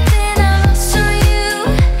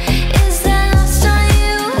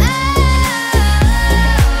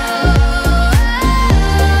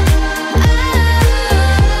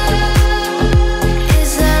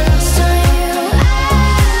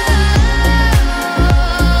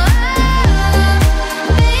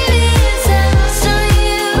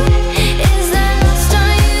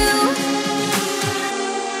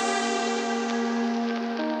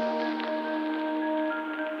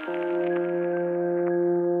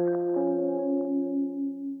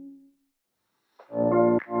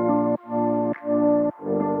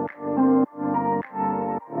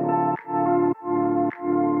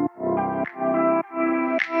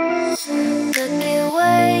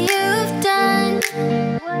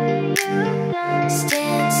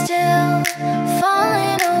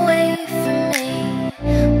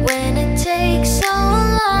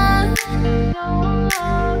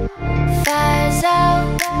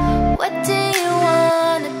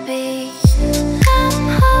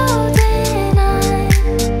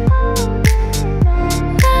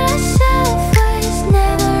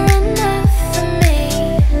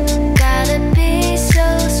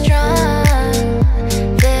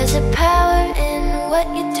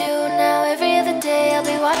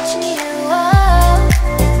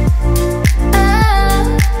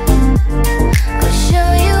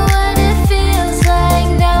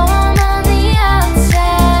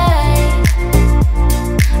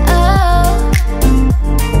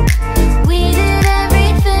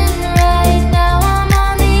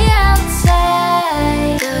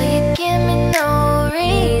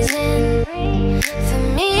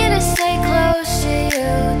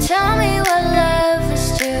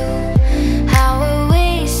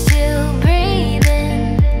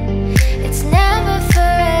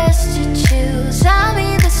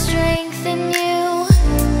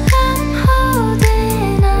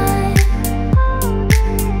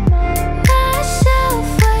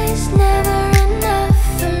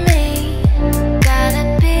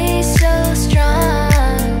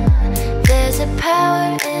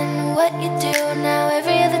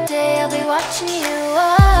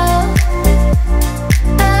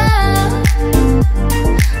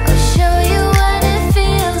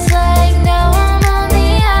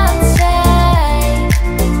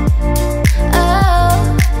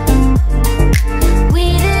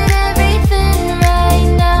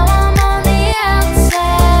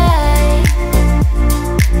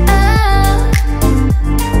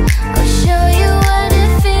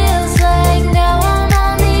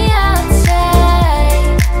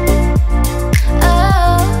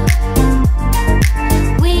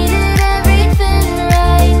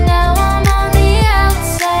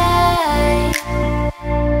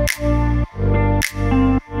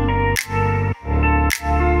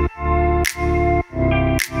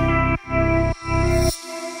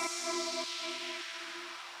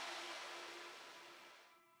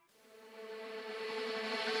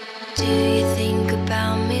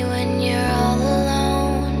about me when you're all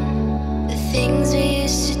alone. The things we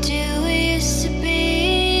used to do, we used to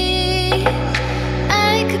be.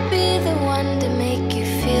 I could be the one to make you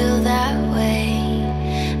feel that way.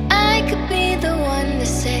 I could be the one to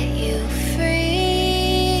set you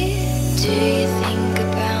free. Do you think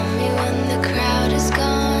about me when the crowd is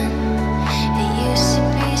gone? It used to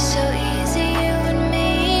be so easy, you and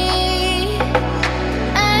me.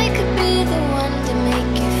 I could be the one to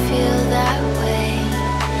make you feel that way.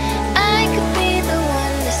 I could be the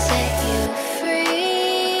one to set you free.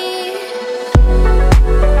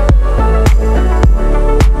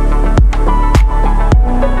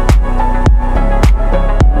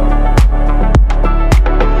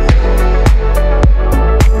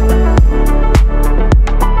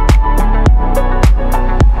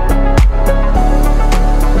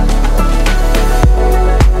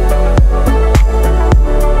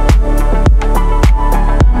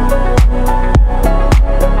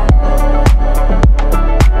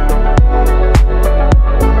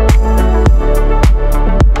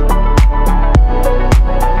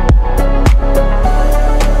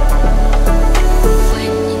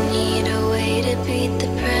 When you need a way to beat the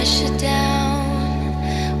pressure down,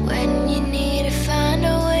 when you need to find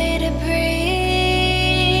a way to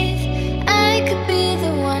breathe, I could be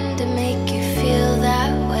the one to make you feel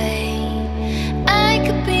that way. I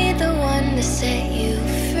could be the one to set you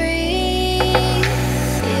free.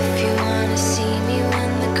 If you wanna see me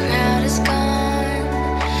when the crowd is gone,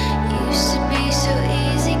 used to be so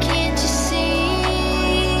easy, can't you see?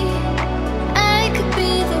 I could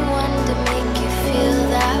be the one to make you feel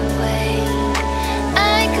that way.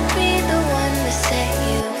 I could be the one to set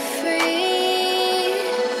you free.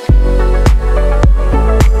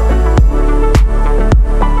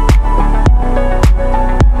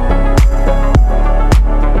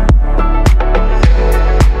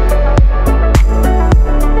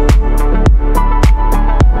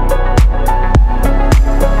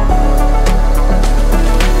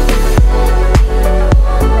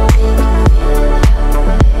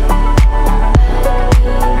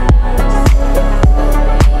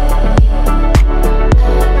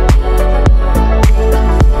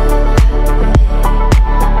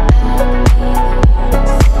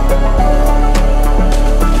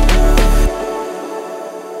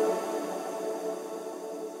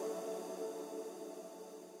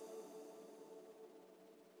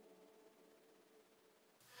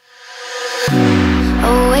 A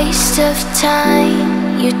waste of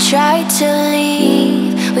time, you tried to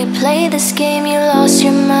leave. We played this game, you lost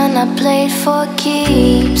your mind, I played for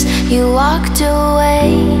keeps. You walked away,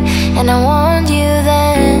 and I warned you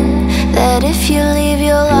then that if you leave,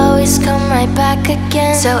 you'll always come right back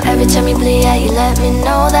again. So every time you bleed out, you let me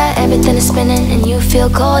know that everything is spinning and you feel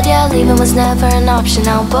cold. Yeah, leaving was never an option.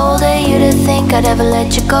 How bold are you to think I'd ever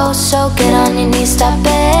let you go? So get on your knees, stop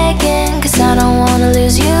begging, cause I don't wanna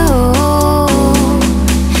lose you.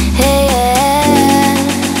 Hey, yeah.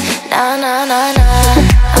 Nah, nah, nah, nah.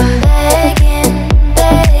 I'm begging,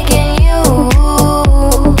 begging you.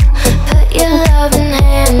 Put your loving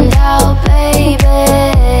hand out,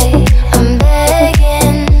 baby. I'm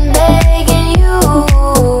begging, begging you.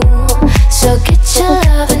 So get your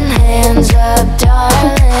loving hands up,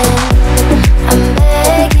 darling. I'm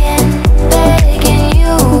begging, begging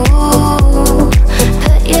you.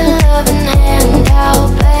 Put your loving hand out,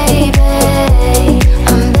 baby.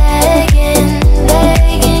 I'm begging,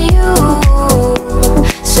 begging you.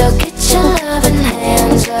 So get your loving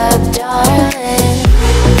hands up, darling.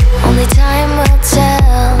 Only time will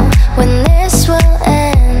tell when this will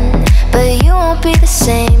end, but you won't be the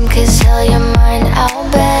same, cause hell, your mind I'll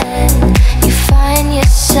bend. You find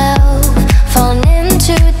yourself falling in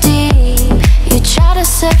too deep. You try to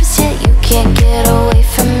surface yet you can't get away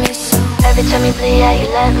from me. So every time you bleed out, you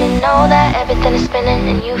let me know that everything is spinning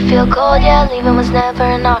and you feel cold. Yeah, leaving was never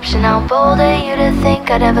an option. How bold are you to think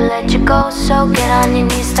I'd ever let you go? So get on your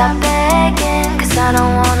knees, stop begging, cause I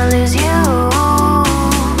don't wanna lose you.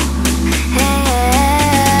 Hey,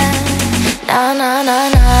 yeah. Nah, nah, nah,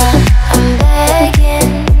 nah. I'm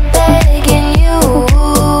begging, begging you.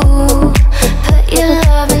 Put your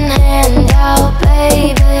loving hand out,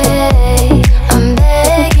 baby. I'm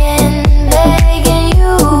begging, begging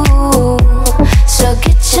you. So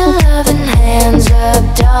get your loving hands up,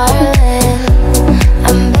 darling.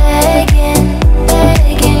 I'm begging,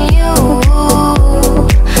 begging you.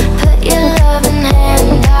 Put your loving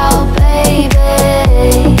hand out, baby.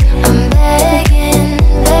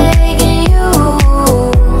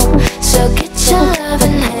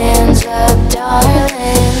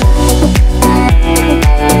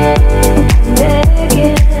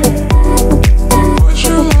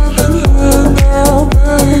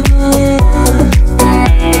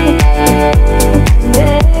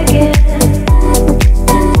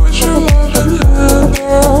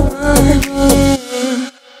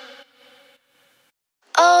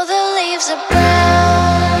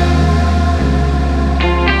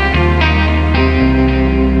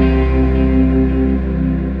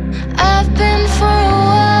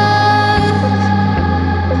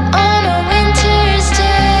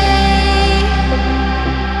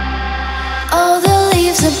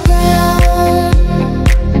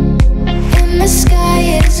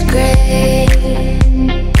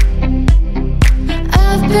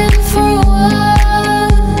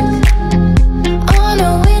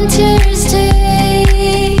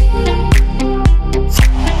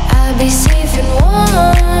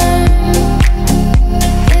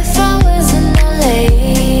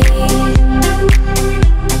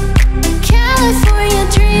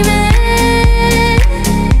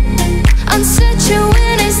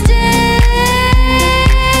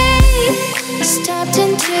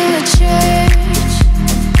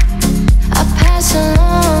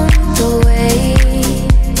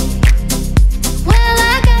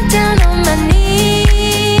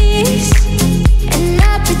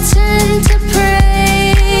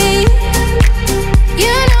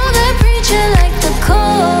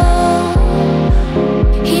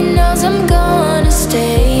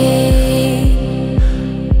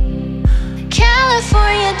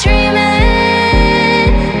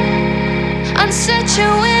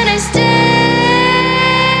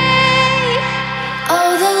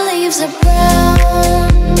 leaves are brown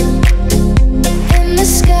and the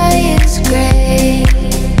sky is gray.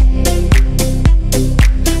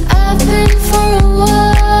 I've been for a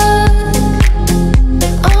walk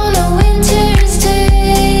on a winter's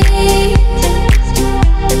day.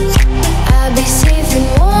 I'll be safe and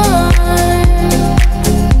warm.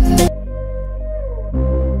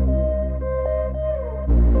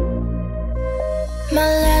 My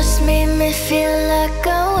last made me feel like I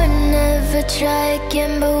would never try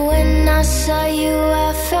again, but when I saw you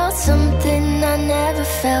I felt something I never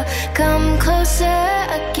felt. Come closer,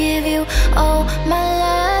 I'll give you all my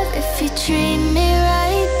love. If you treat me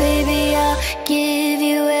right, baby, I'll give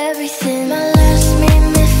you everything. My last made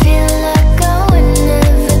me feel like I would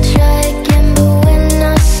never try again, but when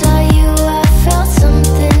I saw you I felt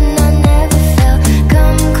something I never felt.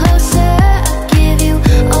 Come closer, I'll give you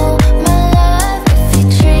all my love. If you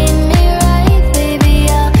treat me right, baby,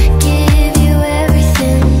 I'll give you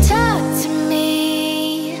everything. Talk to me,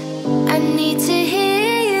 I need to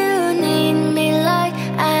hear you. Need me like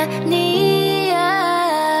I need ya.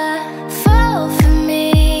 Fall for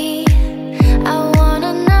me, I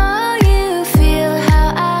wanna know you feel how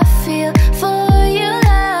I feel for you,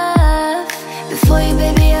 love. Before you,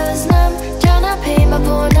 baby, I was numb, trying to pay my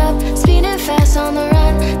phone up, speeding fast on the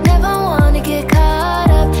run, never wanna get caught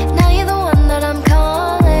up. Now you're the one that I'm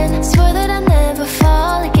calling, swear that I'll never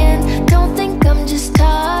fall again. Don't think I'm just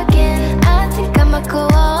talking, I think I might go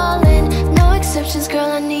all in. No exceptions, girl,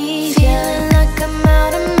 I need ya. Feeling like I'm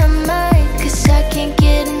out of my mind, cause I can't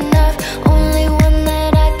get enough. Only one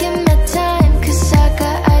that I give my time, cause I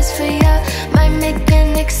got eyes for ya. Might make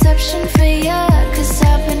an exception for ya, cause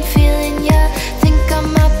I've been feeling ya. Think I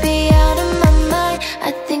might be out of my mind,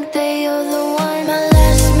 I think that you're the one. My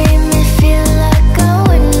last made me feel like I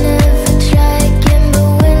would never try again, but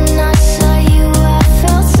when I saw you I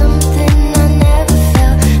felt something I never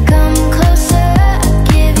felt. Come closer, I'll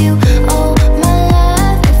give you all my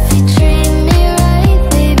love. If you treat me right,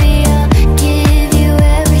 baby, I'll give you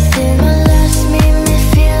everything. My last made me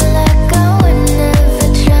feel like I would never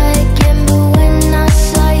try again, but when I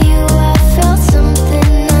saw you I felt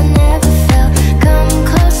something I never felt. Come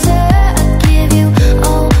closer, I'll give you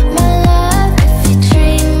all my love. If you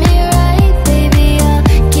treat me right, baby, I'll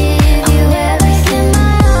give you everything.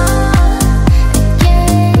 My all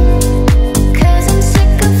again, cause I'm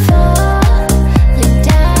sick of falling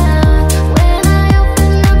down. When I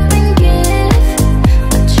open up and give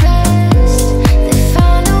my trust, they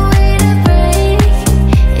found a way to break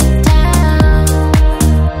it down.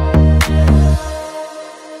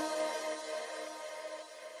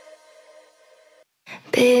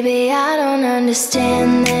 Baby, I don't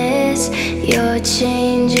understand this. You're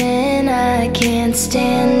changing, I can't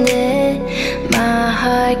stand it. My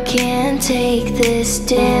heart can't take this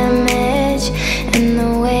damage, and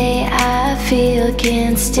the way I feel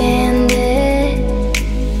can't stand it.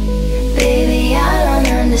 Baby, I don't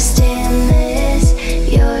understand this.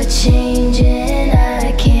 You're changing,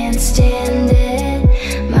 I can't stand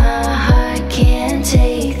it. My heart can't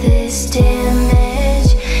take this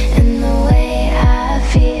damage, and the way I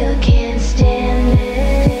feel can't stand it.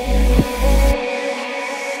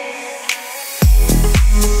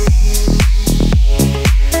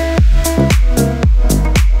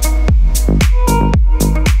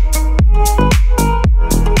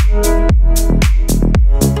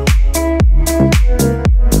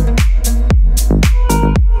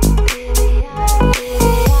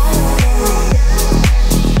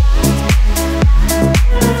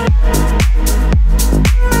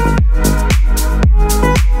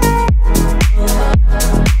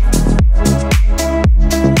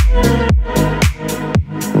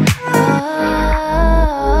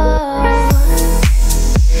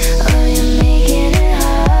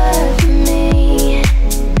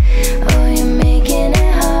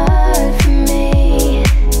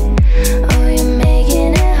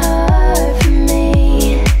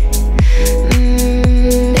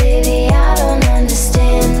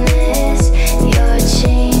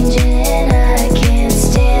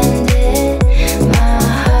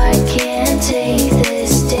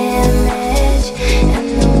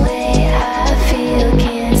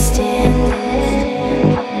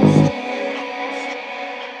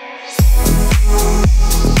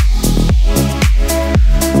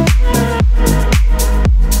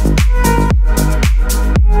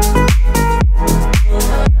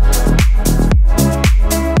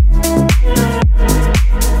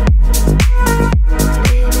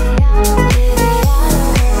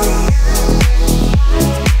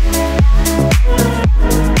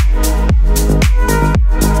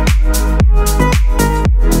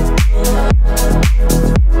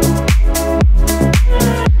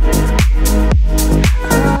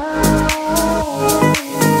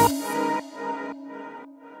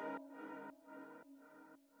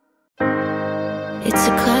 It's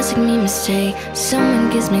a classic me mistake. Someone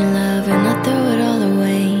gives me love and I throw it all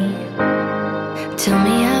away. Tell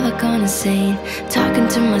me have I gone insane, talking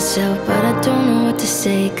to myself but I don't know what to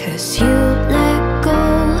say. Cause you let go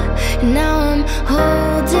and now I'm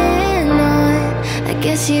holding on. I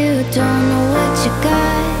guess you don't know what you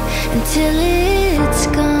got until it's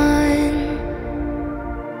gone.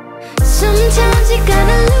 Sometimes you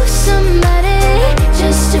gotta lose somebody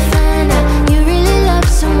just to find out you really love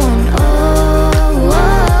someone. Oh,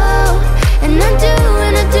 oh. And I do,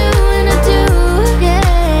 and I do, and I do,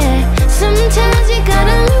 yeah. Sometimes you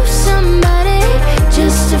gotta lose somebody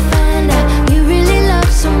just to find out you really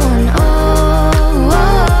love someone. Oh,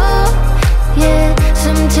 oh, yeah.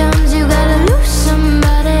 Sometimes you gotta lose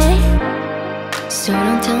somebody. So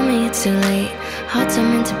don't tell me it's too late. Hearts are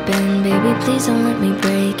meant to bend, baby, please don't let me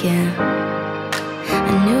break, yeah.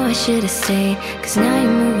 I knew I should've stayed, cause now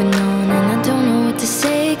you're moving on and I don't know what to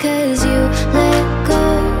say. Cause you let go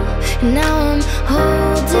and now I'm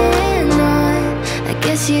holding on. I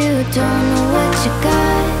guess you don't know what you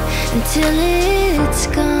got until it's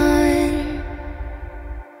gone.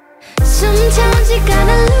 Sometimes you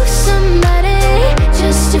gotta lose somebody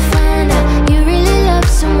just to find out you really love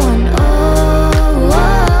someone. Oh,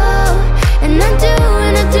 oh. And I do,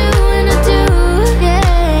 and I do, and I do,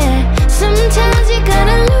 yeah. Sometimes you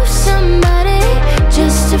gotta lose somebody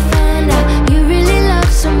just to find out you really love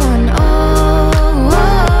someone. Oh,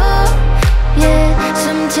 oh, yeah.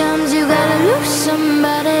 Sometimes you gotta lose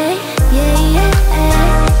somebody. Yeah, yeah,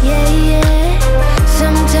 yeah, yeah.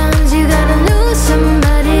 Sometimes you gotta lose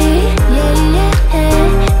somebody. Yeah, yeah,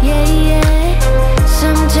 yeah, yeah.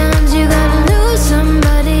 Sometimes you gotta lose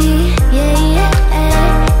somebody. Yeah, yeah,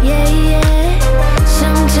 yeah, yeah.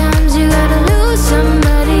 Sometimes you gotta lose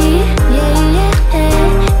somebody. Yeah, yeah,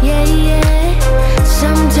 yeah, yeah.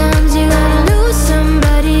 Sometimes you gotta lose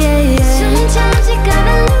somebody. Yeah, yeah. Sometimes you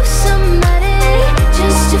gotta lose somebody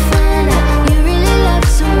just to find out you really love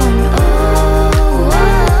someone. Oh,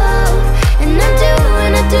 oh. And I do,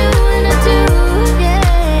 and I do, and I do,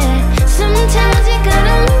 yeah. Sometimes you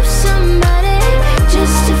gotta lose somebody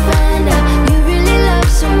just to find out you really love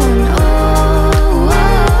someone. Oh,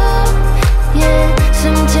 oh, yeah.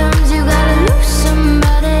 Sometimes you gotta lose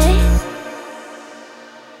somebody.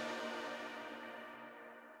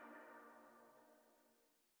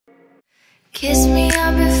 Kiss me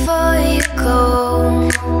up before you go.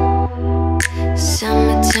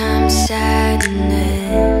 Summertime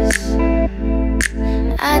sadness.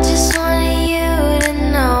 I just wanted you to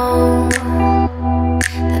know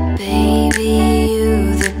that baby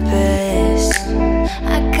you the best.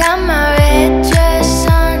 I got my red dress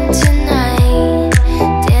on tonight,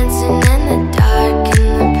 dancing in the dark in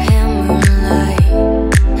the pale moonlight.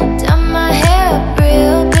 Done my hair up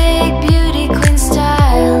real big, beauty queen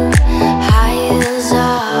style, high heels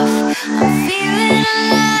off, I'm feeling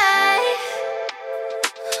alive.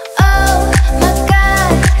 Oh my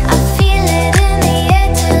God, I feel it in the air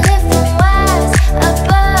till it from wise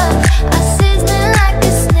above. I sizzling like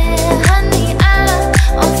a snare, honey, I'm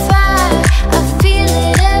on fire. I feel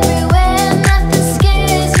it everywhere, nothing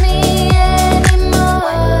scares me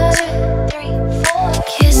anymore. 3, 4.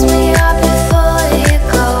 Kiss me up before you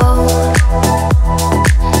go.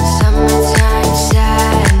 Summertime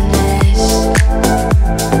sadness.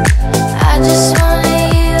 I just wanted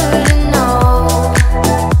you to know,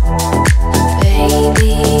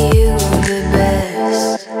 baby, you the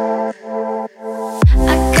best.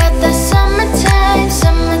 I got that summertime,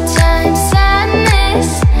 summertime sadness.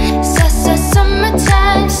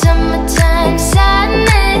 Summertime, summertime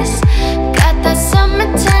sadness. Got that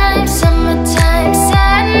summertime, summertime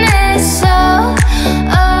sadness. Oh,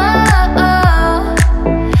 oh, oh.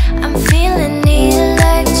 I'm feeling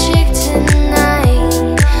electric tonight.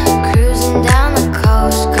 Cruising down the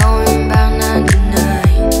coast, going about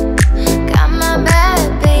 99. Got my bad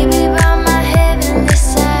baby by my heavenly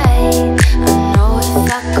side. I know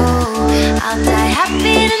if I go, I'll die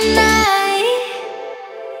happy tonight.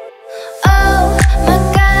 Oh my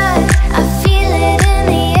God, I feel it in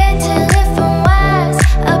the air till it from wise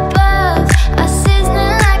above. I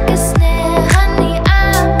sizzling like a snare, honey,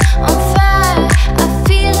 I'm on fire. I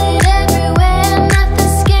feel it everywhere,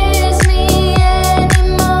 nothing scares me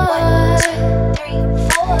anymore. 3,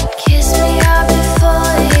 4. Kiss me up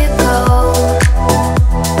before you go.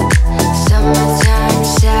 Summertime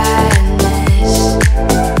sadness.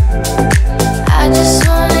 I just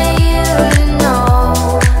wanted you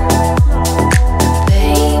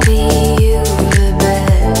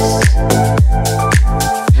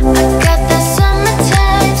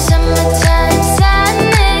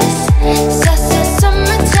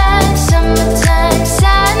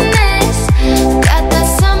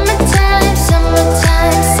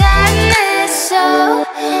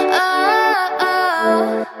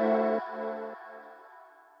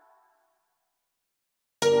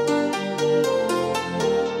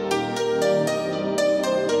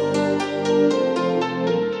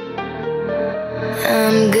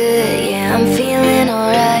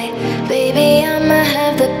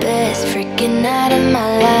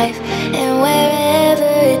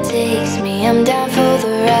I'm down for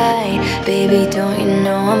the ride. Baby, don't you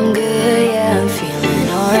know I'm good? Yeah, I'm feeling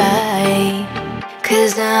alright.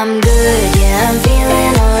 'Cause I'm good, yeah, I'm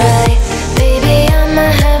feeling alright. Baby, I'ma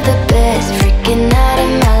have the best freaking night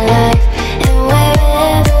of my life. And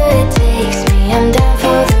wherever it takes me, I'm down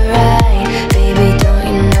for the ride. Baby, don't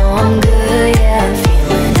you know I'm good? Yeah, I'm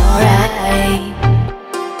feeling alright.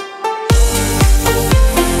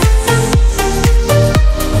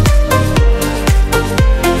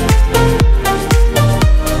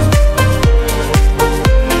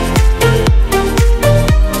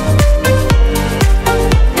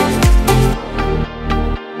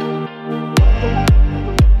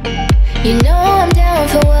 You know I'm down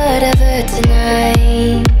for whatever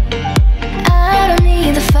tonight. I don't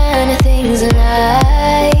need the finer things in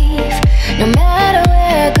life. No matter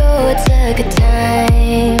where I go, it's a good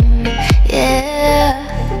time. Yeah.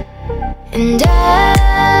 And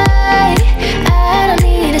I don't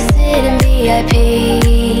need to sit in VIP.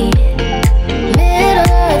 Middle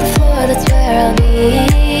of the floor, that's where I'll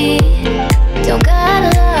be. Don't got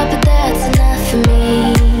a lot, but that's enough for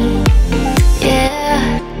me. Yeah.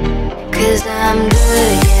 'Cause I'm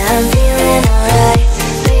good, yeah, I'm feeling alright.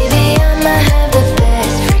 Baby, I'ma have the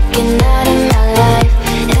best freaking night of my life.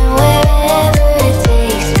 And wherever it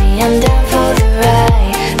takes me, I'm down for the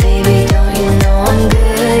ride. Baby, don't you know I'm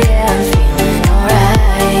good? Yeah, I'm feeling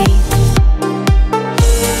alright.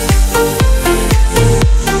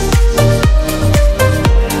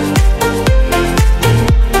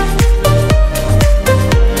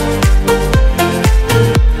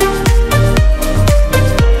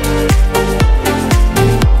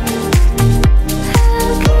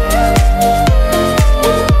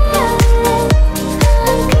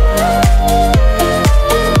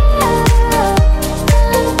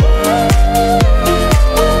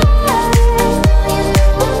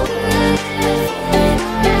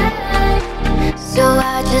 So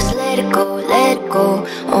I just let it go, let it go.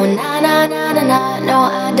 Oh na na na na na, no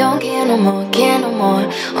I don't care no more, care no more.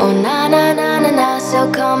 Oh na na na na na, so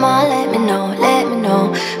come on, let me know, let me know.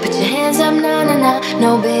 Put your hands up, na na na.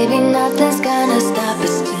 No baby, nothing's gonna stop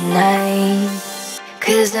us tonight.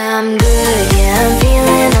 'Cause I'm good, yeah, I'm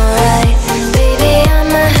feeling alright. Baby,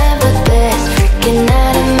 I'ma have the best freaking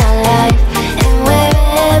night of my life. And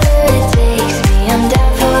wherever it takes me, I'm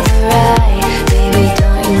down for the ride. Baby,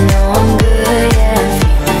 don't you know I'm good? Yeah, I'm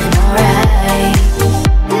feeling alright.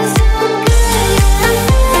 'Cause I'm good, yeah, I'm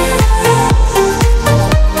feeling alright.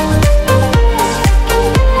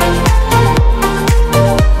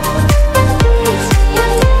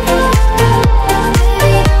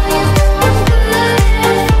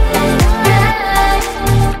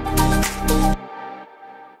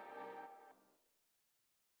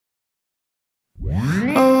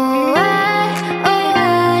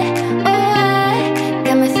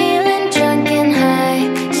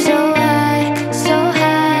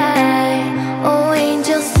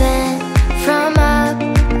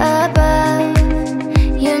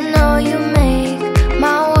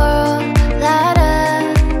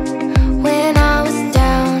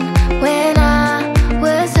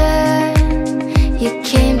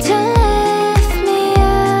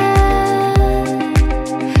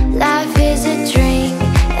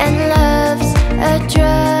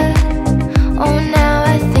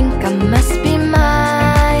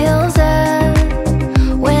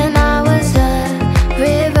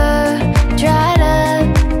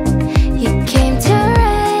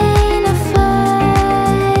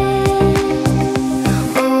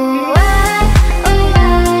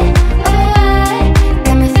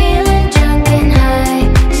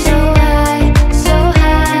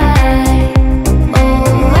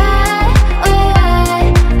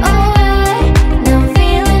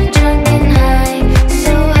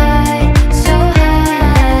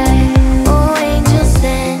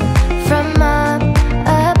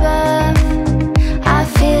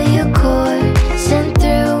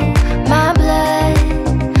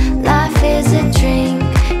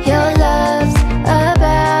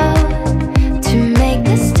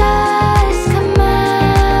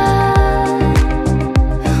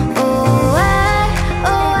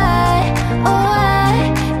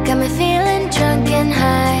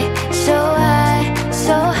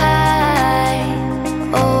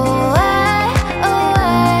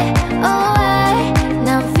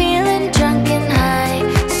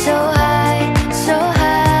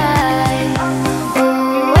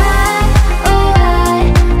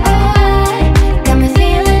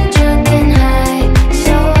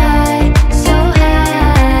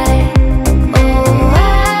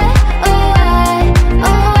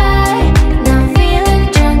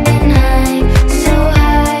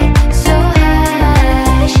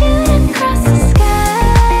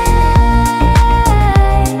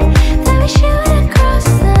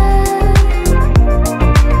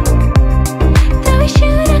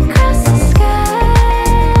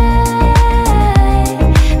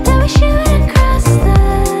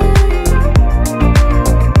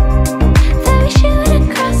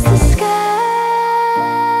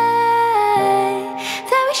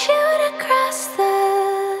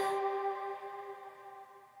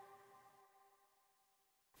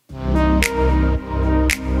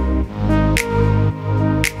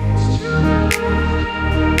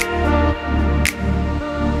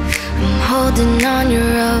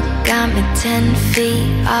 10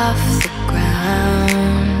 feet off the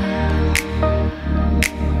ground.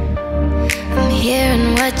 I'm hearing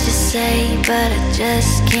what you say, but I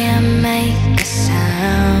just can't make a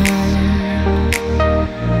sound.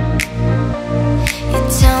 You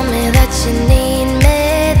tell me that you need me,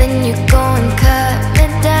 then you go and cut me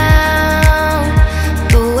down.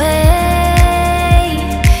 But wait,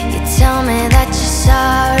 you tell me that you're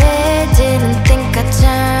sorry, didn't think I'd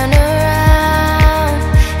turn around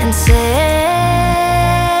and say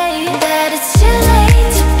that it's too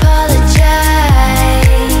late to apologize.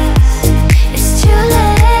 It's too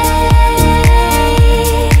late.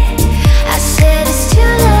 I said it's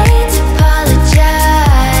too late to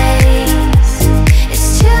apologize. It's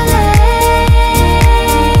too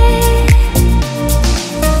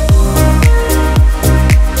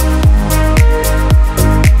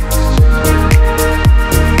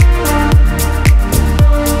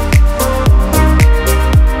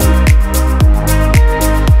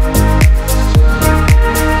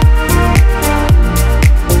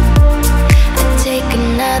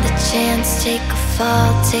take a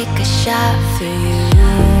fall, take a shot for you.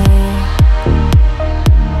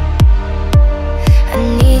 I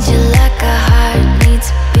need you like a heart needs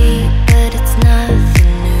a beat, but it's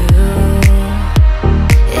nothing new.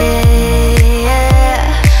 Yeah,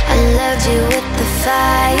 I loved you with the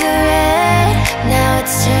fire red, now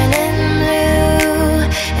it's turning blue.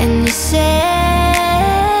 And you say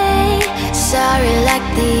sorry like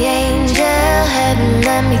the angel, heaven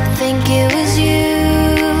let me think it was you.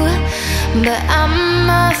 But I'm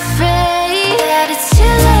afraid that it's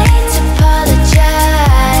too late to apologize.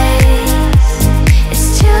 It's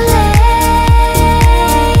too late.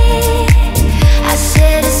 I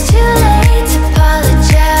said it's too late to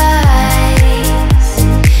apologize.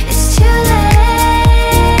 It's too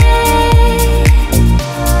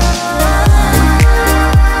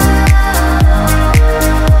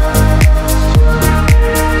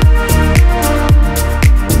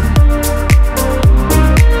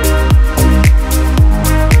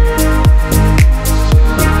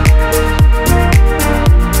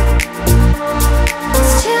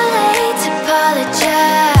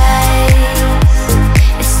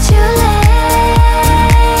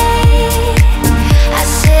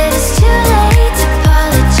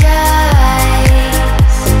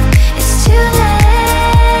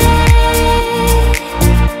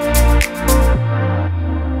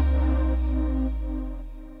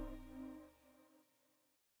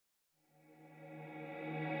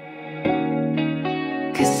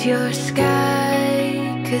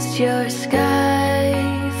You're a sky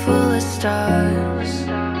full of stars.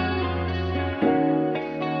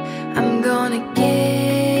 I'm gonna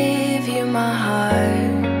give you my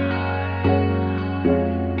heart.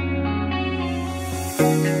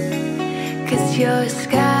 'Cause you're a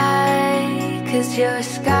sky, 'cause you're a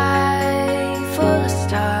sky full of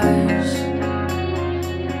stars.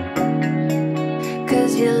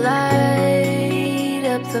 'Cause you light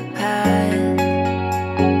up the path.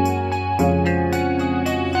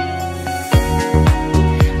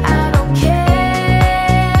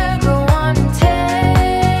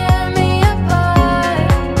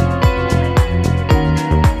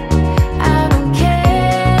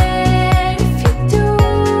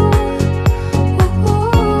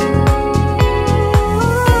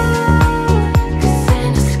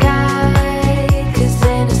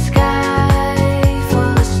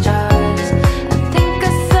 Full of stars, I think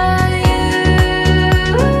I saw you.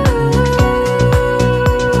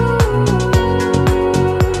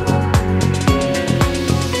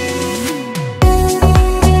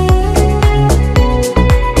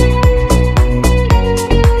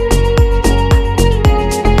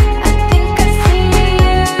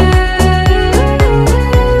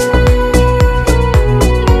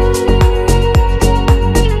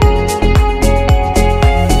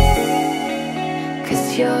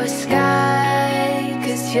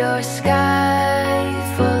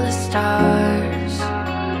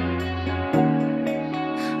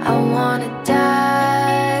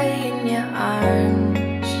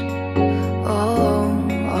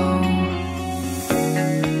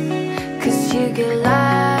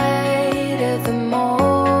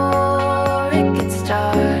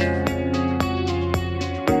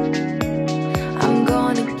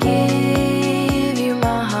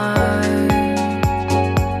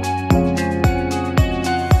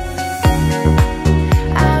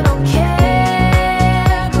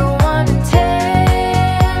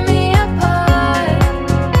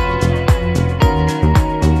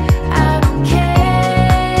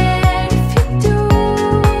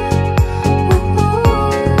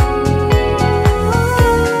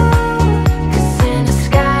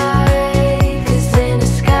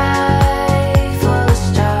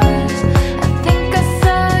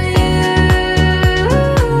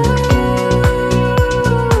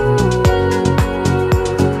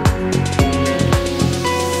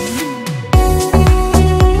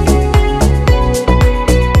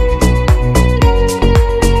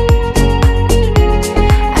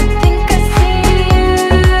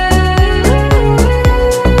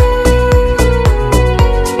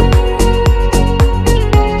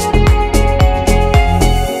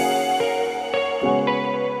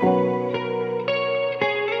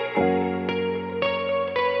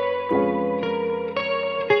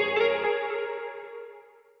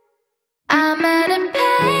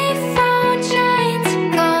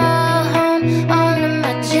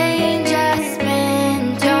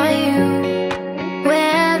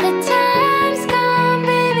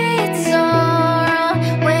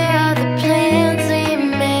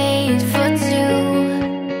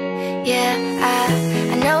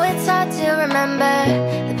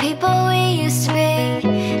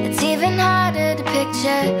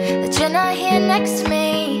 picture that you're not here next to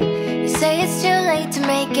me. You say it's too late to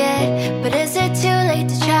make it, but is it too late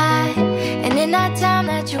to try? And in that time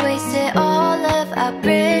that you wasted, all of our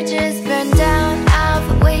bridges burned down.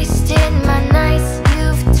 I've wasted my nights,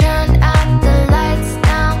 you've turned out the lights.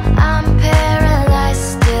 Now I'm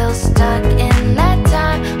paralyzed, still stuck in that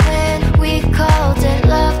time when we called it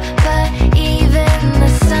love. But even the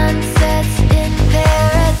sun sets in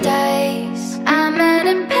paradise. I'm at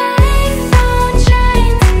a payphone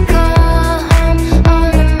trying to call home.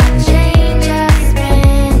 All of my change I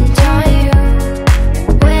spent on you.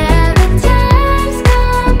 Where the time's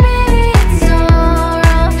gone, baby, it's all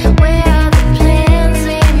wrong. Where are the plans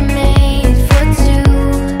we made for two?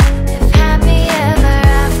 If happy ever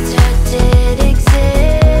after did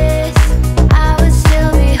exist, I would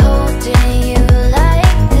still be holding you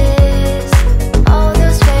like this. All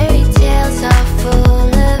those fairy tales are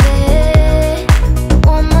full of it.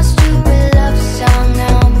 One more stupid love song,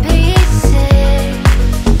 I'll be sick.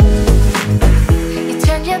 You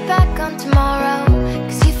turned your back on tomorrow,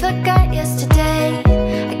 'cause you forgot yesterday.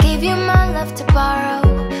 I gave you my love to borrow,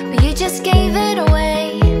 but you just gave it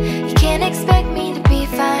away. You can't expect me to be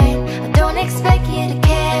fine, I don't expect you to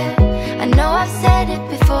care. I know I've said it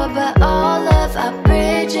before, but all of our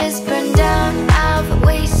bridges burned down. I've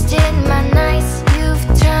wasted my nights, you've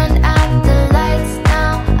turned out the lights.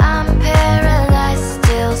 Now I'm paralyzed,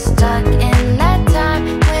 still stuck in that time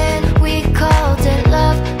when we called it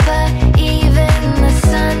love. But even the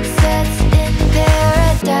sun sets in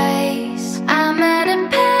paradise. I'm at a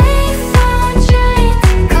payphone trying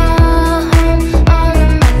to call home. All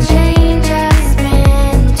of my change I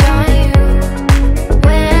spent on you.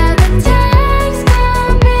 Where the time's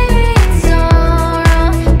gone, baby, it's all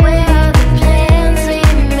wrong. Where are the plans we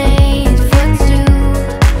made for two?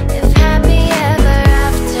 If happy ever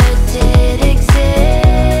after did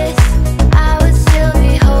exist, I would still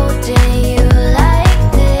be holding you like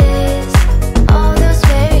this. All those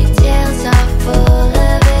fairy tales are full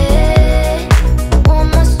of it. One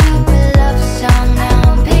more stupid love song,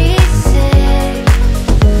 I'll be sick.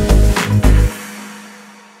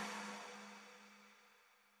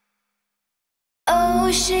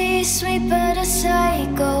 Oh, she's sweet but a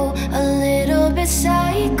psycho, a little bit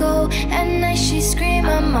psycho. At night she scream,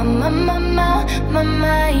 my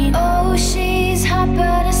mind. Oh, she's hot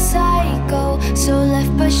but a psycho, so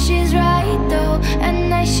left but she's right though. At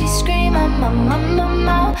night she scream, my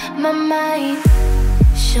mind.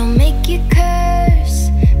 She'll make you curse,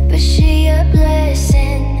 but she a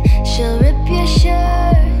blessing. She'll rip your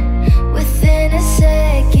shirt within a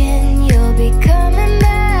second. You'll be coming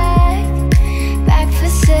back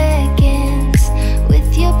for seconds with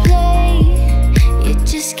your play. You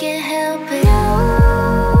just can't help it.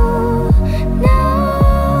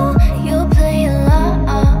 No, you'll play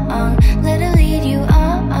along. Let her lead you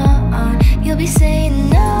on. You'll be saying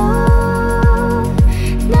no,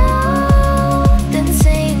 then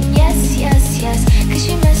saying yes, 'cause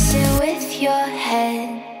you're messing with your head.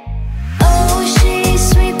 Oh, she's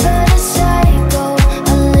sweet but a psycho,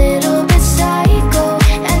 a little bit psycho.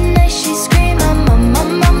 At night she scream, my mind.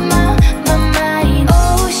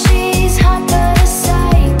 Oh, she's hot but a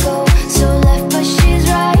psycho, so left but she's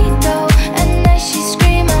right though. At night she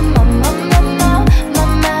scream, my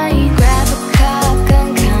mind. Grab a cop gun,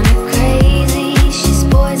 kinda crazy. She's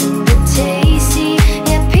poison but tasty.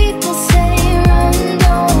 Yeah, people say run,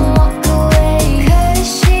 don't walk away. 'Cause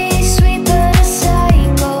she's sweet but a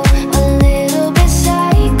psycho, a little bit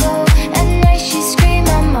psycho. At night she scream,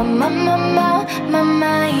 my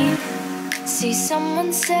mind. See,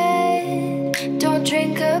 someone said, don't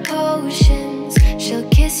drink her potions. She'll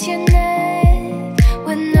kiss your neck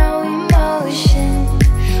with no emotion.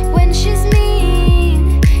 When she's mean,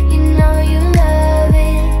 you know you love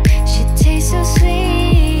it. She tastes so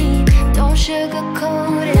sweet, don't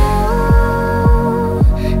sugarcoat it.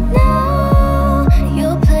 No,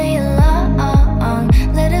 you'll play along.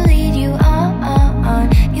 Let her lead you on.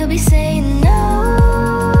 You'll be saying no,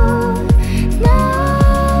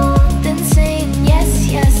 then saying yes,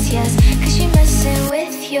 'cause you're messing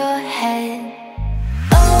with your head.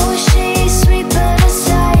 Oh, she's sweet but a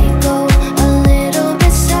psycho, a little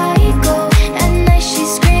bit psycho. At night she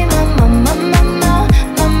scream, my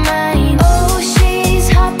mind. Oh, she's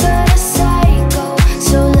hot but a psycho,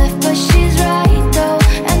 so left but she's right though.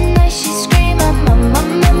 At night she scream, my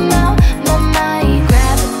mind.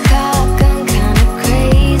 Grab a cop gun, kinda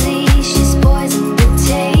crazy. She's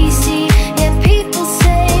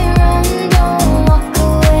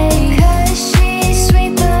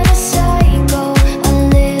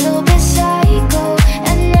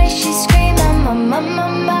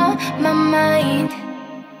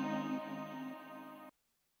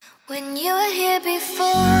When you were here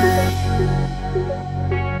before,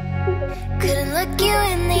 couldn't look you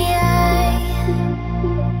in the eye.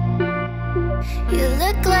 You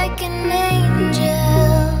look like an angel.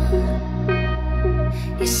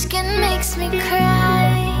 Your skin makes me cry.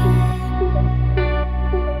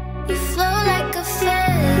 You flow like a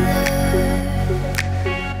feather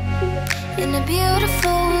in a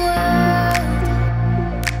beautiful world.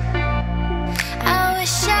 I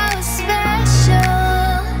wish I was special.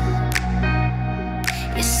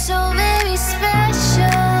 You're so very special,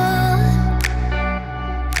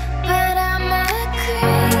 but I'm a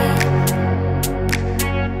creep.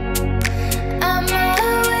 I'm a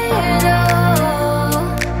weirdo.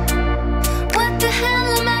 What the hell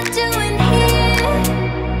am I doing here?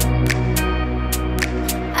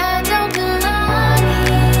 I don't belong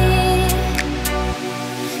here,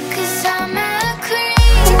 'cause I'm a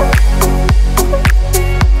creep.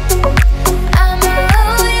 I'm a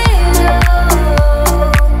weirdo.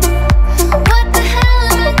 What the hell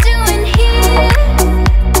am I doing here?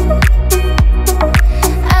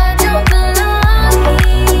 I don't belong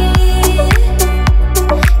here,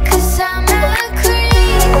 'cause I'm a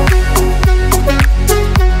creep.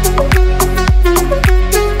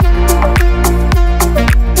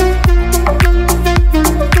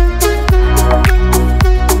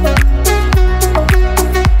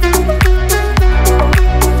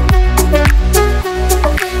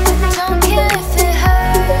 Don't care if it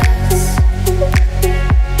hurts.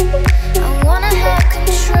 I wanna have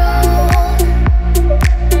control.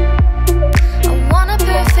 I want a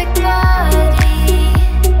perfect body.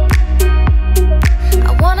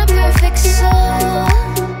 I want a perfect soul.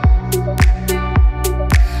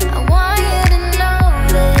 I want you to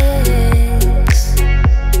notice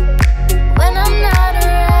when I'm not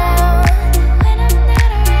around.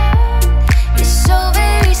 You're so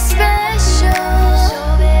very special.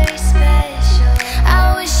 I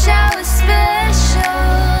wish I was special,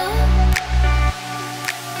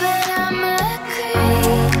 but I'm a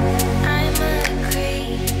creep. I'm a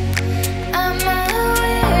creep. I'm a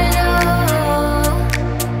weirdo.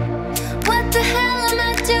 What the hell am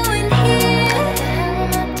I doing here?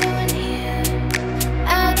 I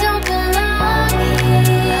don't belong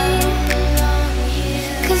here,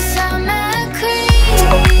 'cause I'm a creep.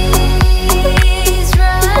 He's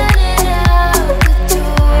running out the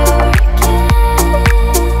door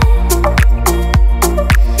again.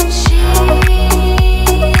 She's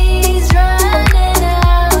running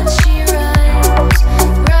out. She runs,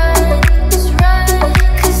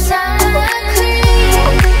 'cause I'm a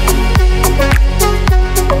creep.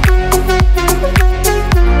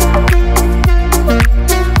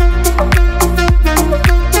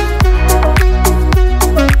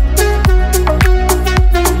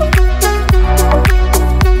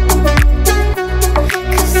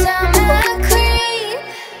 Cause I'm a creep.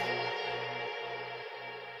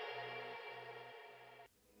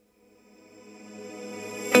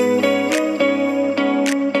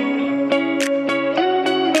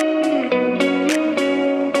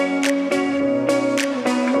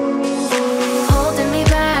 Holding me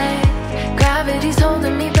back, gravity's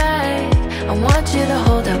holding me back. I want you to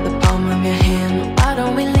hold out the palm of your hand. Why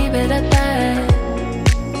don't we leave it at that?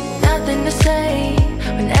 Nothing to say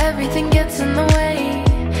when everything gets in the way.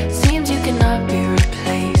 Seems you cannot be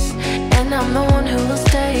replaced, and I'm the one who will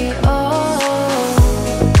stay. Oh,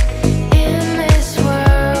 in this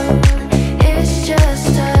world, it's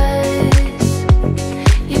just us.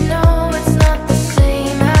 You know it's not the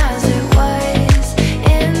same as it was.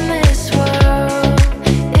 In this world,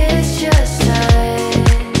 it's just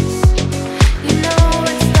us. You know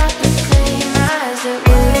it's not the same as it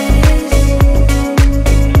was.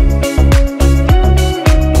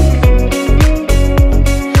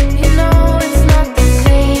 You know it's not the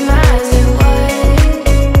same as it was.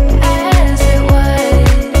 As it was.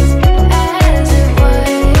 As it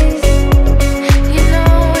was. You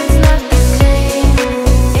know it's not the same.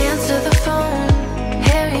 Answer the phone.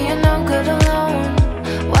 Harry, you're no good alone.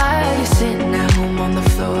 Why are you sitting at home on the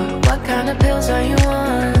floor? What kind of pills are you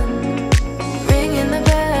on? Ringing the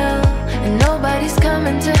bell, and nobody's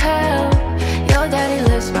coming to help. Your daddy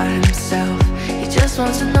lives by himself. He just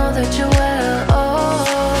wants to know that you're well.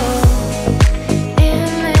 Oh, in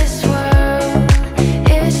this world,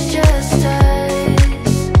 it's just us.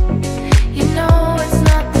 You know it's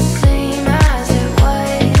not the same as it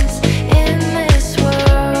was. In this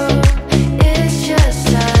world, it's just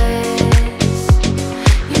us.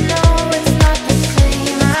 You know it's not the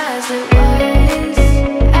same as it was.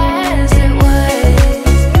 As it was.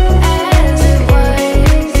 As it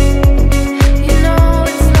was. You know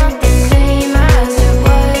it's not the same as it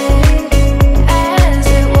was.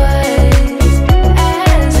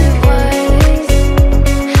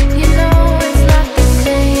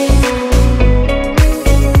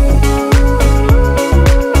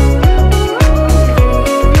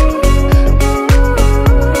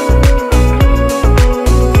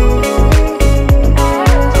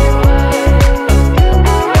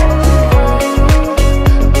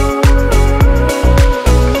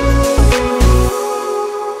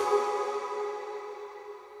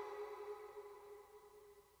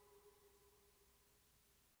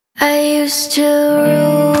 used to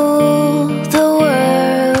rule the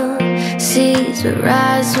world. Seas would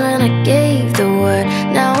rise when I gave the word.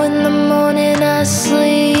 Now in the morning I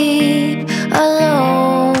sleep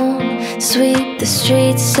alone. Sweep the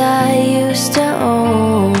streets I used to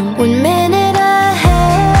own. One minute I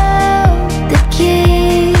held the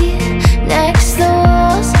key. Next the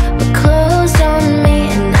walls were closed on me,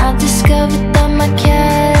 and I discovered that my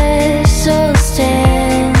castle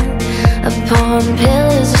stand upon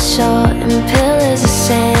pillars of salt and pillars of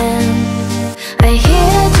sand. I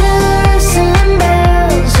hear Jerusalem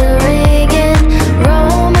bells are ringing,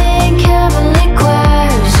 Roman Catholic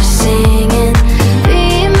choirs are singing. Be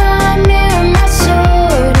my mirror, my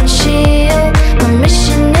sword and shield, my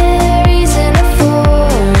missionaries in a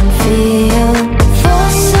foreign field. For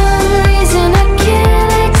some reason I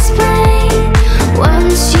can't explain,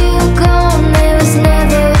 once you gone there was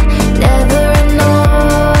never, never an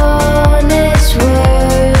honest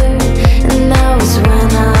word. And that was when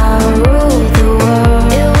I ruled the world.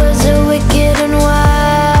 It was a wicked and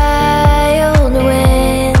wild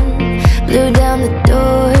wind, blew down the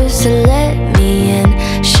doors to let me in.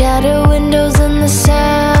 Shattered windows and the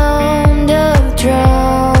sound of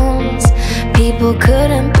drums. People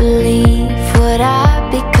couldn't believe what I'd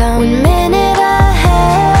become. One minute I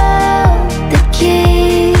held the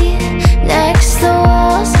key. Next the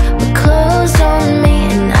walls were closed on me,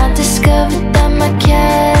 and I discovered that my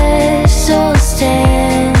castle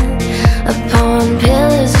stand upon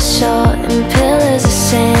pillars of salt and pillars of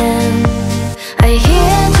sand. I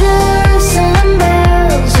hear Jerusalem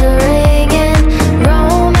bells are ringing,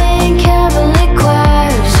 Roman Catholic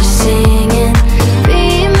choirs are singing. Be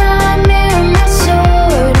my mirror, my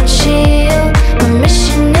sword and shield, my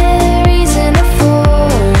missionaries in a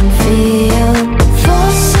foreign field. For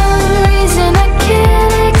some reason I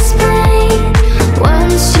can't explain,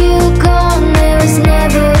 once you gone there was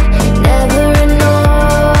never, never an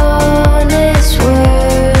honest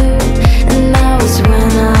word. And that was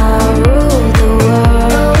when I ruled the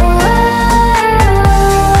world.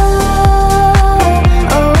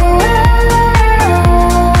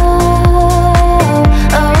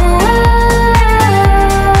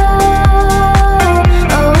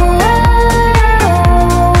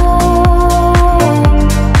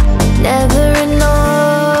 Never an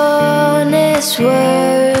honest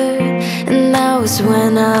word. And that was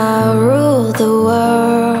when I ruled the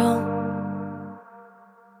world.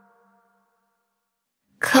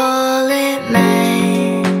 Call it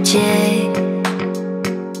magic,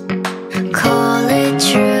 call it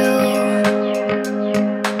true.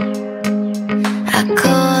 I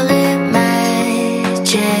call it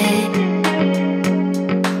magic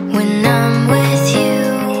when I'm with you.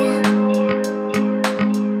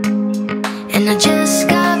 And I just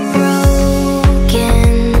got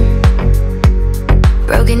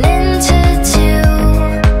broken into two.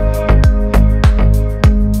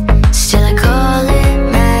 Still I call it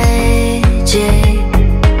magic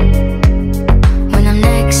when I'm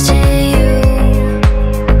next to you.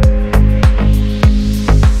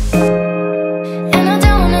 And I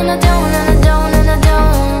don't, and I don't, and I don't, and I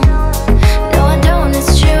don't. No I don't,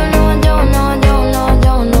 it's true. No I don't, no I don't, no I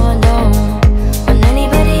don't, no I don't. Want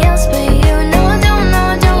anybody else but you. No I don't, no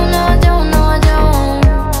I don't, no I don't, no I don't.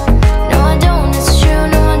 No I don't, it's true.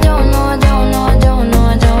 No I don't, no I don't, no I don't, no I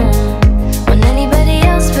don't. Want anybody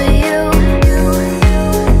else but you.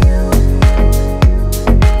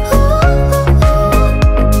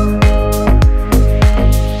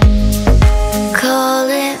 Call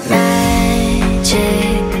it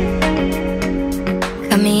magic,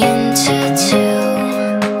 got me into two.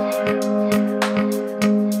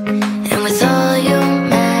 And with all your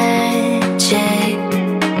magic,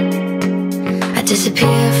 I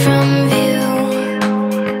disappear from view.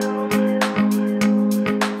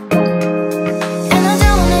 And I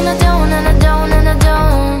don't, and I don't, and I don't, and I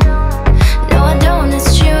don't. No I don't,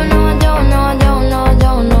 it's true. No I don't, no I don't, no I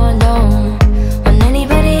don't, no I don't. Want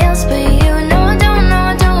anybody else but you. No I don't, no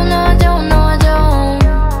I don't, no I don't, no I don't.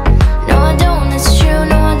 No I don't, it's true.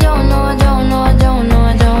 No I don't, no I don't, no I don't, no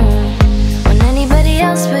I don't. Want anybody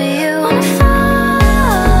else but you. Wanna fall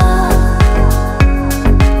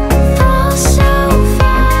so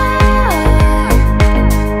far.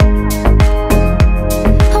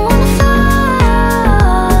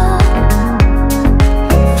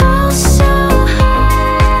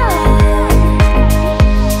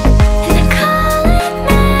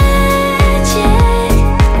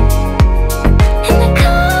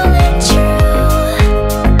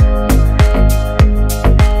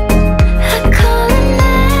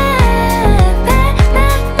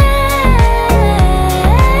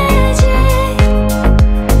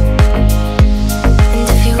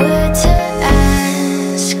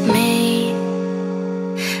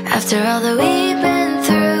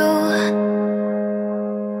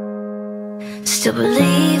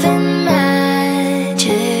 believe in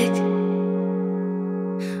magic.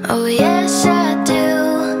 Oh yes I do.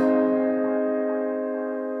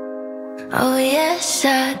 Oh yes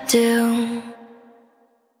I do.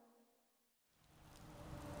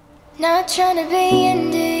 Not trying to be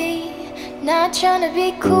indie, not trying to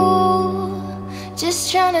be cool,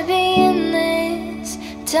 just trying to be in this.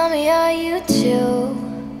 Tell me, are you too?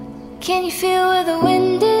 Can you feel where the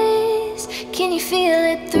wind is? Can you feel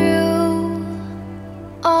it through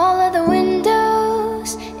all of the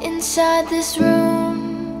windows inside this room?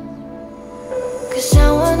 'Cause I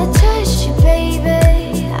wanna touch you,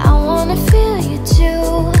 baby, I wanna feel you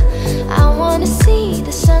too. I wanna see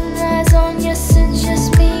the sunrise on your sins, just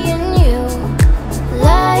me and you.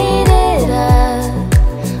 Light it up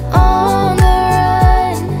on the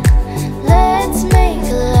run, let's make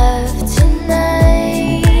love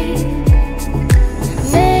tonight.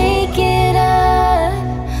 Make it up,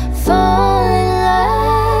 fall in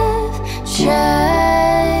love,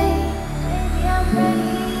 try. Baby, I'm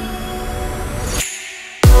ready.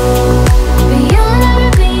 But you'll never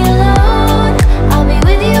be alone, I'll be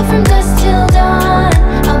with you from dusk till dawn.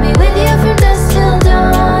 I'll be with you from dusk till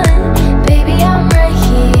dawn. Baby, I'm right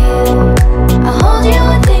here, I'll hold you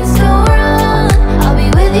when things go wrong. I'll be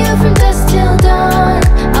with you from dusk till dawn.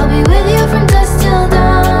 I'll be with you from dusk till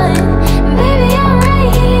dawn. Baby, I'm right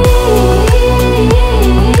here.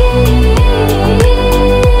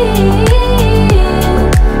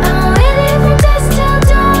 I'm with you from dusk till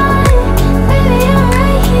dawn. Baby, I'm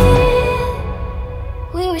right here.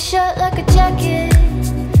 We were short like a jacket,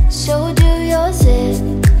 so do yours it.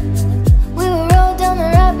 We will roll down the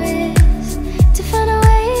rapids to find a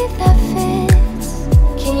wave that fits.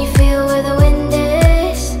 Can you feel where the wind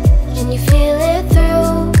is? Can you feel it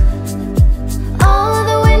through all of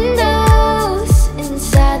the windows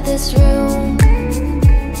inside this room?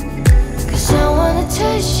 'Cause I wanna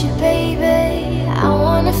touch you, baby, I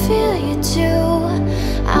wanna feel you too.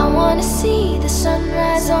 I wanna see the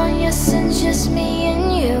sunrise on your sins, just me and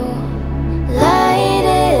you. Light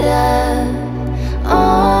it up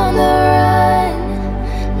on the run,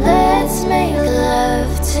 let's make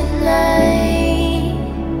love tonight.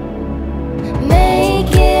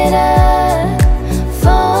 Make it up,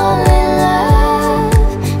 fall in love,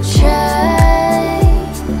 try.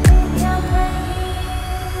 Baby, I'm ready.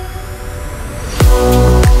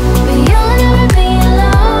 But you'll never be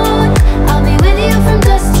alone, I'll be with you from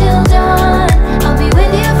dusk till dawn. I'll be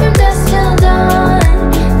with you from dusk till dawn.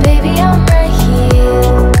 Baby, I'm right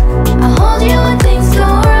here, I'll hold you when things go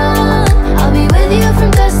wrong. I'll be with you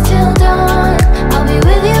from dusk till dawn. I'll be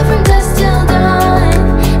with you from dusk till dawn.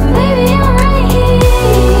 Baby, I'm right here.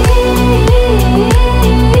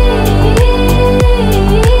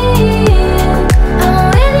 I'm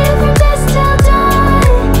with you from dusk till dawn.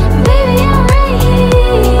 Baby, I'm right here.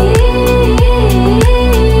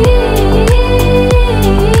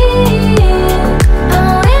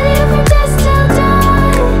 I'm with you from dusk till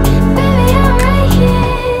dawn. Baby, I'm right here.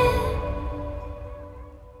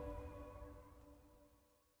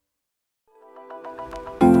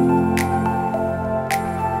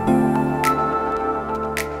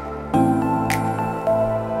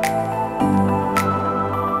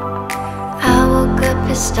 I woke up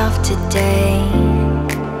pissed off today,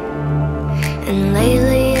 and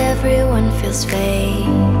lately everyone feels fake.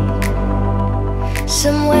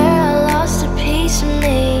 Somewhere I lost a piece of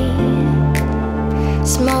me,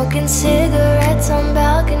 smoking cigarettes on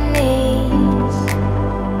balconies.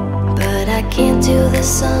 But I can't do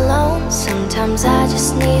this alone, sometimes I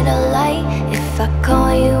just need a light. If I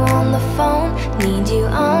call you on the phone, need you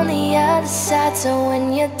on the other side. So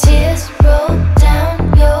when your tears roll down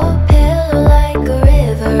your pillow like a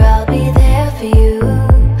river, I'll be there for you,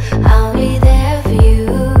 I'll be there for you.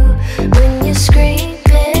 When you're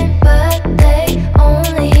screaming but they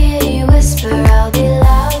only hear you whisper, I'll be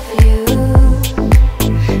loud for you.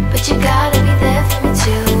 But you gotta be there for me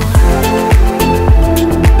too.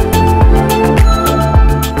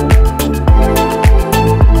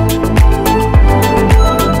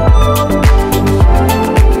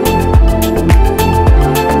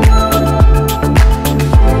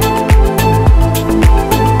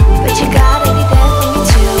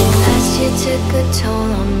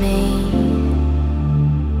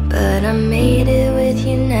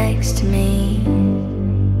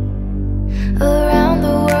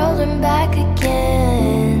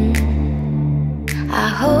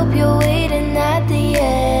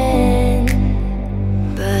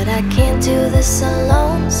 this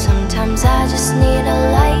alone. Sometimes I just need a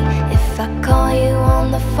light. If I call you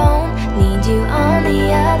on the phone, need you on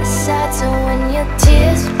the other side. So when your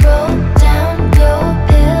tears roll down your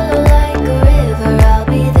pillow like a river,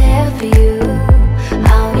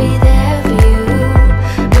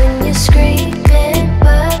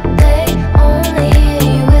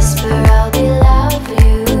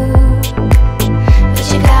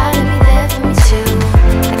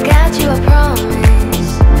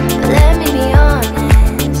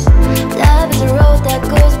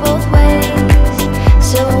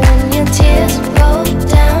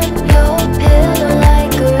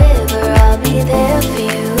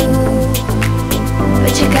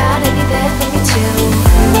 gotta be there for me too.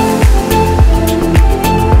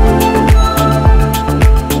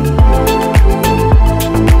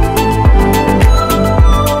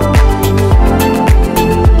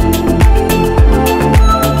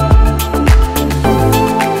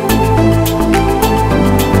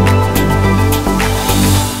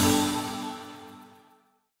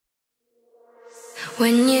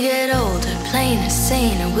 When you get older, plainer,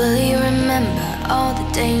 saner, will you remember all the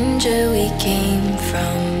danger we came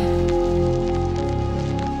from?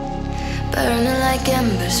 Burning like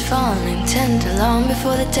embers, falling tender, long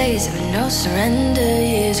before the days of no surrender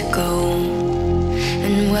years ago.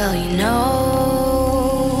 And well, you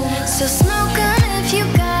know, so smoke 'em if you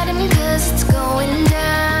got 'em, 'cause it's going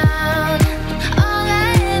down. All I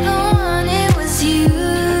ever wanted was you.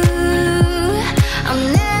 I'll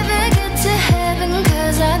never get to heaven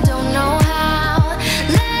 'cause I don't know how.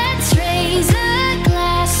 Let's raise a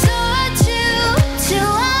glass or two to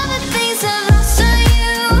all the things I've lost on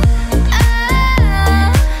you. Oh,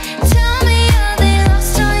 tell me, are they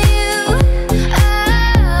lost on you?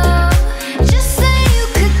 Oh, just so you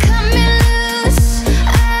could cut me loose.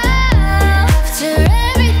 Oh, after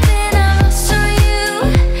everything I've lost on you,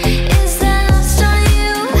 is that lost on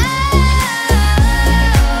you? Oh,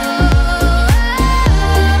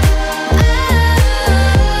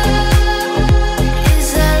 is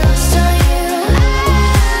that lost on you?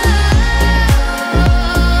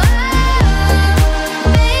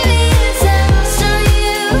 Baby, is that lost on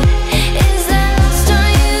you? Is that lost on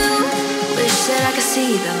you? Wish that I could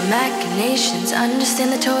see the machinations, understand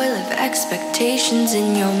the toil of expectations in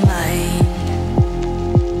your mind.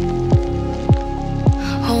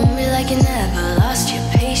 Hold me like you never lost your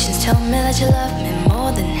patience. Tell me that you love me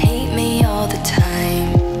more than hate me all the time.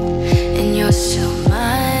 And you're still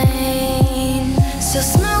mine. So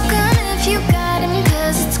smoke 'em if you got 'em,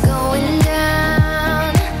 'cause it's going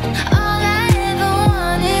down. All I ever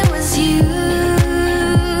wanted was you.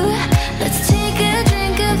 Let's take a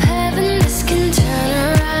drink of heaven, this can turn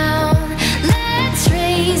around. Let's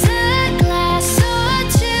raise a glass or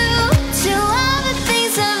two to all the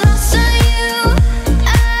things I've lost on you.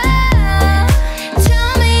 Oh,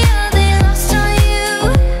 tell me, are they lost on you?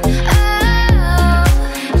 Oh,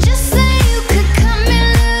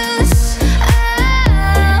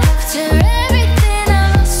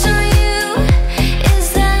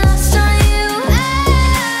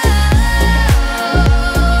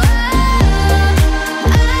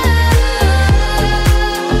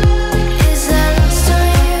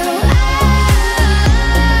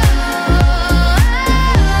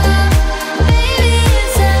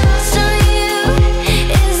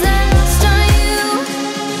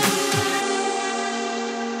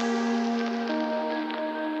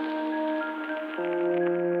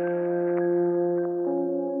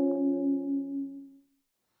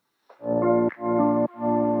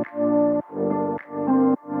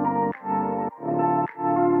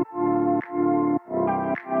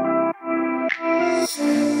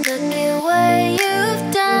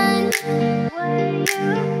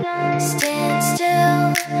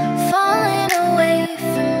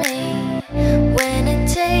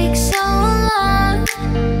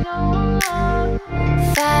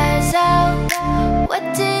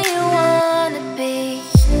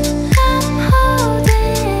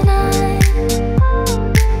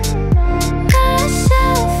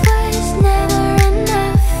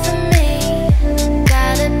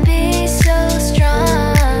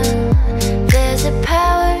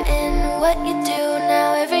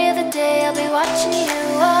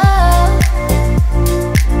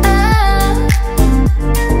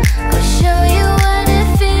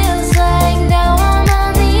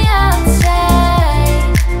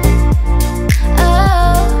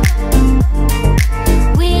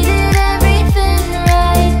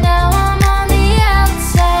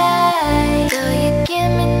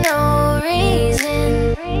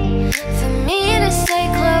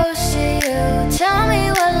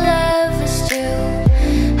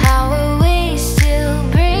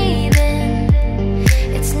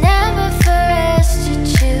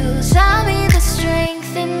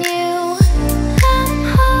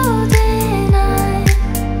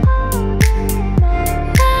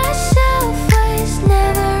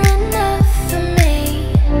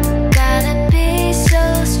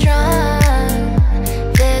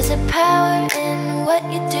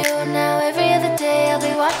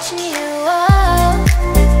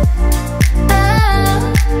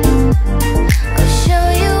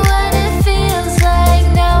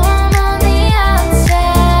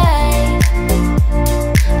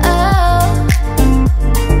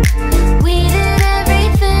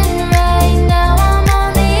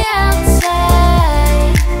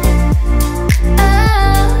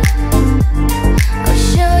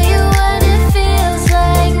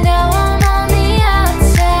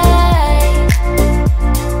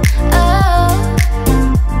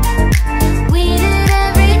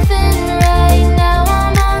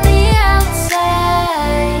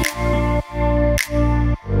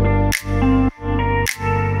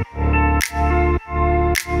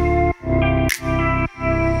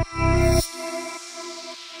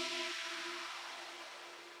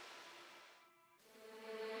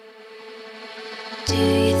 Do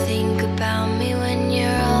you think about me when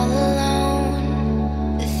you're all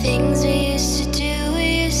alone? The things we used to do,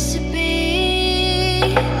 we used to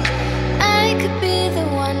be. I could be the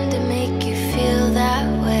one to make you feel that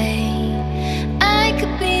way. I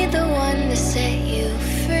could be the one to set you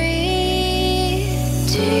free.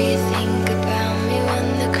 Do you think about me when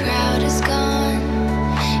the crowd is gone?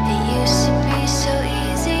 It used to be so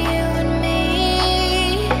easy, you and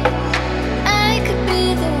me. I could be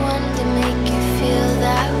the one to make you feel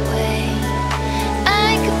that way.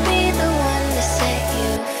 I could be the one to set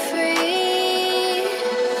you free.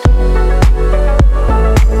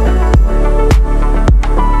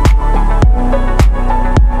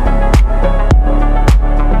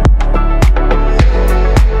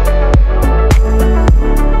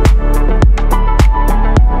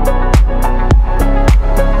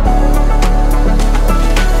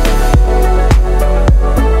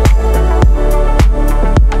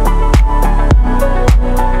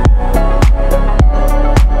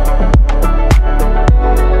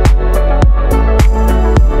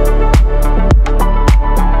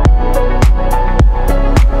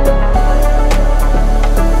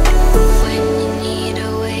 When you need a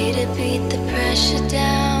way to beat the pressure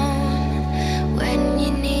down, when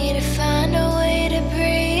you need to find a way to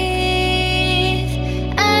breathe,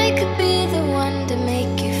 I could be the one to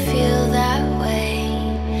make you feel that way.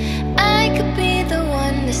 I could be the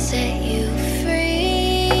one to set you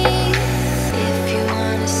free. If you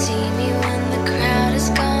wanna see me when the crowd is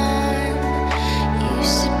gone,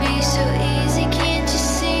 used to be so easy, can't you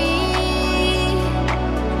see?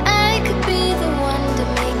 I could be the one to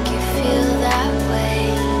make you feel that way.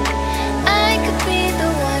 I could be the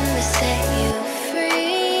one to set you free.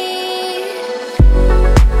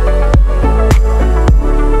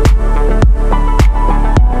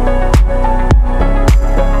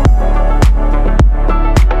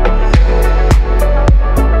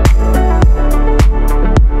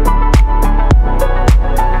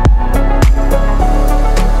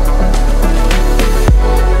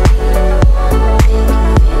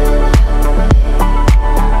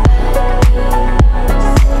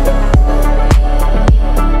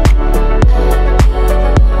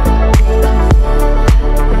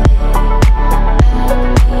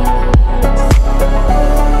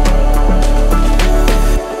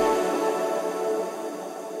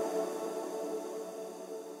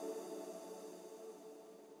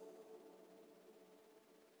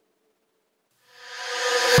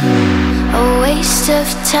 A waste of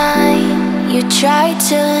time, you tried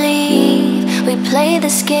to leave. We played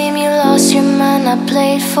this game, you lost your mind, I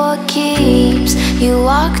played for keeps. You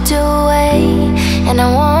walked away, and I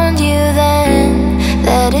warned you then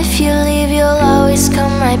that if you leave, you'll always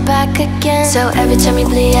come right back again. So every time you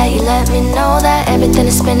bleed out, you let me know that everything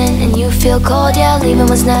is spinning and you feel cold. Yeah, leaving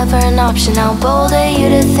was never an option. How bold are you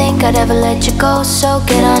to think I'd ever let you go? So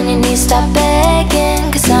get on your knees, stop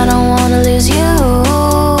begging, cause I don't wanna lose you.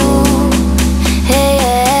 Hey,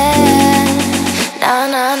 yeah. Nah,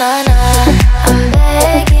 nah, nah, nah. I'm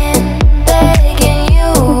begging, begging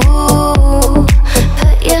you.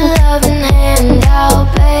 Put your loving hand out,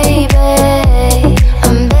 baby.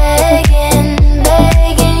 I'm begging,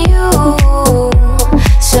 begging you.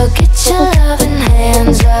 So get your loving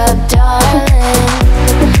hands up, darling.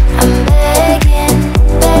 I'm begging,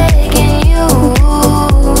 begging you.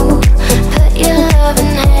 Put your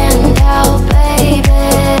loving hand out, baby.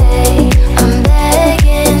 I'm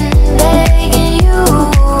begging, begging you.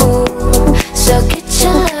 So get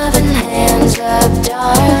your loving hands up,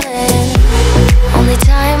 darling. Only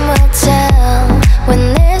time will tell when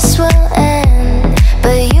this will end,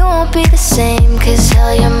 but you won't be the same, cause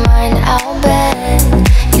hell, your mind I'll bet.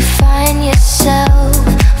 You find yourself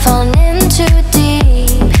falling in too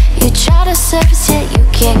deep. You try to surface yet you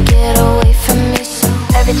can't get away from me. So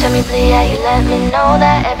every time you bleed out, you let me know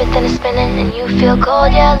that everything is spinning and you feel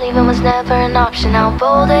cold. Yeah, leaving was never an option. How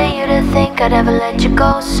bold are you to think I'd ever let you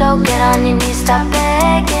go? So get on your knees, stop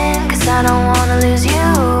begging, cause I don't wanna lose you.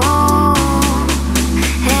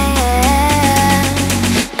 Hey, yeah.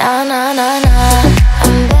 Nah, nah, nah, nah.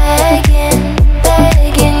 I'm begging,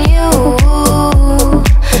 begging you.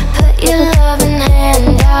 Put your loving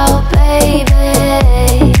hand out,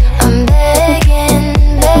 baby. I'm begging,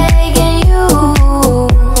 begging you.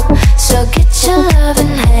 So get your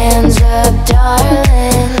loving hands up,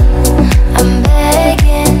 darling. I'm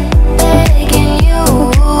begging, begging you.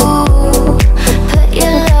 Put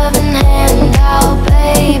your loving hand out,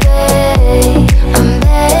 baby.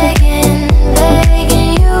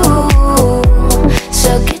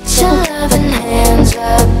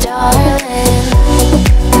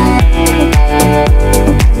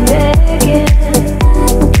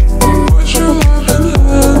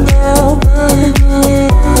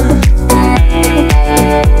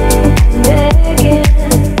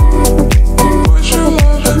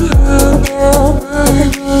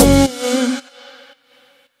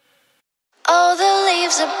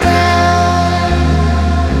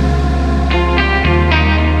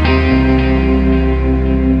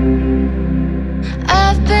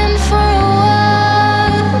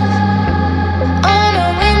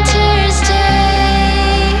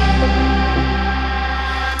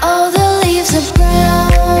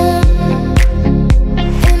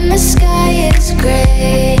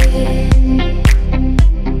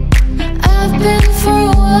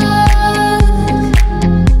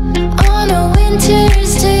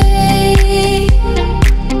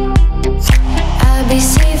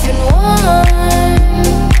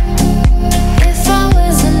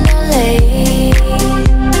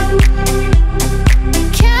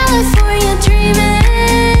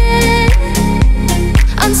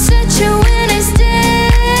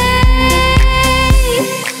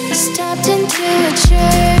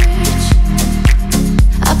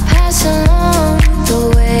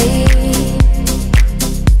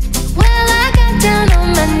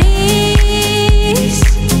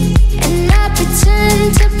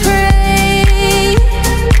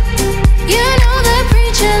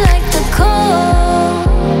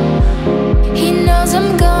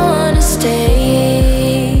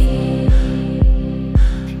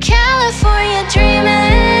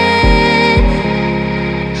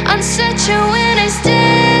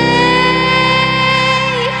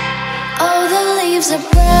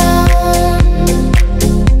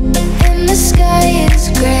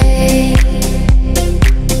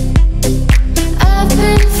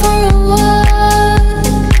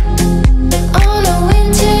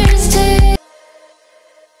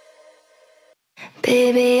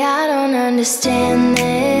 Baby, I don't understand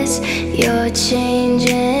this. You're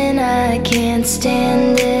changing, I can't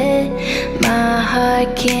stand it. My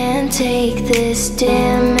heart can't take this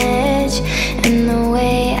damage, and the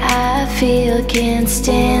way I feel can't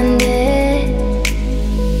stand it.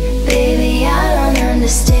 Baby, I don't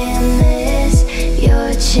understand this.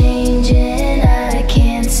 You're changing, I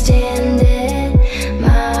can't stand it.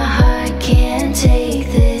 My heart can't take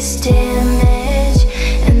this damage,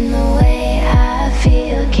 and the way I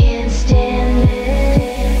feel can't stand it.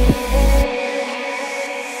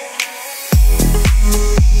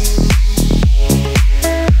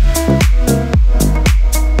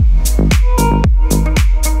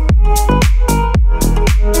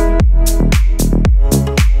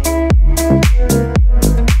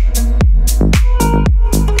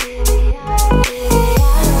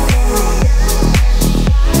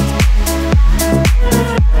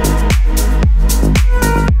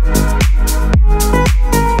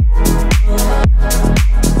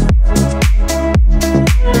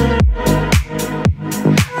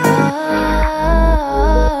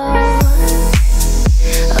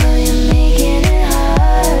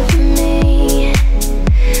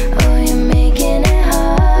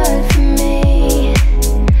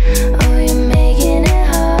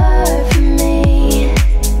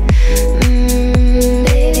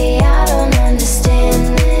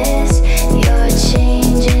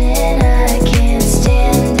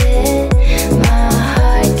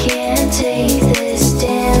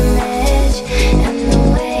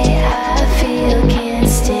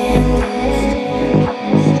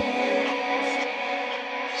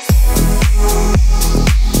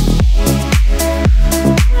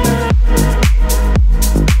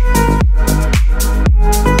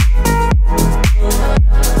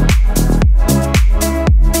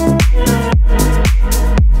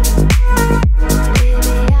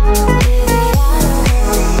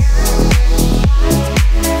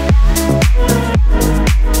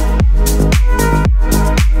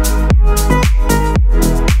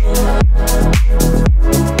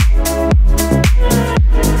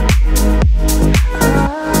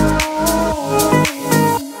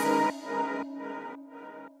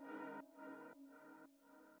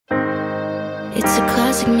 It's a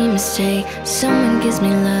classic me mistake. Someone gives me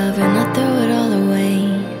love and I throw it all away.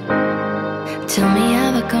 Tell me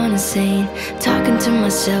have I gone insane, talking to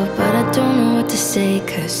myself but I don't know what to say.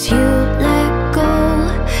 Cause you let go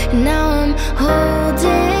and now I'm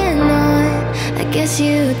holding on. I guess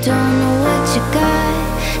you don't know what you got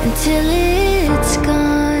until it's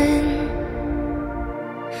gone.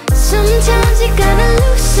 Sometimes you gotta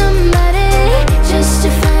lose somebody just to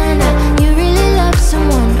find out you really love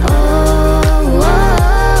someone. Oh,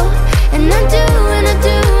 and I do, and I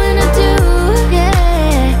do, and I do,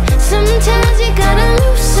 yeah. Sometimes you gotta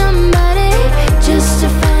lose somebody just to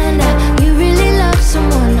find out you really love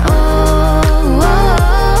someone. Oh,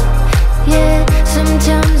 yeah.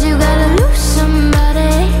 Sometimes you gotta lose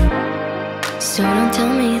somebody. So don't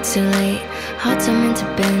tell me it's too late. Hearts are meant to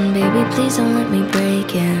bend, baby, please don't let me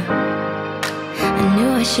break, yeah. I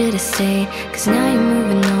knew I should have stayed, cause now you're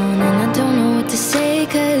moving on and I don't know what to say.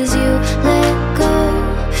 Cause you let go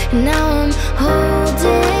and now I'm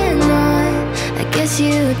holding on. I guess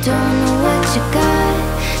you don't know what you got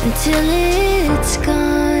until it's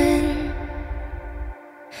gone.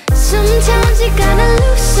 Sometimes you gotta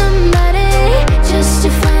lose somebody just to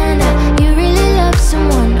find out you really love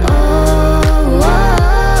someone. Oh,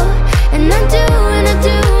 and I do, and I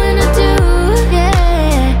do, and I do,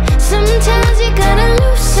 yeah. Sometimes you gotta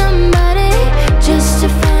lose somebody just to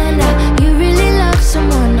find out you really love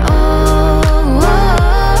someone. Oh,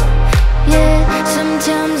 yeah.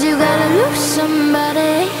 Sometimes you gotta lose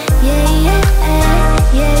somebody. Yeah, yeah,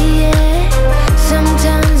 yeah, yeah.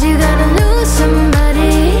 Sometimes you gotta lose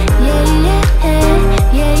somebody. Yeah, yeah,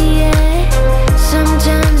 yeah, yeah.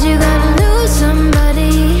 Sometimes you gotta lose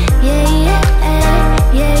somebody.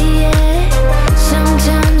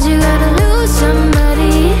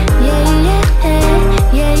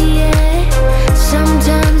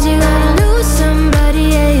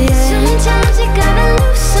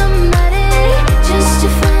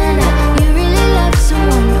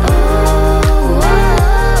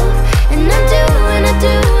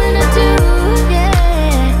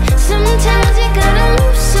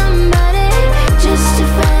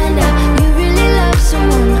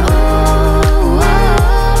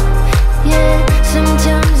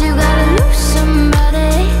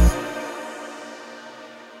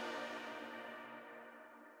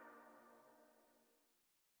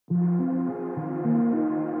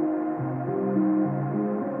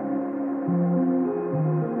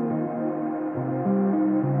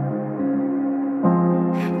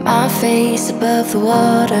 My face above the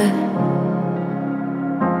water.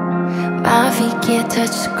 My feet can't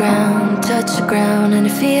touch the ground, and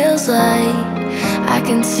it feels like I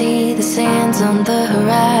can see the sands on the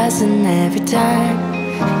horizon. Every time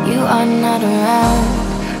you are not around,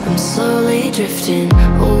 I'm slowly drifting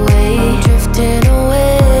away, drifting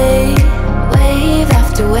away. Wave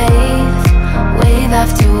after wave, wave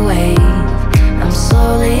after wave. I'm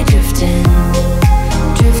slowly drifting,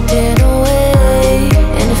 drifting away.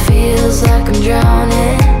 And it feels like I'm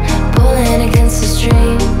drowning, pulling against the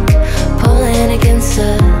stream, pulling against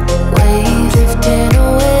the wave. Drifting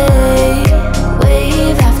away,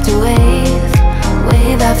 wave after wave,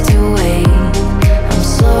 wave after wave. I'm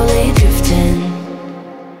slowly drifting.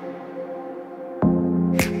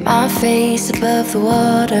 My face above the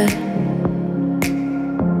water.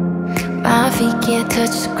 My feet can't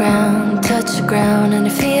touch the ground, and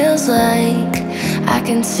it feels like I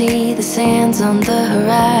can see the sands on the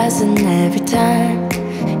horizon. Every time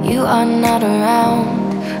you are not around,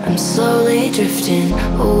 I'm slowly drifting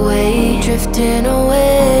away, drifting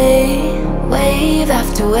away. Wave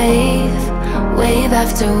after wave, wave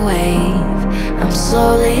after wave. I'm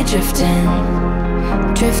slowly drifting,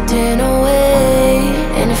 drifting away.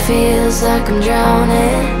 And it feels like I'm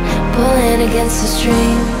drowning, pulling against the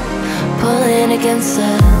stream, pulling against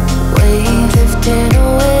the wave. Drifting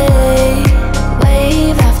away,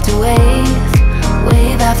 wave after wave,